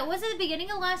year. Yeah, was it the beginning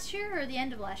of last year or the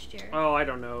end of last year? Oh, I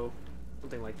don't know.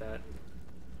 Something like that.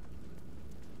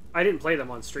 I didn't play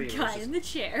them on stream. It was Guy just- in the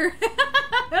chair.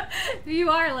 You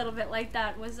are a little bit like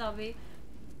that, Wasabi.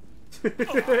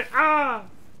 Ah!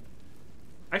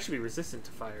 I should be resistant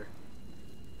to fire.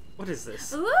 What is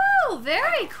this? Ooh,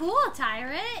 very cool,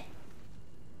 Tyrant.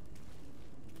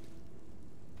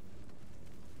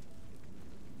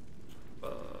 Is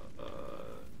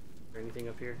there anything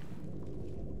up here?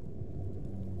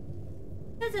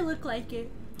 Doesn't look like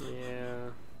it. Yeah.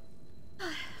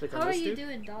 Click on How are this you dude.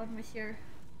 doing, Dawn, with your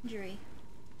injury?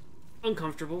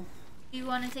 Uncomfortable. Do you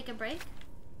want to take a break?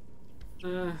 We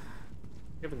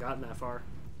haven't gotten that far.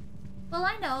 Well,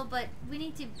 I know, but we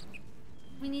need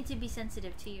to be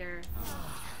sensitive to your.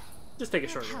 Just take a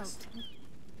short rest.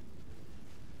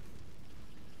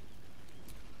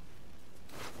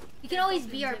 You can always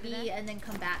Goblins over BRB there. and then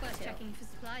come back Worth too. checking for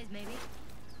supplies, maybe.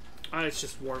 It's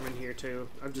just warm in here too.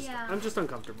 I'm Yeah. just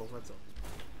uncomfortable. That's all.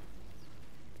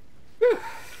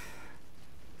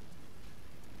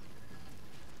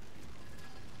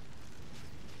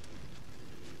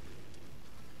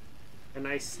 And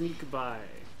I sneak by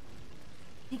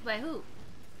Sneak by who?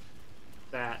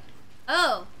 that.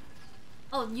 Oh,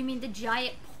 you mean the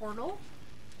giant portal?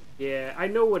 Yeah, I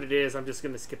know what it is. I'm just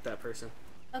gonna skip that person.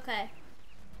 Okay.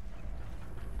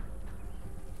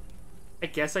 I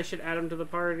guess I should add him to the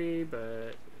party,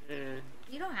 but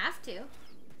You don't have to.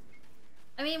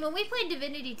 I mean, when we played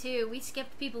Divinity 2, we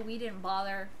skipped people we didn't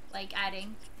bother, like,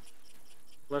 adding.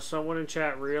 Unless someone in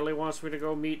chat really wants me to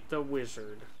go meet the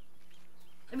wizard.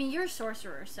 I mean, you're a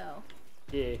sorcerer, so...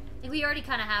 Yeah. I think we already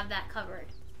kind of have that covered.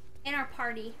 In our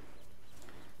party.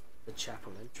 The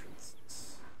chapel entrance.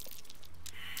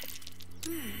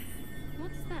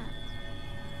 What's that?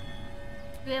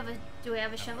 Do we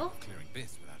have a shovel? Clearing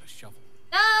this without a shovel.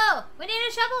 No! We need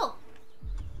a shovel!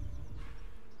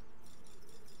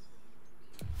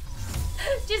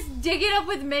 Just dig it up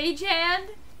with mage hand?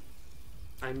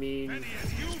 I mean...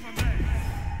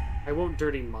 I won't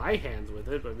dirty my hands with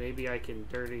it, but maybe I can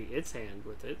dirty its hand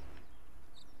with it.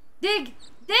 Dig!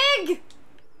 Dig!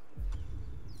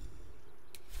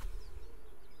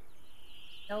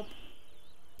 Nope.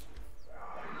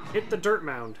 Hit the dirt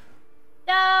mound.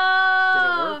 No! Did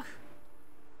it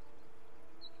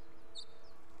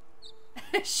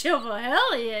work?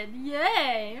 Shovel-hellion!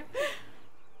 Yay!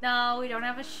 No, we don't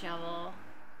have a shovel.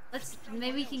 Let's...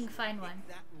 Maybe we can find one.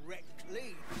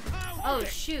 Oh,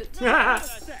 shoot.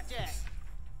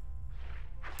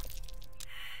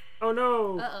 Oh,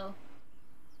 no. Uh-oh.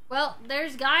 Well,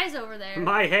 there's guys over there.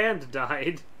 My hand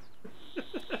died.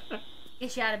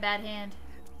 Guess you had a bad hand.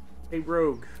 Hey,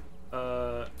 Rogue.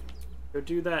 Go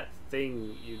do that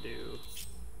thing you do.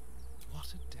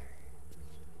 What a day.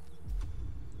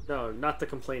 No, not the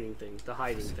complaining thing. The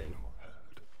hiding thing.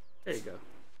 There you go.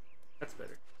 That's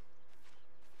better.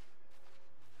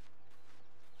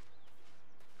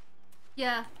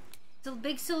 Yeah. It's a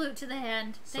big salute to the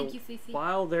hand. Thank you, Fifi.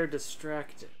 While they're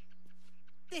distracted.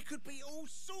 There could be all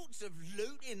sorts of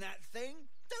loot in that thing.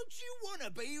 Don't you want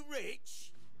to be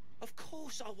rich? Of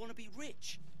course I want to be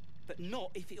rich, but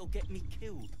not if it'll get me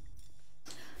killed.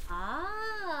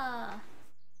 Ah.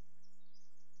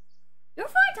 You're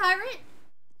fine, Tyrant.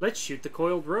 Let's shoot the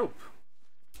coiled rope.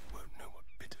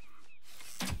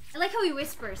 I like how he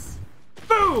whispers.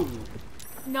 Boom!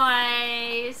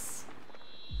 Nice.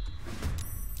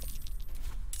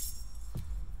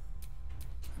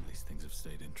 At least things have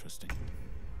stayed interesting.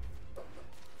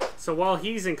 So while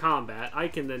he's in combat, I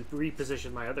can then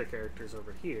reposition my other characters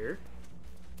over here.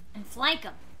 And flank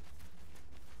him.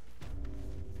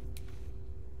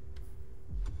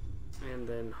 And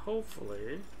then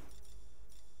hopefully...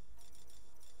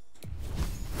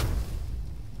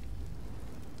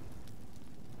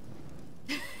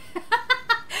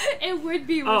 It would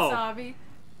be wasabi.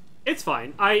 It's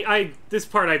fine. This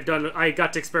part I've done. I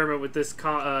got to experiment with this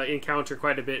encounter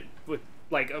quite a bit with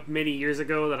like many years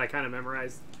ago that I kind of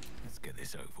memorized. Let's get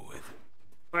this over with.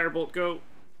 Firebolt, go!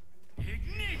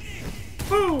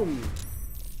 Boom!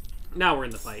 Now we're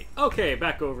in the fight. Okay,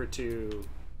 back over to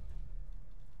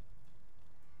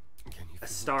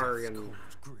Astarion.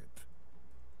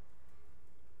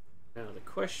 Now the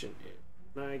question is,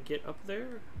 can I get up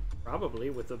there? Probably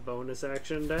with a bonus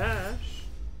action dash.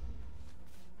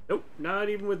 Nope, not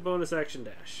even with bonus action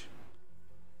dash.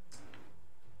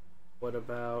 What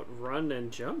about run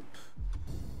and jump?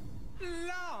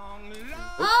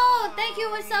 Oh, thank you,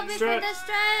 Wasabi, for the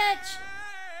stretch.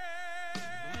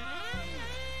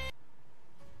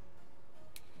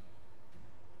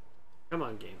 Come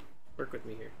on, game. Work with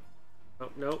me here.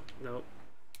 Oh, nope, nope.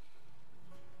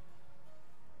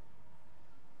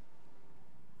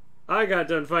 I got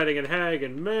done fighting a hag,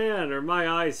 and man, are my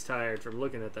eyes tired from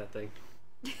looking at that thing.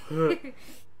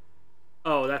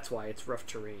 Oh, that's why it's rough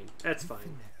terrain. That's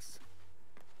fine.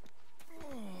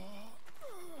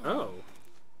 Oh.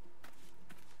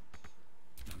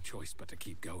 No choice but to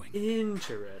keep going.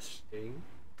 Interesting.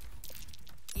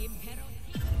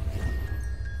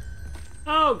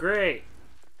 Oh, great.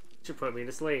 Should put me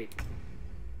to sleep.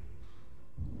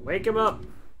 Wake him up.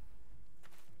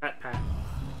 Pat, pat.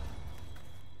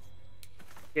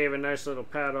 Gave a nice little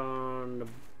pat on the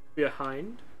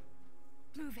behind.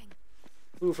 Moving.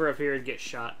 Move her up here and get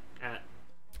shot at.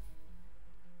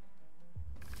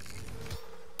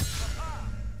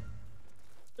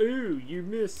 Ooh, you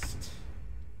missed.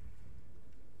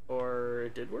 Or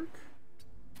it did work?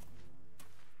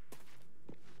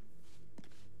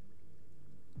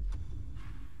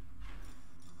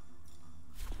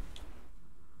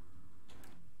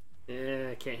 Yeah,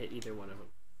 I can't hit either one of them.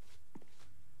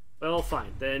 Well,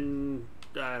 fine. Then,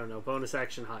 I don't know, bonus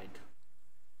action hide.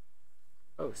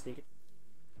 Oh, sneak it.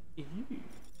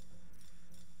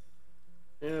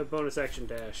 Yeah, bonus action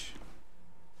dash.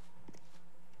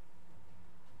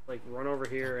 Like, run over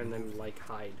here and then, like,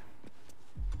 hide.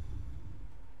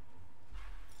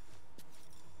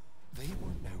 They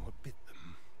won't know what bit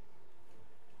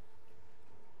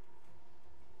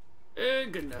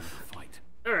them. Good enough. Fight.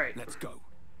 Alright. Let's go.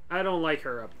 I don't like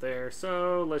her up there,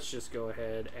 so let's just go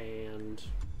ahead and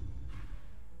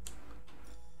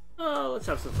Oh, let's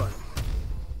have some fun.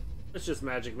 Let's just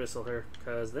magic missile her,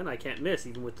 because then I can't miss,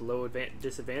 even with the low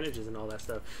disadvantages and all that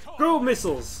stuff. Throw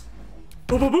missiles!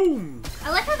 Boom, boom, boom!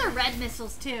 I like how they're red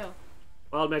missiles, too.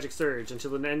 Wild Magic Surge. Until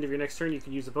the end of your next turn, you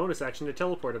can use a bonus action to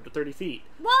teleport up to 30 feet.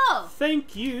 Whoa!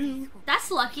 Thank you!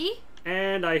 That's lucky.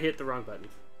 And I hit the wrong button.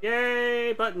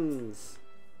 Yay, buttons!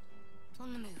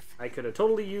 On the move. I could have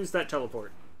totally used that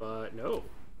teleport, but no.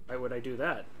 Why would I do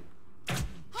that?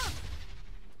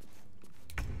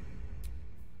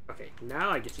 Okay,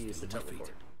 now I get to use the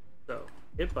teleport. So,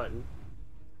 hit button.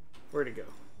 Where'd it go?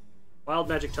 Wild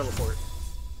Magic Teleport.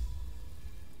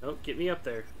 Nope, get me up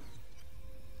there.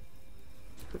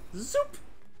 Zoop!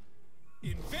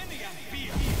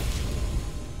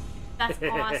 That's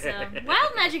awesome.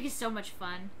 Wild magic is so much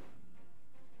fun.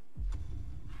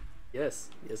 Yes,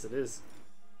 yes it is.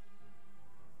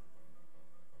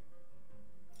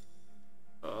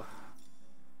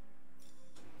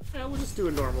 Yeah, we'll just do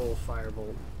a normal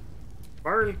firebolt.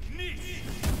 Burn!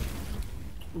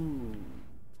 Ooh.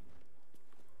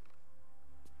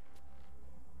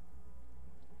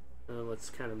 Let's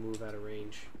kind of move out of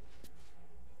range.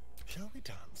 Shall we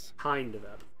dance? Kind of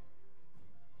out.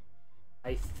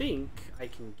 I think I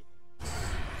can get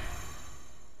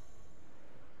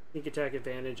sneak attack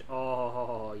advantage.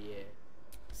 Oh yeah.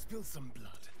 Spill some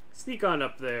blood. Sneak on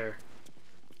up there.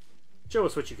 Show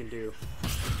us what you can do.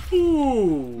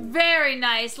 Ooh! Very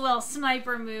nice little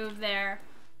sniper move there.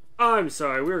 I'm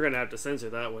sorry, we were gonna have to censor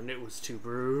that one. It was too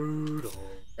brutal.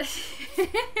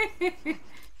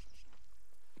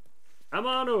 Come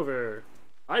on over.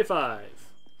 High five.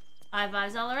 High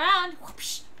fives all around.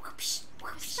 Whoopsh, whoopsh,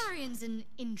 whoopsh. Astarion's an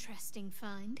interesting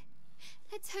find.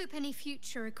 Let's hope any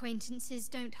future acquaintances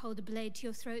don't hold a blade to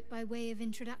your throat by way of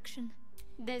introduction.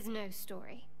 There's no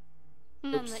story.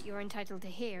 None that you're entitled to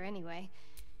hear, anyway.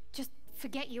 Just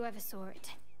forget you ever saw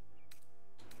it.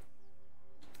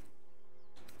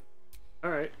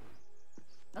 Alright.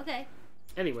 Okay.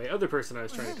 Anyway, other person I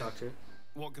was trying to talk to.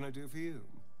 What can I do for you?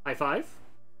 High five?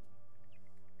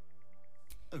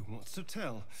 Oh, what's to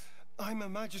tell? I'm a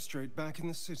magistrate back in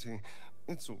the city.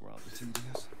 It's all rather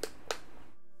tedious.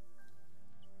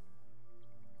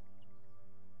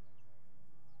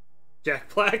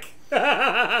 Jack Black.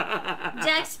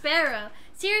 Jack Sparrow.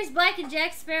 Sirius Black and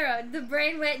Jack Sparrow. The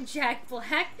brain wet Jack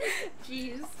Black.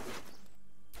 Jeez.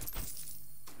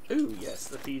 Ooh, yes.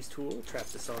 The Thieves' Tool. Trap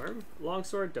Disarm.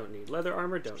 Longsword, don't need. Leather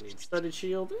Armor, don't need. Studded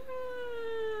Shield,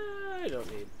 I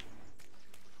don't need.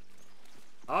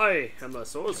 I am a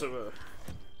sorcerer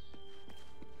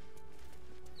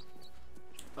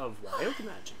of wild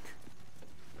magic.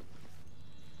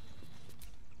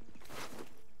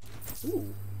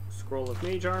 Ooh. Scroll of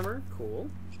Mage Armor, cool.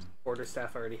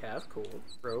 Quarterstaff I already have, cool.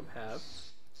 Robe, have.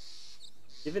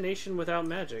 Divination without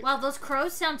magic. Wow, those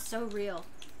crows sound so real.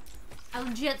 I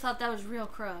legit thought that was real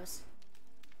crows.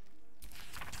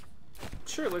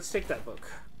 Sure, let's take that book.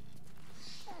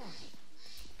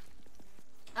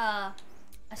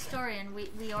 Astorian,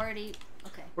 we already...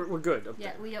 Okay. We're good up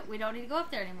Yeah, there. we don't need to go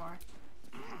up there anymore.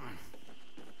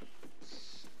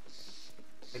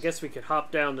 I guess we could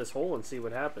hop down this hole and see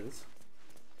what happens.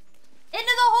 Into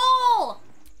the hole!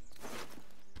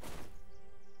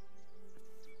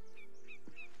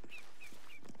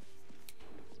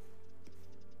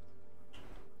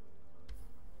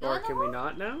 Or can we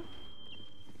not now?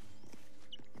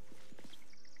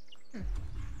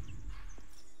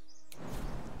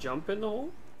 Jump in the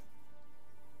hole?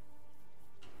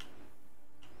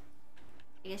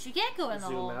 I guess you can't go in the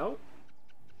hole. Zoom out.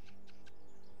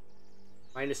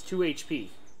 Minus 2 HP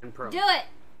and prone. Do it!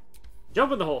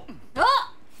 Jump in the hole.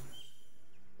 Oh!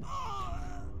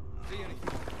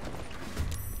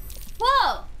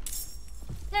 Whoa!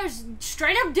 There's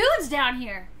straight up dudes down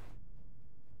here.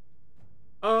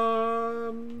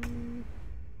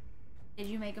 Did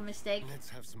you make a mistake? Let's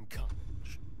have some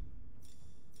carnage.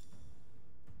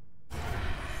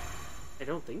 I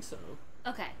don't think so.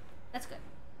 Okay, that's good.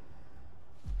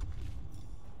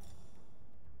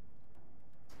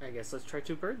 I guess let's try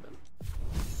to bird them.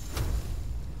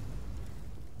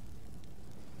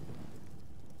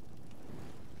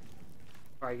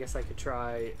 Or I guess I could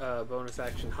try bonus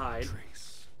action hide.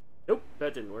 Nope,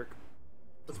 that didn't work.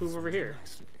 Let's move over here.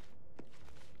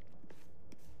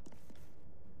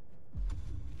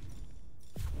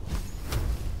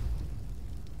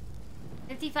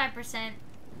 55%.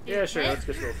 Yeah, sure, let's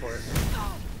just go for it.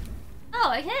 Oh,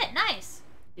 I hit it. Nice.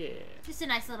 Yeah. Just a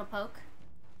nice little poke.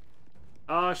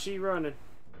 Ah, she running.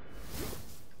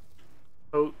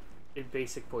 Oh, in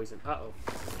basic poison. Uh-oh.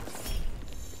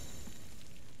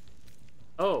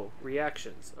 Oh,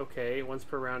 reactions. Okay, once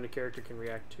per round a character can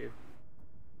react to.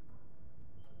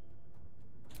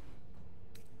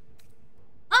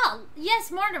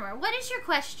 yes, Mortimer, what is your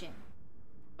question?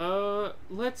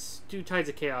 Let's do Tides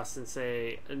of Chaos and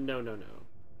say no.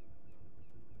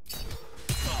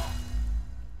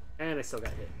 And I still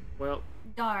got hit. Well.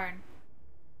 Darn.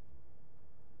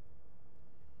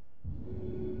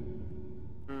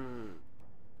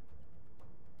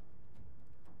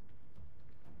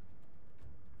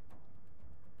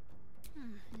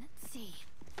 Let's see.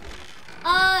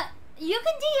 You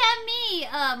can DM me,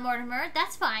 Mortimer.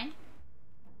 That's fine.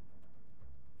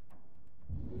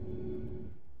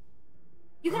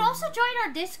 You can also join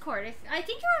our Discord. I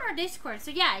think you're on our Discord, so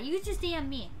yeah, you can just DM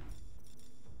me.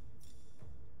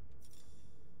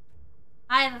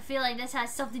 I have a feeling this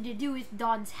has something to do with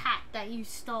Dawn's hat that you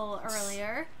stole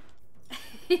earlier.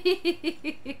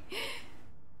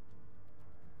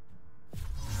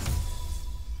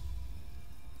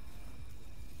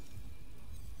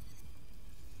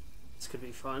 This could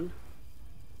be fun.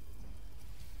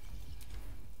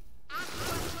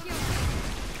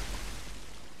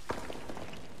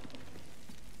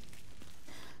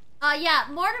 Yeah,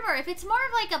 Mortimer, if it's more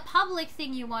of like a public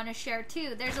thing you want to share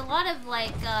too, there's a lot of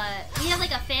like, we have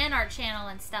like a fan art channel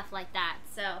and stuff like that,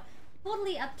 so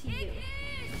totally up to you.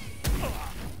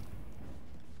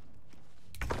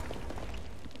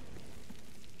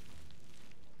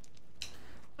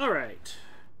 Alright.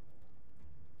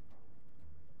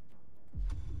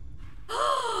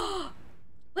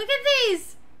 Look at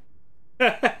these! Oh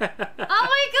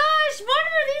my gosh,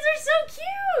 Mortimer, these are so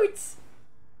cute!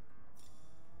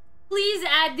 Please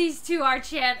add these to our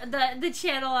the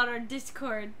channel on our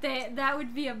Discord. That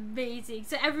would be amazing,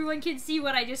 so everyone can see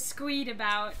what I just squeed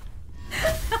about.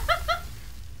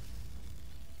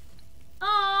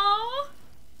 Oh.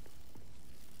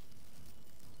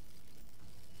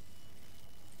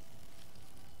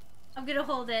 I'm gonna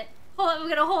hold it. I'm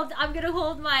gonna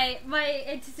hold my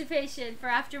anticipation for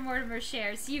after Mortimer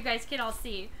shares, so you guys can all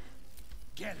see.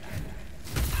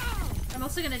 I'm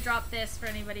also gonna drop this for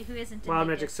anybody who isn't in Wild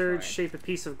the Magic Discord. Surge, shape a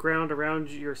piece of ground around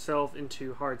yourself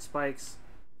into hard spikes.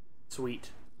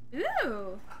 Sweet.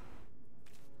 Ooh.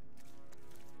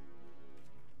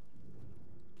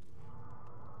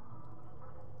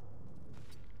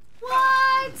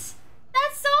 What?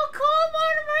 That's so cool,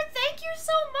 Mortimer! Thank you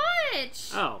so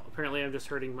much! Oh, apparently I'm just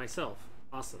hurting myself.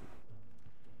 Awesome.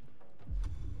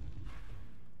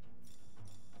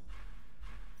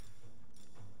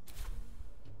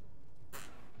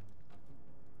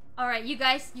 Alright, you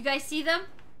guys see them?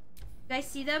 You guys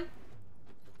see them?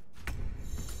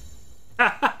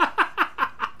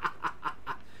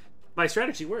 My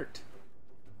strategy worked.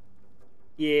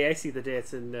 Yeah, I see the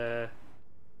dancing,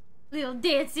 Little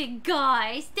dancing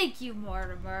guys. Thank you,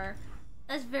 Mortimer.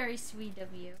 That's very sweet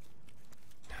of you.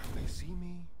 Now they see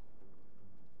me.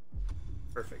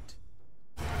 Perfect.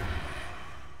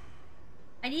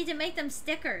 I need to make them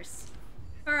stickers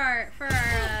for our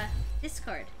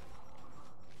Discord.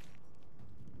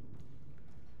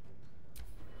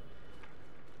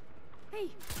 Hey,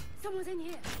 someone's in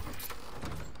here.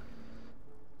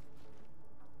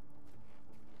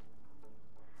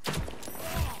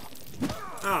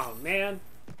 Oh, man.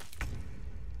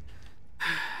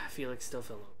 Felix still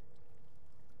fell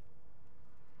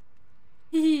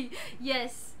over.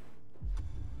 Yes.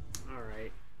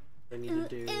 Alright. I need to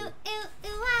do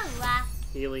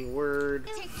healing word.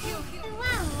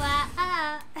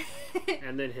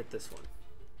 And then hit this one.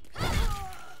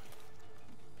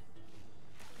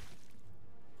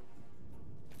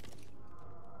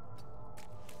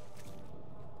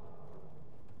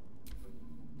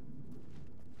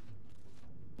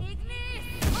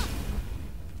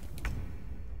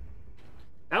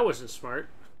 That wasn't smart.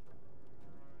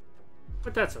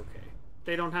 But that's okay.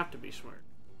 They don't have to be smart.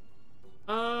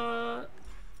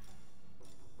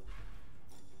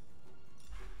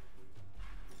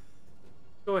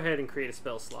 Go ahead and create a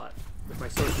spell slot with my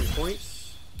sorcery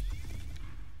points.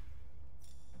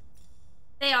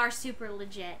 They are super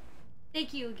legit.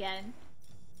 Thank you again.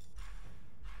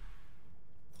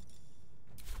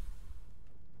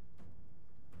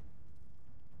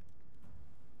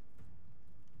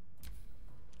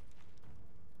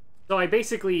 So I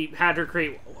basically had her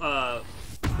create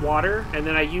water, and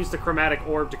then I used the chromatic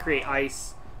orb to create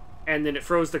ice, and then it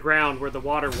froze the ground where the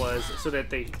water was so that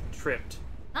they tripped.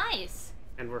 Nice.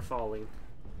 And were falling.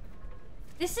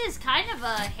 This is kind of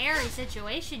a hairy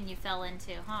situation you fell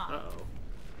into, huh? Uh-oh.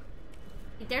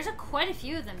 There's quite a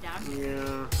few of them down here.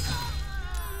 Yeah.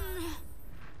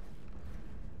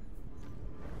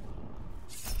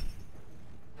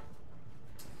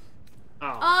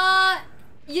 Oh.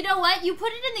 You know know what? You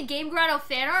put it in the Game Grotto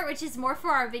fan art, which is more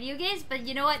for our video games, but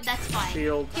you know what? That's fine.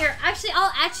 Shield. Here, actually,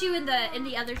 I'll at you in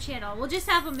the other channel. We'll just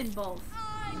have them in both.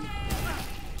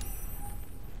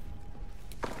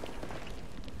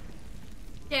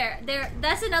 There.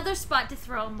 That's another spot to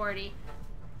throw him, Morty.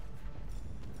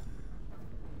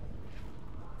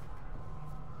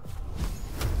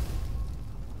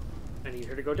 I need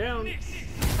her to go down.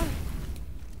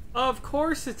 Of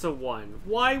course it's a 1.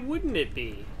 Why wouldn't it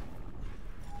be?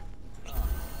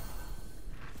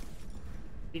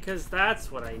 Because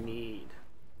that's what I need.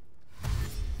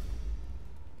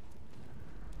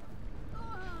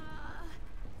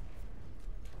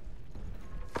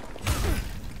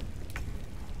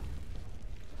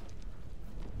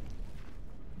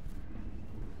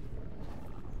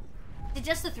 Is it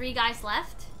just the 3 guys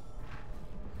left?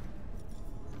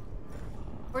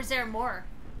 Or is there more?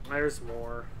 There's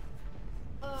more.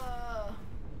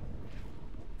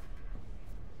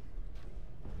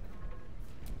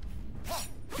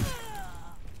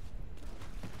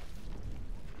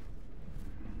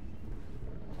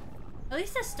 At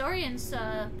least Astorian's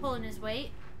pulling his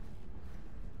weight.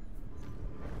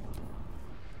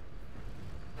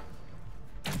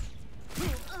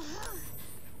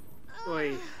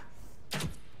 Oi.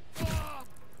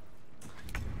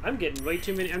 I'm getting way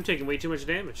too many. I'm taking way too much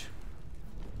damage.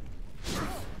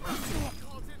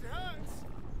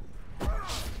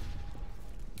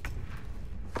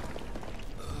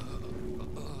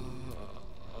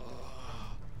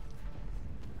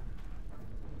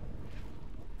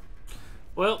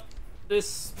 Well,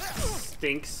 this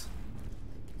stinks.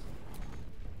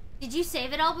 Did you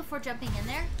save it all before jumping in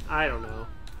there? I don't know.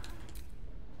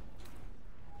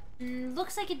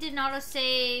 Looks like it didn't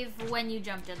autosave when you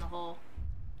jumped in the hole.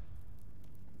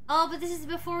 Oh, but this is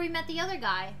before we met the other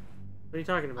guy. What are you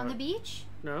talking about? On the beach?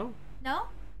 No. No?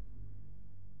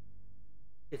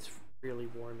 It's really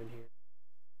warm in here.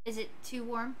 Is it too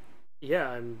warm? Yeah,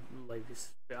 I'm like this.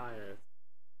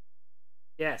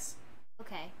 Yes.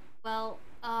 Okay. Well,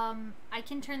 I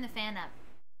can turn the fan up.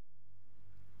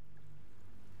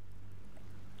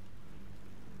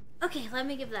 Okay, let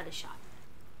me give that a shot.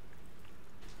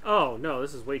 Oh, no,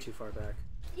 this is way too far back.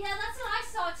 Yeah, that's what I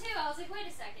saw too. I was like, wait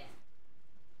a second.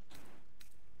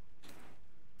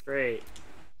 Great.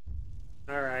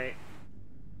 Alright.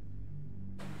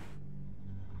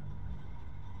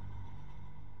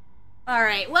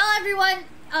 Alright, well everyone,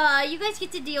 you guys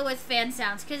get to deal with fan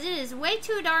sounds, because it is way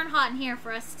too darn hot in here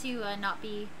for us to not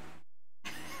be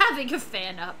having a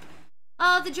fan up.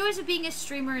 The joys of being a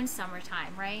streamer in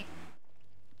summertime, right?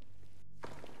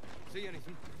 See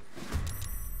anything?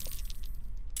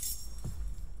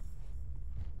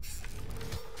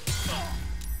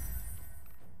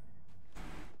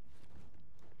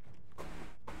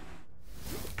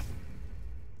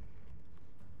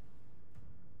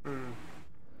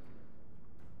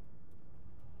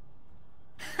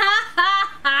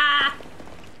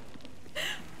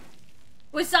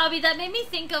 Wasabi, that made me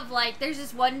think of, like, there's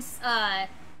this one, I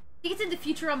think it's in the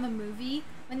Futurama movie,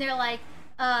 when they're like,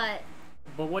 but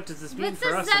what does this mean what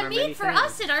for us? does that mean for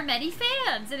us and our many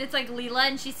fans? And it's like Leela,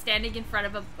 and she's standing in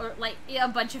front of a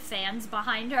bunch of fans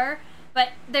behind her, but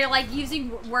they're like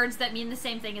using words that mean the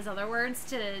same thing as other words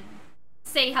to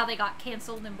say how they got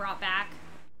canceled and brought back.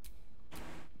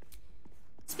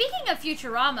 Speaking of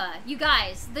Futurama, you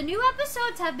guys, the new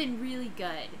episodes have been really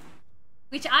good,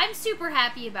 which I'm super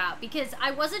happy about, because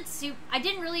I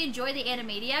didn't really enjoy the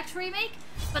Animaniacs remake,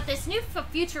 but this new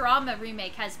Futurama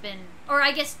remake has been, or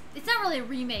I guess it's not really a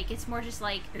remake, it's more just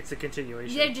like, it's a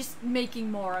continuation. They're just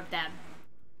making more of them.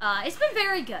 It's been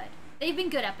very good. They've been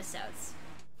good episodes.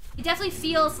 It definitely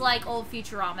feels like old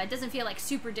Futurama. It doesn't feel like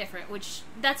super different, which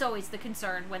that's always the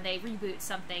concern when they reboot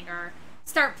something or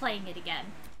start playing it again.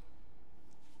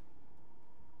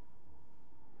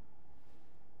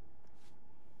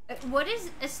 What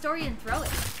is Astorian throwing?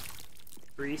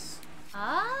 Grease.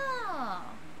 Oh.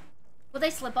 Will they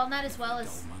slip on that as well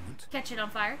as catch it on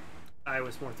fire? I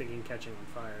was more thinking catching on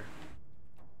fire.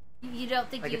 You don't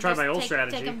think I you could try just my old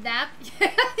strategy. Take a nap?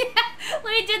 Yeah,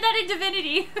 when he did that in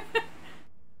Divinity.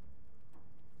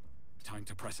 Time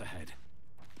to press ahead.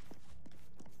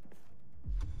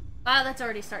 Wow, that's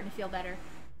already starting to feel better.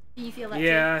 Do you feel that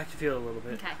Yeah, too? I can feel it a little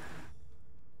bit. Okay.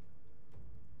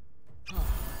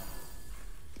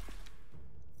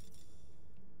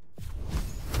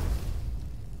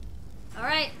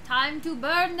 Alright, time to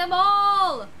burn them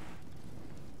all!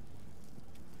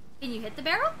 Can you hit the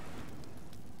barrel?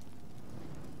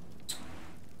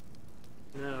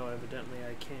 No, evidently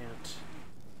I can't.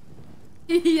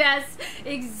 Yes,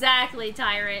 exactly,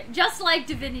 Tyrant. Just like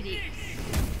Divinity.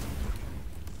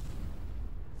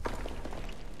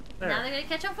 There. Now they're gonna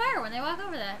catch on fire when they walk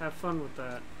over that. Have fun with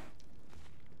that.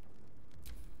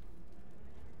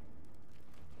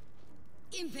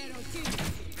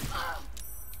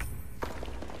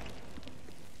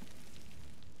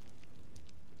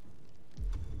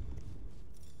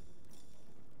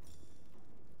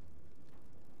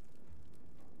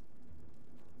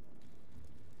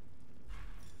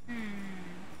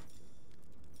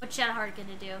 What's Shadowheart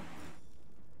gonna do?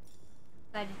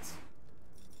 Guidance.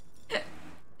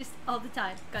 Just all the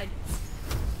time. Guidance.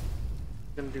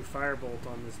 Gonna do firebolt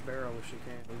on this barrel if she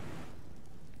can.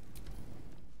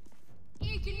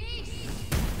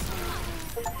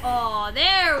 Oh,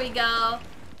 there we go.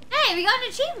 Hey, we got an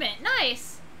achievement.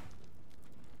 Nice.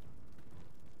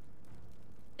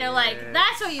 They're like,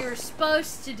 that's what you were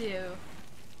supposed to do.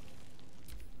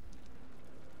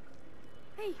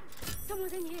 Hey,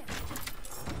 someone's in here.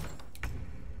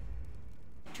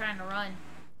 Trying to run.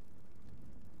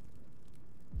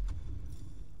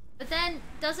 But then,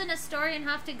 doesn't Astarion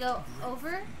have to go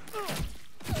over?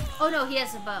 Oh no, he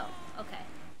has a bow. Okay.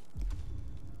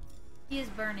 He is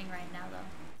burning right now, though.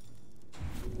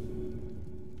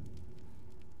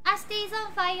 Asti's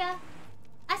on fire.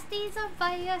 Asti's on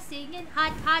fire, singing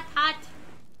hot, hot, hot.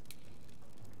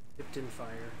 Dipped in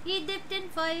fire. He dipped in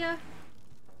fire.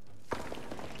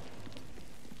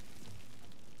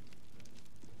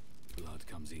 Blood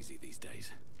comes easy these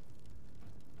days.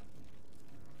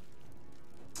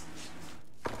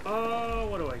 Oh,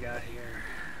 what do I got here?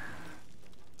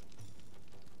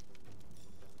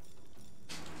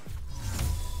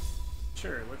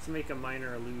 Sure, let's make a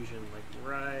minor illusion, like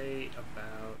right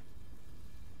about...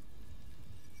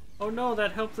 Oh no,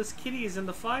 that helpless kitty is in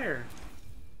the fire!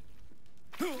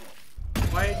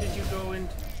 Why did you go in...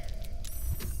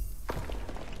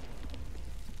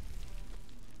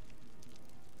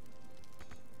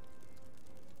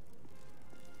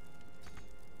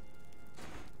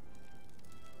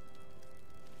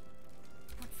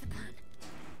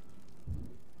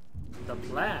 The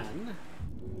plan?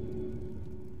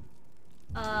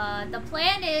 The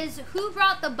plan is, who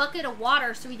brought the bucket of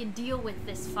water so we can deal with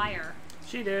this fire?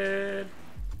 She did.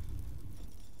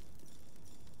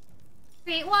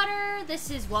 Create water, this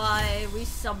is why we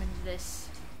summoned this.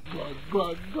 Glug,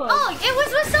 glug, glug. Oh, it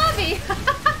was wasabi!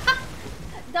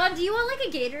 Don, do you want like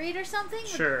a Gatorade or something?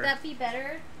 Sure. Would that be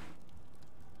better?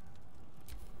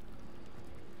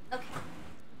 Okay.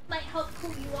 Might help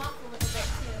cool you off a little bit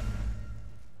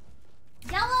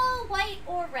too. Yellow, white,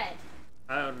 or red?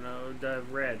 I don't know, the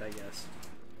red, I guess.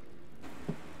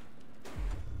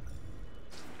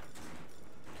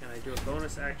 Can I do a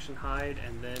bonus action hide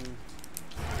and then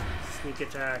sneak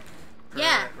attack her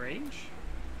at range?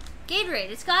 Gatorade,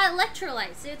 it's got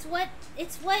electrolytes. It's what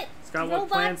It's got what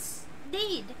robots plants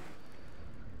need.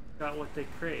 got what they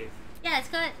crave. Yeah, it's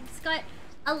got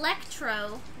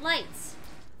electrolytes.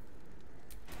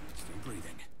 Still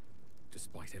breathing,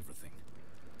 despite everything.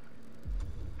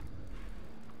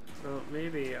 So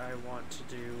maybe I want to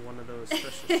do one of those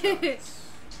special shots.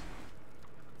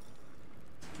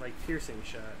 Like piercing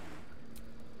shot.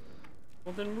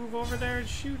 Well then move over there and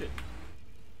shoot it.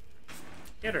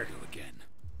 Get her. Go again.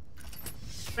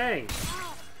 Bang.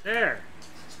 There.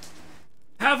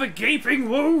 Have a gaping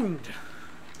wound.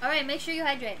 Alright, make sure you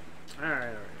hydrate.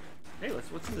 Alright. Hey,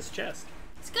 what's in this chest?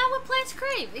 It's got what plants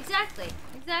crave. Exactly.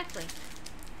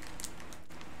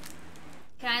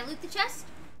 Can I loot the chest?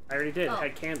 I already did. Oh. It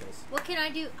had candles. What can I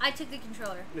do? I took the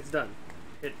controller. It's done.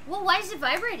 Well, why is it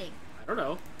vibrating? I don't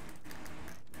know.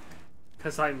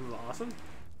 Because I'm awesome.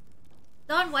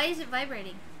 Don, why is it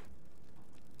vibrating?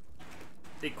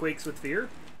 It quakes with fear.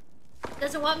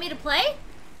 Does it want me to play?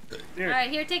 Here.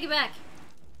 Alright, here, take it back.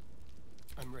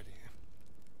 I'm ready.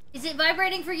 Is it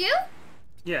vibrating for you?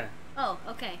 Yeah. Oh,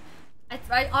 okay.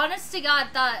 I honest to God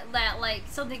thought that, like,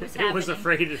 something was happening. It was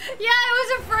afraid. Yeah, it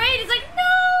was afraid. It's like,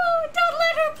 no! Don't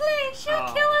let her play!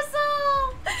 She'll kill us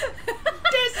all!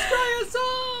 Destroy us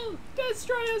all!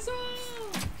 Destroy us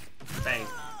all! Bang.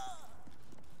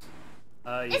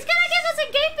 It's gonna give us a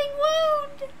gaping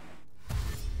wound!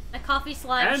 A coffee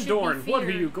slide should be Andorn, what are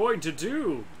feared. you going to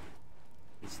do?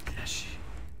 He's dashing.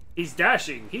 He's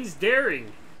dashing. He's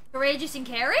daring. Courageous and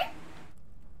caring?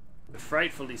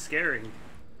 Frightfully scaring.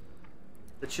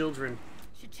 The children.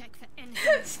 Should check for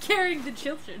anything. Scaring the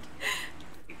children.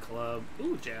 Club.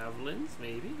 Ooh, javelins,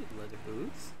 maybe. Leather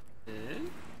boots.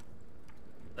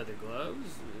 Leather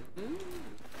gloves.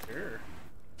 Sure.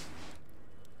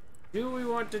 Do we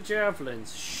want the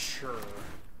javelins? Sure.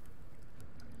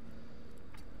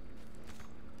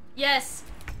 Yes.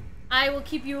 I will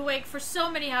keep you awake for so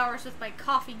many hours with my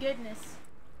coffee goodness.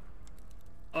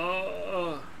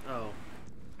 Oh.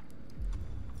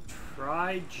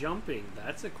 Try jumping.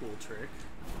 That's a cool trick.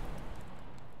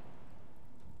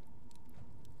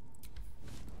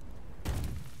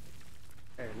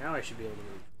 There, now I should be able to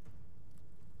move.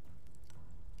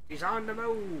 He's on the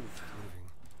move.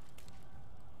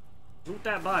 Loot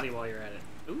that body while you're at it.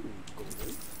 Ooh, cool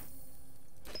move.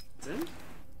 It's in.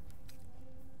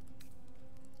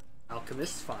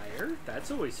 Alchemist's Fire. That's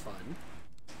always fun.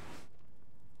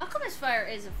 Alchemist's Fire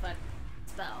is a fun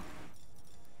spell.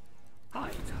 Hi.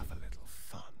 Let's have a little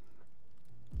fun.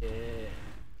 Yeah.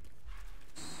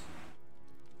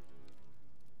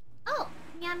 Oh,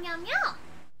 meow meow meow.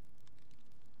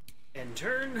 End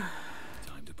turn.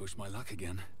 Time to push my luck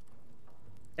again.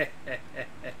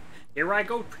 Here I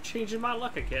go, changing my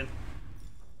luck again.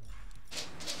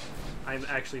 I'm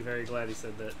actually very glad he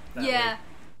said that. Yeah.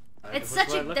 Way. It's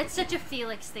such a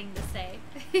Felix thing to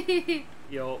say.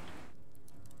 Yo.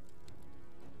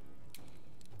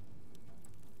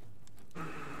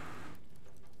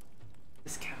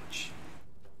 This couch.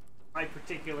 My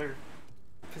particular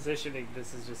positioning,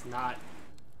 this is just not.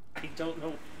 I don't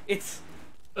know. It's.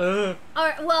 Alright,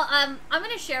 well, I'm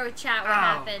gonna share with chat what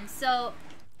happened. So,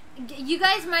 you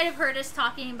guys might have heard us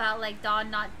talking about, like, Dawn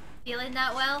not feeling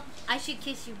that well. I should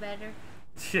kiss you better.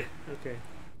 Yeah, okay.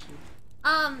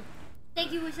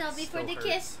 Thank you, Shelby, for the hurts.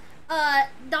 kiss.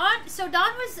 Dawn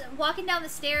was walking down the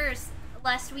stairs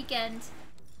last weekend,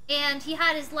 and he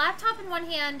had his laptop in one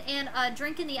hand and a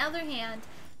drink in the other hand,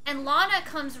 and Lana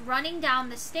comes running down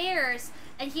the stairs,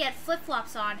 and he had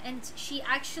flip-flops on, and she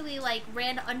actually, like,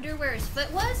 ran under where his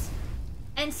foot was,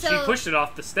 and so... She pushed it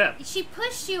off the steps. She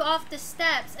pushed you off the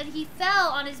steps, and he fell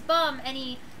on his bum, and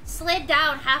he slid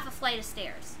down half a flight of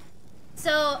stairs.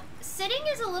 So, sitting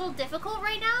is a little difficult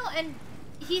right now, and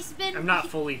he's been... I'm not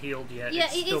fully healed yet. Yeah,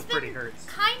 it still pretty hurts.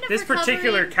 Kind of this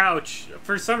particular recovering. couch,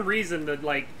 for some reason,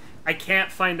 I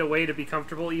can't find a way to be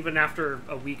comfortable even after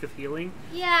a week of healing.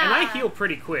 Yeah. And I heal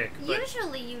pretty quick. But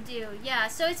Usually you do, yeah.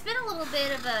 So it's been a little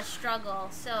bit of a struggle.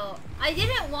 So I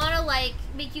didn't want to, like,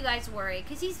 make you guys worry,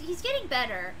 because he's getting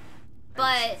better.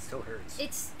 But it still hurts.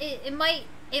 It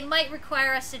might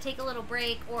require us to take a little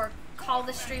break or call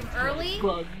the stream early.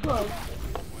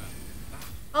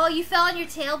 Oh, you fell on your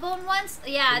tailbone once?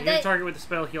 Yeah. When you hit target with the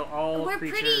spell, heal all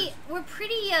creatures. We're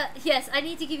pretty, yes, I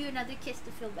need to give you another kiss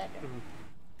to feel better.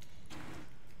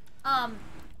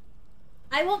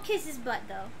 I won't kiss his butt,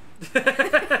 though.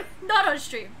 Not on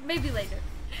stream. Maybe later.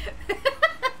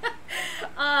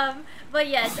 But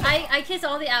yes, I kiss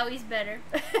all the owies better.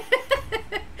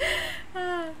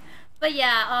 But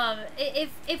yeah,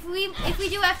 if we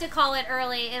do have to call it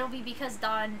early, it'll be because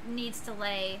Dawn needs to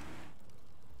lay.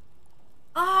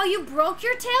 Oh, you broke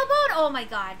your tailbone? Oh my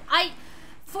god.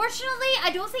 Fortunately, I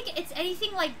don't think it's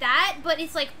anything like that, but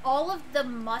it's like all of the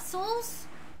muscles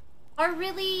are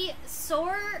really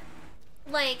sore.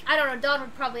 Like, I don't know, Dawn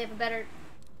would probably have a better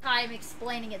time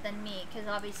explaining it than me, because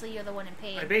obviously you're the one in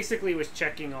pain. I basically was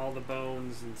checking all the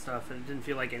bones and stuff, and it didn't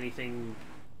feel like anything...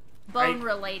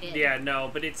 Bone-related. Yeah, no,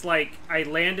 but it's like, I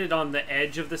landed on the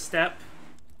edge of the step,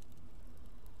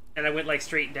 and I went, like,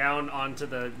 straight down onto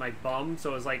my bum,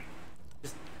 so it was like,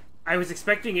 I was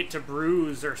expecting it to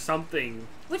bruise or something.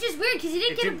 Which is weird, because you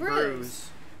didn't get a bruise.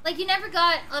 Like, you never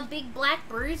got a big black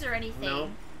bruise or anything.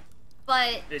 No.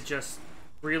 But... It just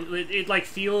really... It like,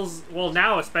 feels... Well,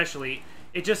 now especially,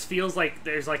 it just feels like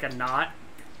there's, like, a knot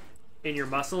in your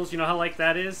muscles. You know how, like,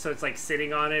 that is? So it's, like,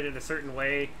 sitting on it in a certain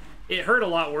way. It hurt a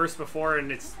lot worse before,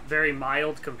 and it's very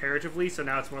mild comparatively, so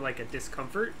now it's more like a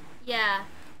discomfort. Yeah.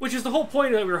 Which is the whole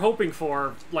point that we were hoping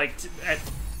for, like,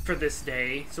 for this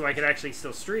day, so I could actually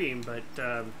still stream, but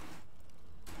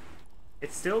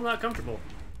it's still not comfortable.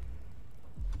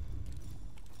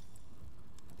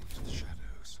 Into the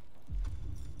shadows.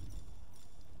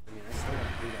 I mean, I still want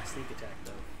to do that sneak attack,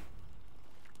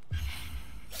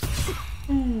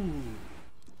 though. Ooh.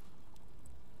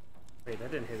 Wait,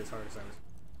 that didn't hit as hard as I was.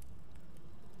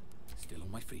 Still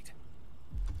on my feet.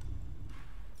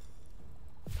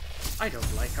 I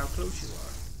don't like how close you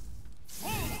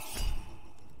are.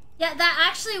 Yeah, that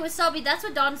actually was Selby. That's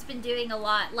what Don's been doing a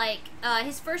lot. Like,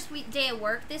 his first day at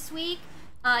work this week,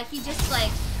 he just,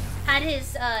 like, had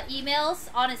his emails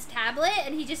on his tablet,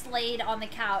 and he just laid on the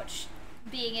couch,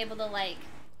 being able to, like,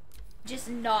 just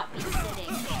not be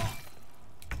sitting.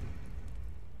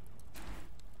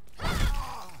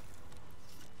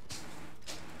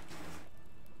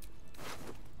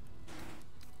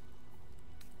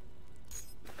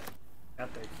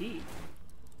 Got their key.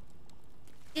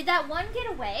 Did that one get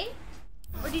away?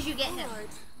 Or did you get him?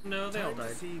 No, they all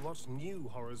died. See what's new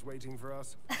horrors waiting for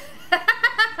us.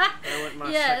 There went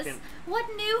my second. What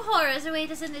new horrors await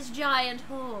us in this giant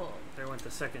hole? There went the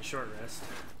second short rest.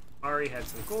 Ari had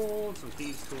some gold, some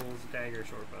thieves' tools, dagger,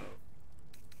 short bow.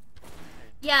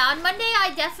 Yeah, on Monday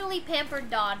I definitely pampered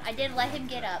Don. I didn't let him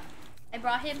get up. I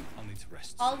brought him I'll need to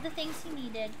rest. all of the things he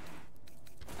needed.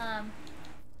 That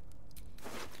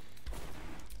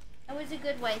was a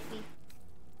good wifey.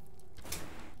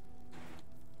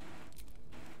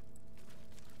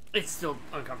 It's still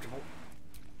uncomfortable.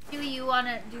 Do we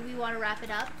wanna wrap it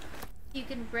up? You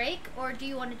can break, or do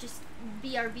you want to just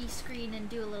BRB screen and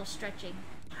do a little stretching?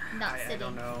 Not sitting. I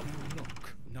don't know. No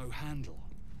lock, no handle.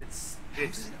 It's How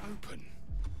does it open?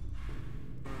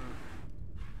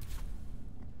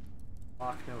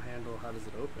 Lock, no handle. How does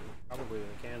it open? Probably with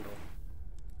a candle.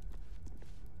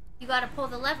 You gotta pull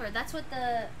the lever. That's what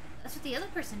the other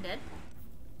person did.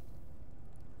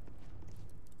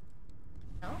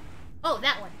 No? Oh,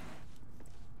 that one.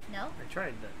 No? I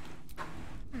tried that.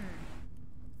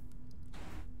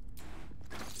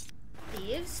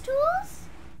 Thieves' tools?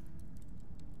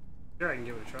 Sure, I can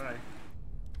give it a try.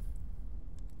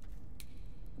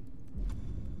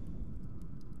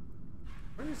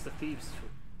 Where is the thieves' tool?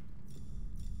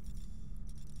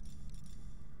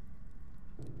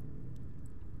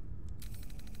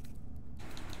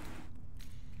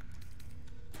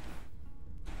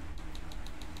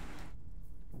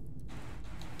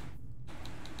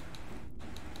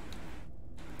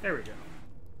 There we go.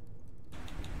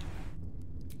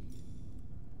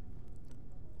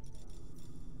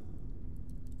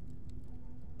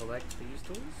 Select these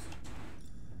tools.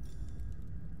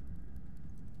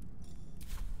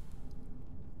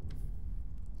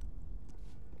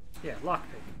 Yeah, lockpick.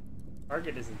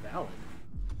 Target isn't valid.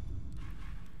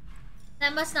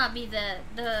 That must not be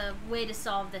the way to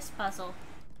solve this puzzle.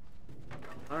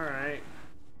 Alright.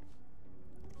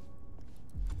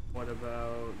 What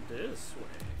about this way?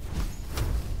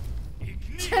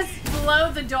 Just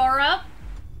blow the door up?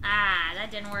 Ah, that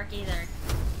didn't work either.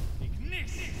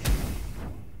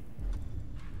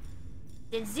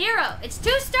 It's 0. It's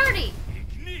too sturdy.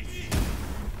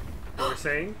 What we're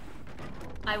saying?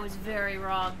 I was very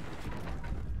wrong.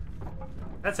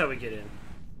 That's how we get in.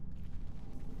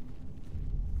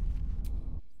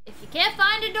 If you can't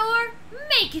find a door,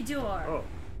 make a door. Oh.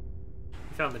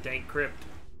 We found the dank crypt.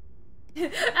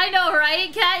 I know,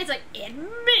 right, Cat? It's like, it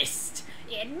missed!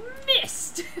 It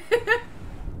missed!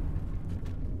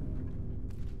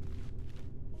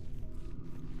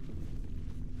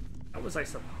 How was I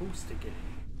supposed to get in?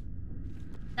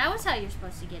 That was how you're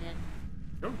supposed to get in.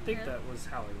 I don't think that was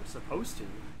how I was supposed to.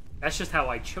 That's just how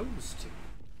I chose to.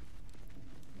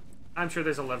 I'm sure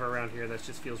there's a lever around here that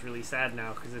just feels really sad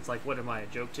now, because it's like, what am I, a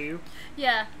joke to you?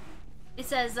 Yeah. It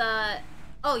says,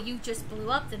 oh, you just blew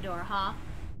up the door, huh?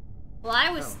 Well,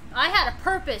 I had a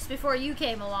purpose before you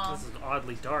came along. This is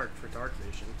oddly dark for dark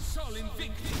vision.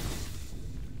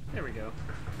 There we go.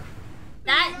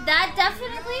 That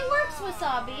definitely works,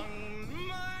 Wasabi.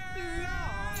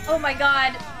 Oh my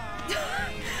god.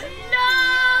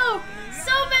 No!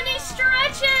 So many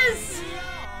stretches!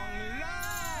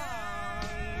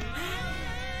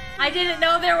 I didn't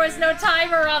know there was no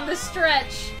timer on the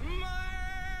stretch.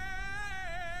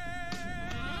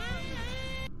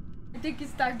 I think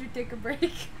it's time to take a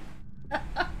break.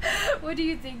 What do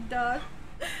you think, Doc?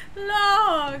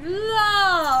 Long,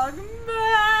 long man.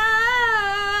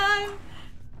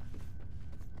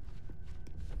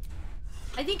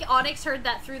 I think Onyx heard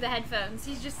that through the headphones.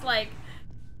 He's just like,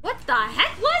 what the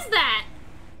heck was that?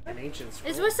 An ancient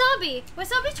scroll. It's Wasabi.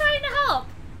 Wasabi trying to help.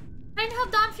 Trying to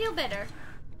help Don feel better.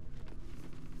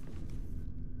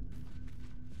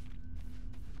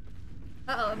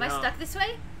 Uh-oh, am I stuck this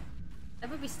way? I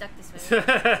would be stuck this way.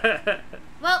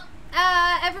 Well,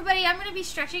 everybody, I'm gonna be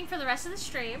stretching for the rest of the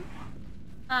stream.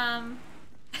 I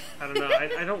don't know.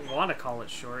 I don't want to call it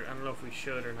short. I don't know if we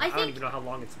should or not. I don't even know how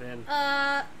long it's been.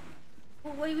 Well,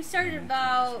 we started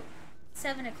about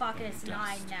 7 o'clock and it's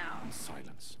 9 now.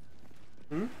 Silence.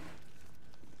 Who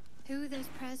are those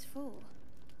prayers for?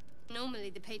 Normally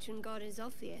the patron god is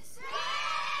obvious.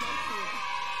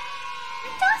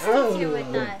 It does have to do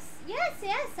with us. Yes,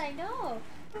 I know.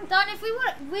 Don, if we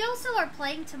want, we also are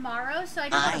playing tomorrow, so I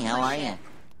don't want to push it.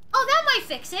 Oh, that might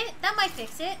fix it. That might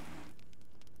fix it.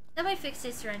 That might fix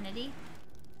it, Serenity.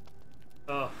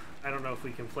 Oh, I don't know if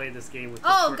we can play this game with.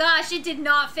 Oh gosh, it did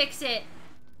not fix it.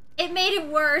 It made it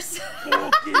worse.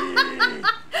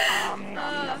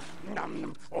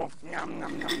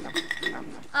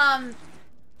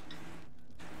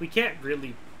 We can't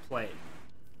really play.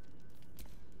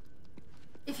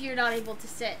 If you're not able to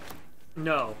sit.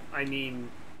 No, I mean,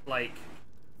 like,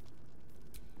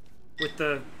 with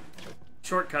the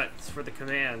shortcuts for the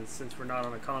commands, since we're not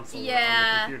on a console or on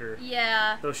the computer.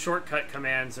 Yeah. Those shortcut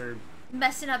commands are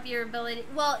messing up your ability.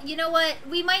 Well, you know what?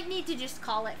 We might need to just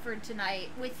call it for tonight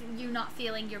with you not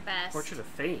feeling your best. Portrait of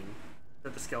Fane.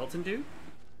 That the skeleton do?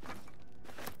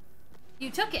 You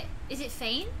took it. Is it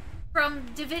Fane from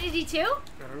Divinity 2? I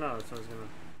don't know. That's what I was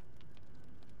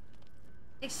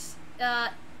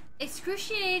gonna.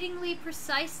 Excruciatingly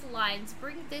precise lines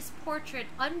bring this portrait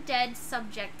undead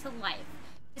subject to life.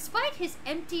 Despite his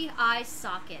empty eye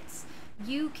sockets,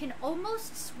 you can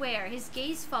almost swear his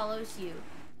gaze follows you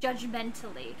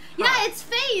judgmentally. Yeah, it's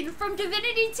Fane from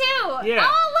Divinity 2. Yeah.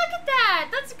 Oh, look at that.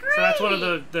 That's great. So that's one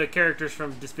of the characters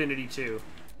from Divinity 2.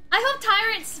 I hope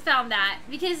Tyrant's found that,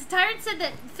 because Tyrant said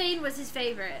that Fane was his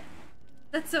favorite.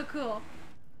 That's so cool.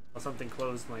 Well, something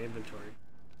closed my inventory.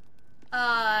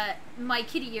 My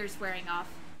kitty ear's wearing off.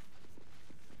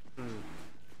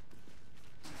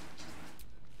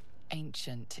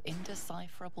 Ancient,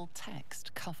 indecipherable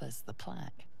text covers the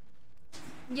plaque.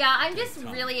 Yeah, I'm just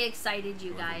really excited,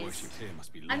 you guys.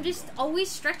 I'm just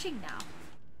always stretching now.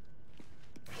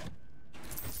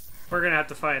 We're gonna have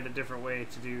to find a different way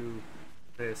to do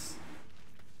this.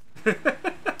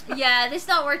 Yeah, this is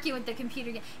not working with the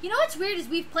computer game. You know what's weird is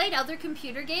we've played other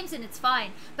computer games and it's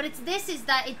fine, but is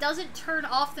that it doesn't turn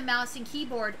off the mouse and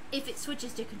keyboard if it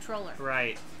switches to controller.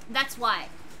 Right. That's why.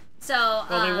 So.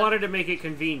 Well, they wanted to make it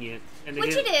convenient, and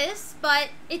which it is, but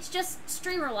it's just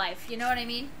streamer life. You know what I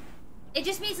mean? It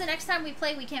just means the next time we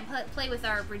play, we can't play with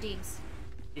our redeems.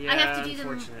 Yeah, I have to do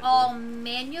them all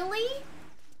manually,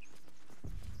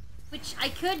 which I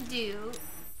could do.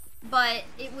 But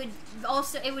it would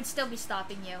still be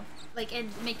stopping you, like,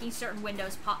 and making certain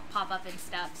windows pop up and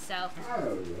stuff. So,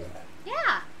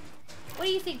 yeah. What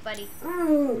do you think, buddy?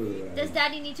 Does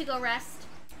Daddy need to go rest?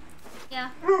 Yeah.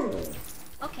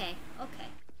 Okay.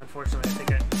 Unfortunately, I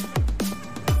think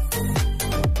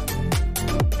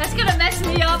That's gonna mess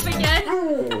me up again.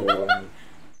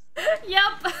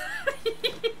 Yep.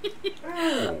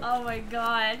 Oh my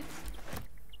god.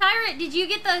 Tyrant, did you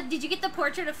get the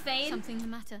portrait of Fane? Something the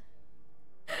matter?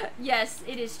 Yes,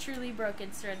 it is truly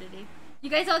broken, Serenity. You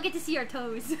guys all get to see our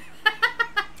toes.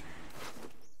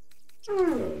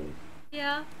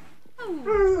 Yeah.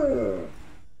 Oh.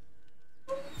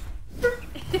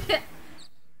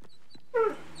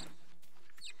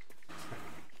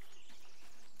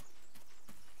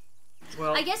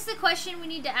 Well, I guess the question we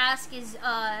need to ask is,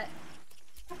 oh,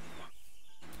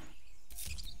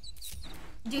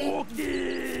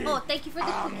 thank you for the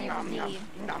cookie redeem.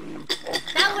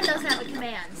 That one doesn't have a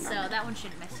command, so that one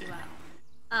shouldn't mess you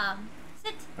up.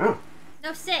 Sit.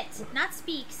 No, sit. Not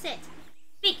speak. Sit.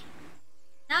 Speak.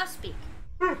 Now speak.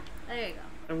 There you go.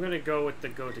 I'm gonna go with the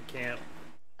go to camp.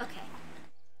 Okay.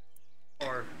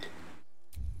 Or.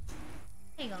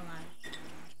 Hang on.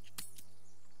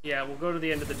 Yeah, we'll go to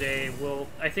the end of the day.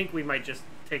 I think we might just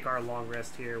take our long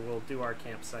rest here. We'll do our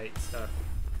campsite stuff.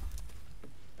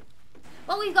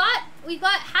 Well, we've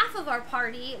got half of our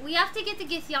party. We have to get the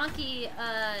Githyanki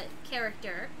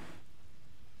character.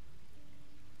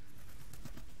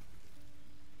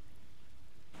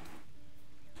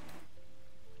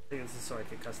 I think this is so I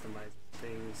can customize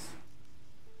things.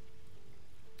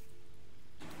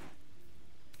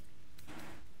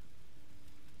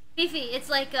 Fifi, it's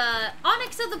like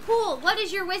Onyx of the Pool. What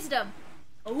is your wisdom?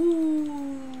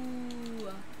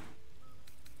 Ooh.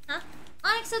 Huh?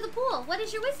 Onyx of the Pool. What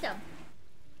is your wisdom?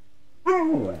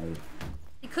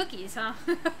 The cookies, huh?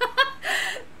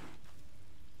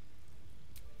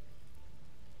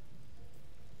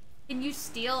 Can you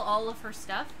steal all of her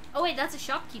stuff? Oh wait, that's a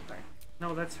shopkeeper.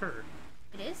 No, that's her.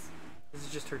 It is? This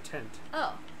is just her tent.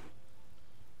 Oh.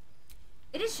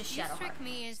 It is just You Shadowheart. strike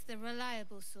me as the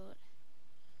reliable sort.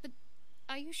 But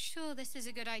are you sure this is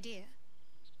a good idea?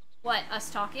 What, us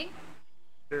talking?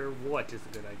 What is a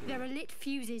good idea? There are lit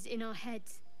fuses in our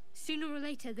heads. Sooner or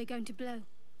later, they're going to blow.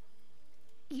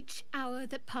 Each hour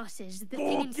that passes, the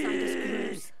thing inside us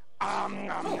grows.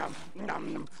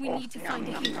 We need to find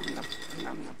a healer.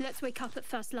 Let's wake up at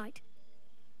first light.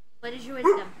 What is your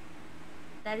wisdom?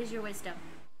 That is your wisdom.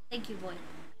 Thank you, boy.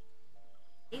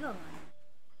 Here you go.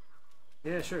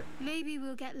 Yeah, sure. Maybe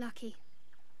we'll get lucky.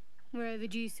 We're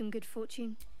overdue some good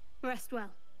fortune. Rest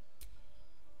well.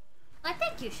 Well,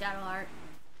 thank you, Shadowheart.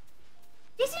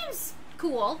 He seems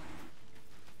cool.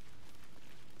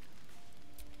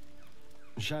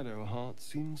 Shadowheart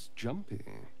seems jumpy.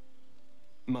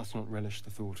 Must not relish the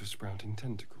thought of sprouting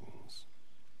tentacles.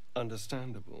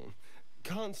 Understandable.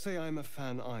 Can't say I'm a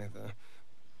fan either.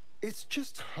 It's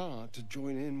just hard to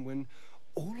join in when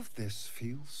all of this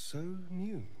feels so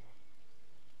new.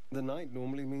 The night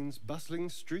normally means bustling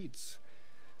streets,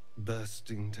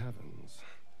 bursting taverns.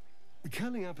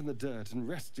 Curling up in the dirt and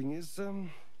resting is, a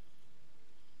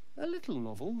little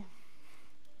novel.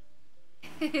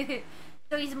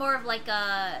 So he's more of like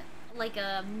a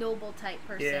noble type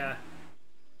person. Yeah.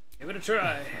 Give it a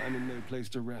try. I'm in no place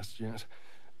to rest yet.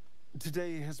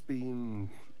 Today has been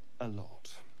a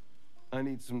lot. I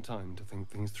need some time to think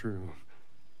things through.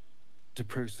 To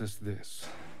process this.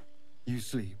 You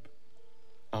sleep.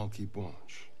 I'll keep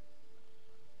watch.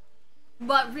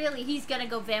 But really, he's gonna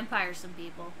go vampire some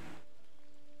people.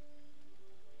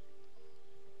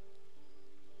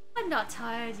 I'm not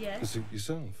tired yet. Suit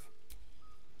yourself.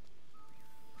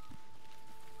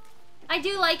 I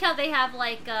do like how they have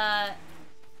like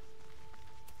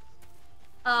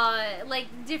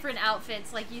different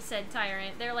outfits, like you said,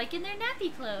 Tyrant. They're like in their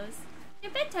nappy clothes.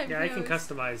 Their bedtime Yeah, clothes. I can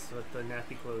customize what the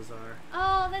nappy clothes are.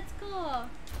 Oh, that's cool.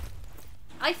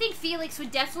 I think Felix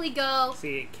would definitely go.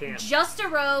 See, it can't. Just a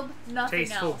robe, nothing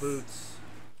Tasteful else. boots.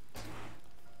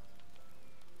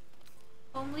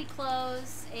 Homely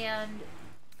clothes and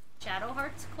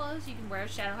Shadowheart's clothes. You can wear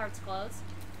Shadowheart's clothes.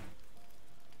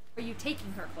 Or are you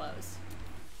taking her clothes?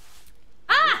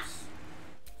 Ah!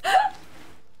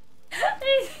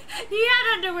 He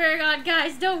had underwear on,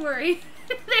 guys. Don't worry.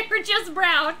 They were just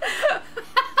brown.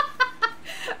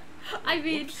 I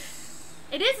mean,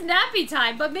 it is nappy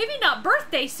time, but maybe not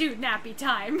birthday suit nappy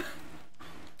time.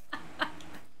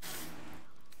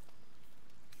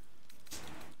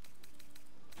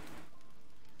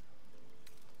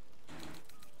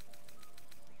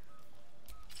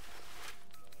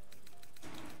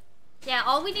 Yeah,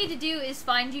 all we need to do is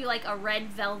find you like a red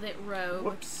velvet robe.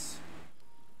 Whoops.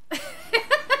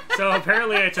 So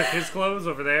apparently I took his clothes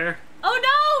over there. Oh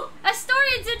no!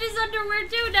 Astorian's in his underwear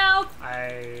too now.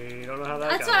 I don't know how that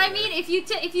That's got what I over mean.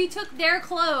 If you took their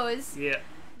clothes, there. Yeah.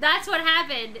 that's what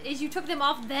happened. Is you took them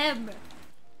off them.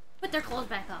 Put their clothes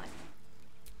back on.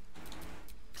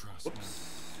 Whoops.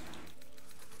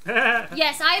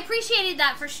 Yes, I appreciated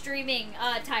that for streaming,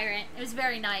 Tyrant. It was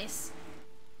very nice.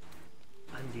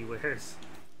 Undiwears.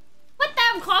 Put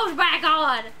them clothes back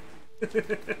on.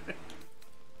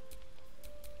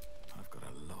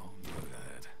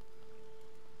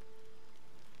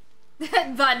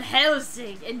 Van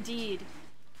Helsing, indeed.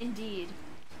 Indeed.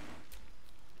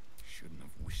 Shouldn't have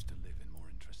wished to live in more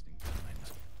interesting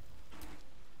times.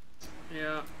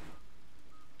 Yeah.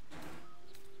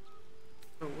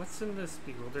 So what's in this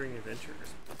bewildering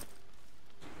adventures?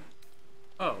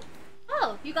 Oh.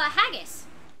 Oh, you got haggis.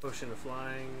 Potion of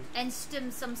flying. And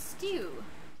some stew.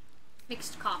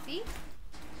 Mixed coffee.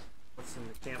 What's in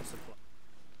the camp supply?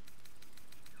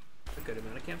 A good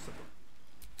amount of camp supply.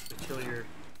 Peculiar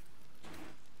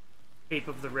Cape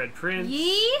of the Red Prince.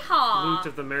 Yeehaw! Loot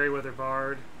of the Merryweather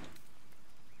Bard.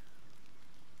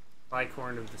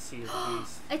 Bicorn of the Sea of the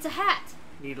Beast. It's a hat.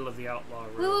 Needle of the Outlaw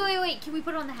Road. Wait. Can we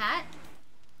put on the hat?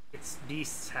 It's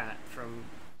Beast's hat from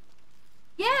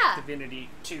Yeah. Divinity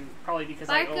 2. Probably because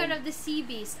I Bicorn own... of the Sea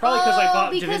Beast. Probably because I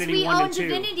bought because Divinity we 1 own and 2.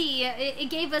 Divinity. It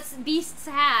gave us Beast's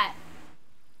hat.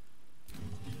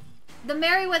 The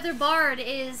Merryweather Bard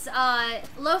is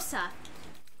Losa.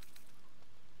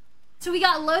 So we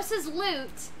got Losa's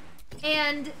loot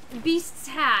and Beast's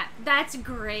hat. That's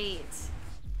great.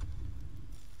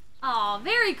 Oh,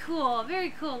 very cool.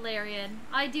 Very cool, Larian.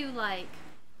 I do like.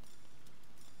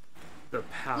 The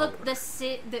power. Look,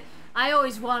 I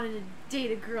always wanted to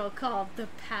date a girl called the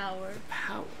Power.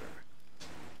 Power.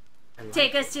 Like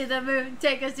take us to the moon.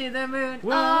 Take us to the moon.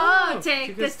 Whoa, oh,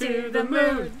 take us to the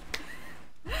moon.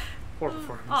 Poor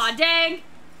performance. Aw, dang.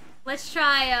 Let's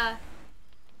try,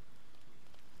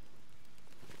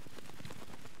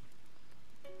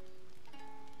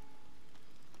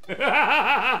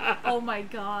 oh my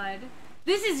god.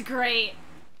 This is great.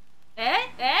 Eh?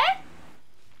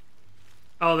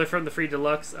 Oh, they're from the free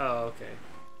deluxe? Oh,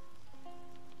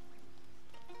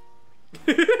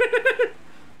 okay.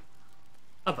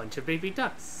 A bunch of baby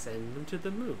ducks. Send them to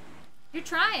the moon. You're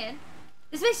trying.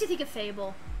 This makes you think of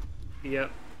Fable.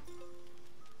 Yep.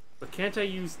 But can't I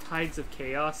use Tides of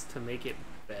Chaos to make it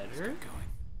better?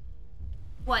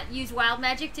 What, use wild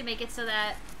magic to make it so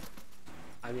that...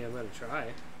 I mean, I'm gonna try.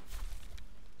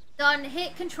 Done,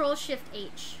 hit Control Shift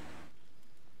H.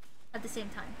 At the same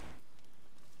time.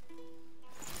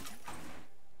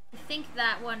 I think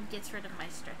that one gets rid of my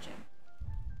stretching.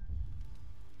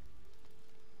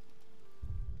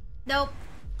 Nope.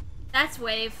 That's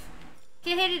wave.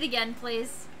 Can you hit it again,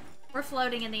 please? We're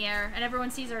floating in the air, and everyone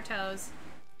sees our toes.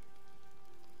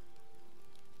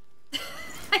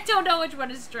 I don't know which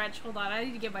one is stretch. Hold on, I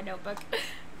need to get my notebook.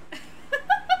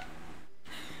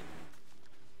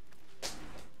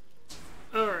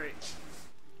 Alright.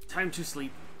 Time to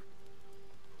sleep.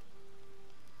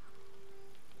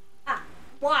 Ah,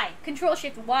 Y. Control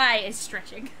Shift Y is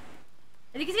stretching.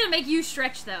 I think it's gonna make you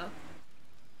stretch, though.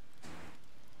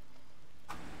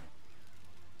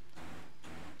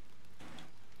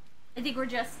 I think we're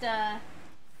just, I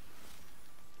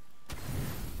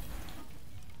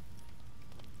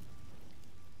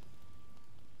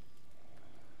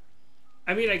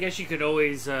mean, I guess you could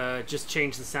always just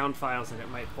change the sound files that it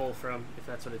might pull from, if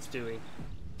that's what it's doing.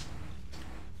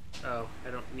 Oh,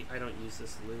 I don't use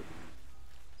this loot.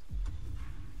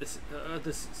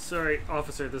 Sorry,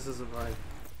 officer, this isn't mine.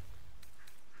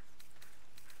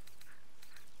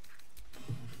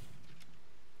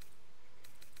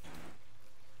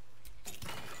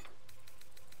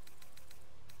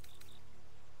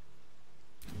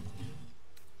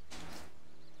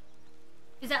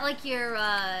 Is that like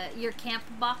your camp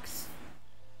box?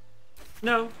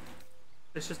 No,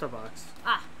 it's just a box.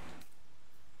 Ah.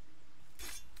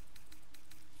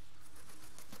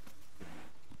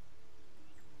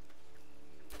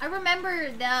 I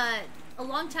remember that a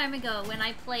long time ago when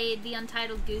I played the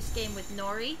Untitled Goose Game with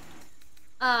Nori,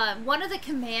 one of the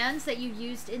commands that you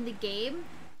used in the game,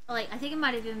 like, I think it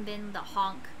might have even been the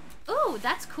honk. Ooh,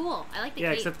 that's cool. I like the Yeah,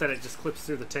 cape. except that it just clips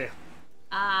through the tail.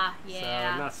 Ah,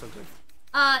 yeah. So, not so good.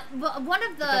 But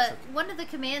one of the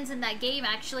commands in that game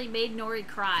actually made Nori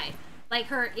cry. Like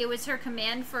it was her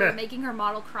command for making her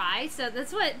model cry. So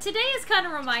that's what today is kind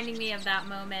of reminding me of that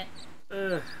moment.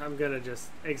 I'm gonna just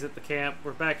exit the camp.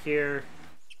 We're back here.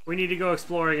 We need to go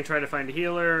exploring and try to find a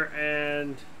healer,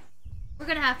 and we're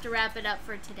gonna have to wrap it up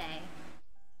for today.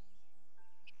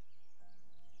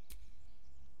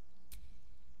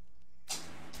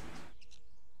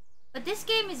 But this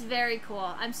game is very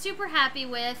cool. I'm super happy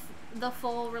with the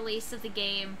full release of the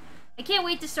game. I can't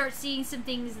wait to start seeing some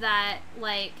things that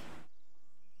like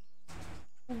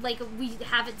we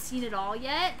haven't seen at all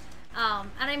yet. And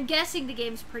I'm guessing the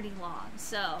game's pretty long,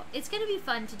 so it's gonna be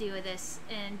fun to do with this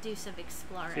and do some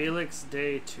exploring. Felix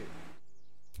Day 2.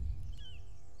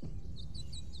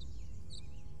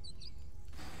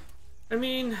 I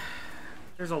mean,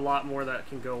 there's a lot more that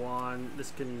can go on.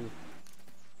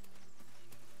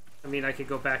 I mean, I could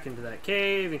go back into that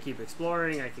cave and keep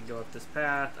exploring. I could go up this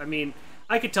path. I mean,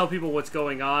 I could tell people what's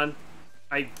going on.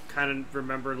 I kind of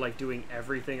remember, like, doing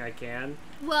everything I can.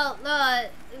 Well,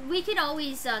 we can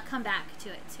always come back to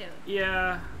it, too.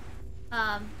 Yeah.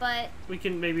 But... we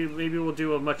can, maybe we'll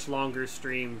do a much longer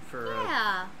stream for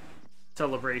a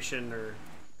celebration, or...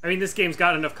 I mean, this game's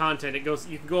got enough content.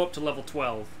 You can go up to level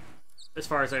 12, as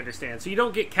far as I understand. So you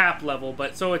don't get cap level,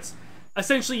 but, so it's...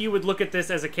 essentially, you would look at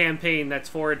this as a campaign that's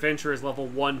for adventurers level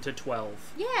 1 to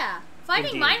 12. Yeah.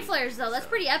 Fighting Mind Flayers, though, that's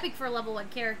pretty epic for level 1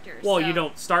 characters. Well, you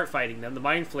don't start fighting them. The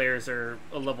Mind Flayers are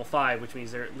a level 5, which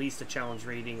means they're at least a challenge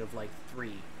rating of, like,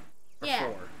 3 or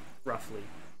 4, roughly.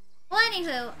 Well,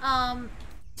 anywho,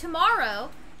 tomorrow,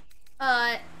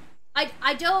 I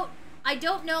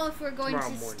don't know if we're going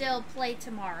to still play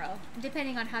tomorrow,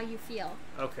 depending on how you feel.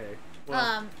 Okay.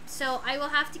 Well, so I will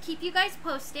have to keep you guys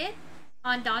posted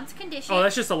on Dawn's condition. Oh,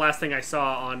 that's just the last thing I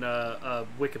saw on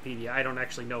Wikipedia. I don't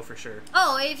actually know for sure.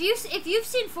 Oh, if you've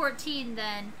seen 14,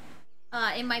 then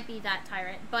it might be that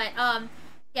tyrant. But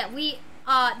yeah,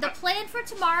 the plan for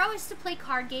tomorrow is to play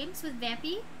card games with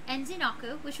Vampy and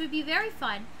Xinaku, which would be very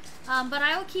fun. But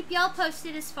I will keep y'all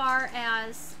posted as far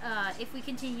as if we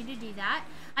continue to do that.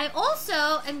 I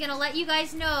also am gonna let you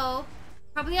guys know,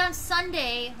 probably on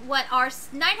Sunday, what our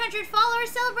 900 follower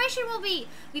celebration will be.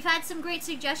 We've had some great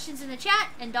suggestions in the chat,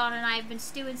 and Dawn and I have been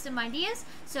stewing some ideas,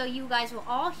 so you guys will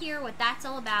all hear what that's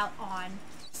all about on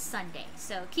Sunday.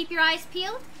 So keep your eyes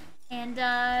peeled, and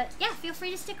yeah, feel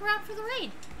free to stick around for the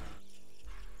raid.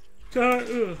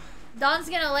 Dawn's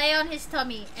gonna lay on his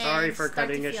tummy and start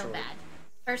to feel bad.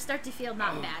 Or start to feel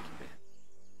not bad.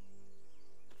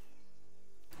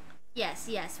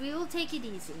 Yes, we will take it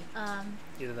easy.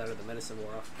 Either that or the medicine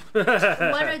wore off.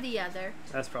 One or the other.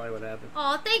 That's probably what happened.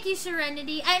 Oh, thank you,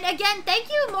 Serenity. And again, thank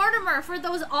you, Mortimer, for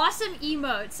those awesome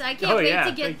emotes. I can't wait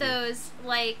to get those,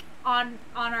 like, on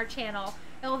our channel.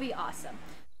 It will be awesome.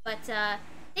 But,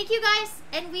 thank you, guys,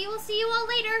 and we will see you all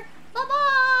later.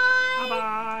 Bye-bye!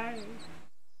 Bye-bye!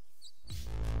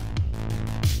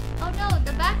 Oh, no,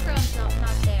 the background's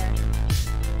not there.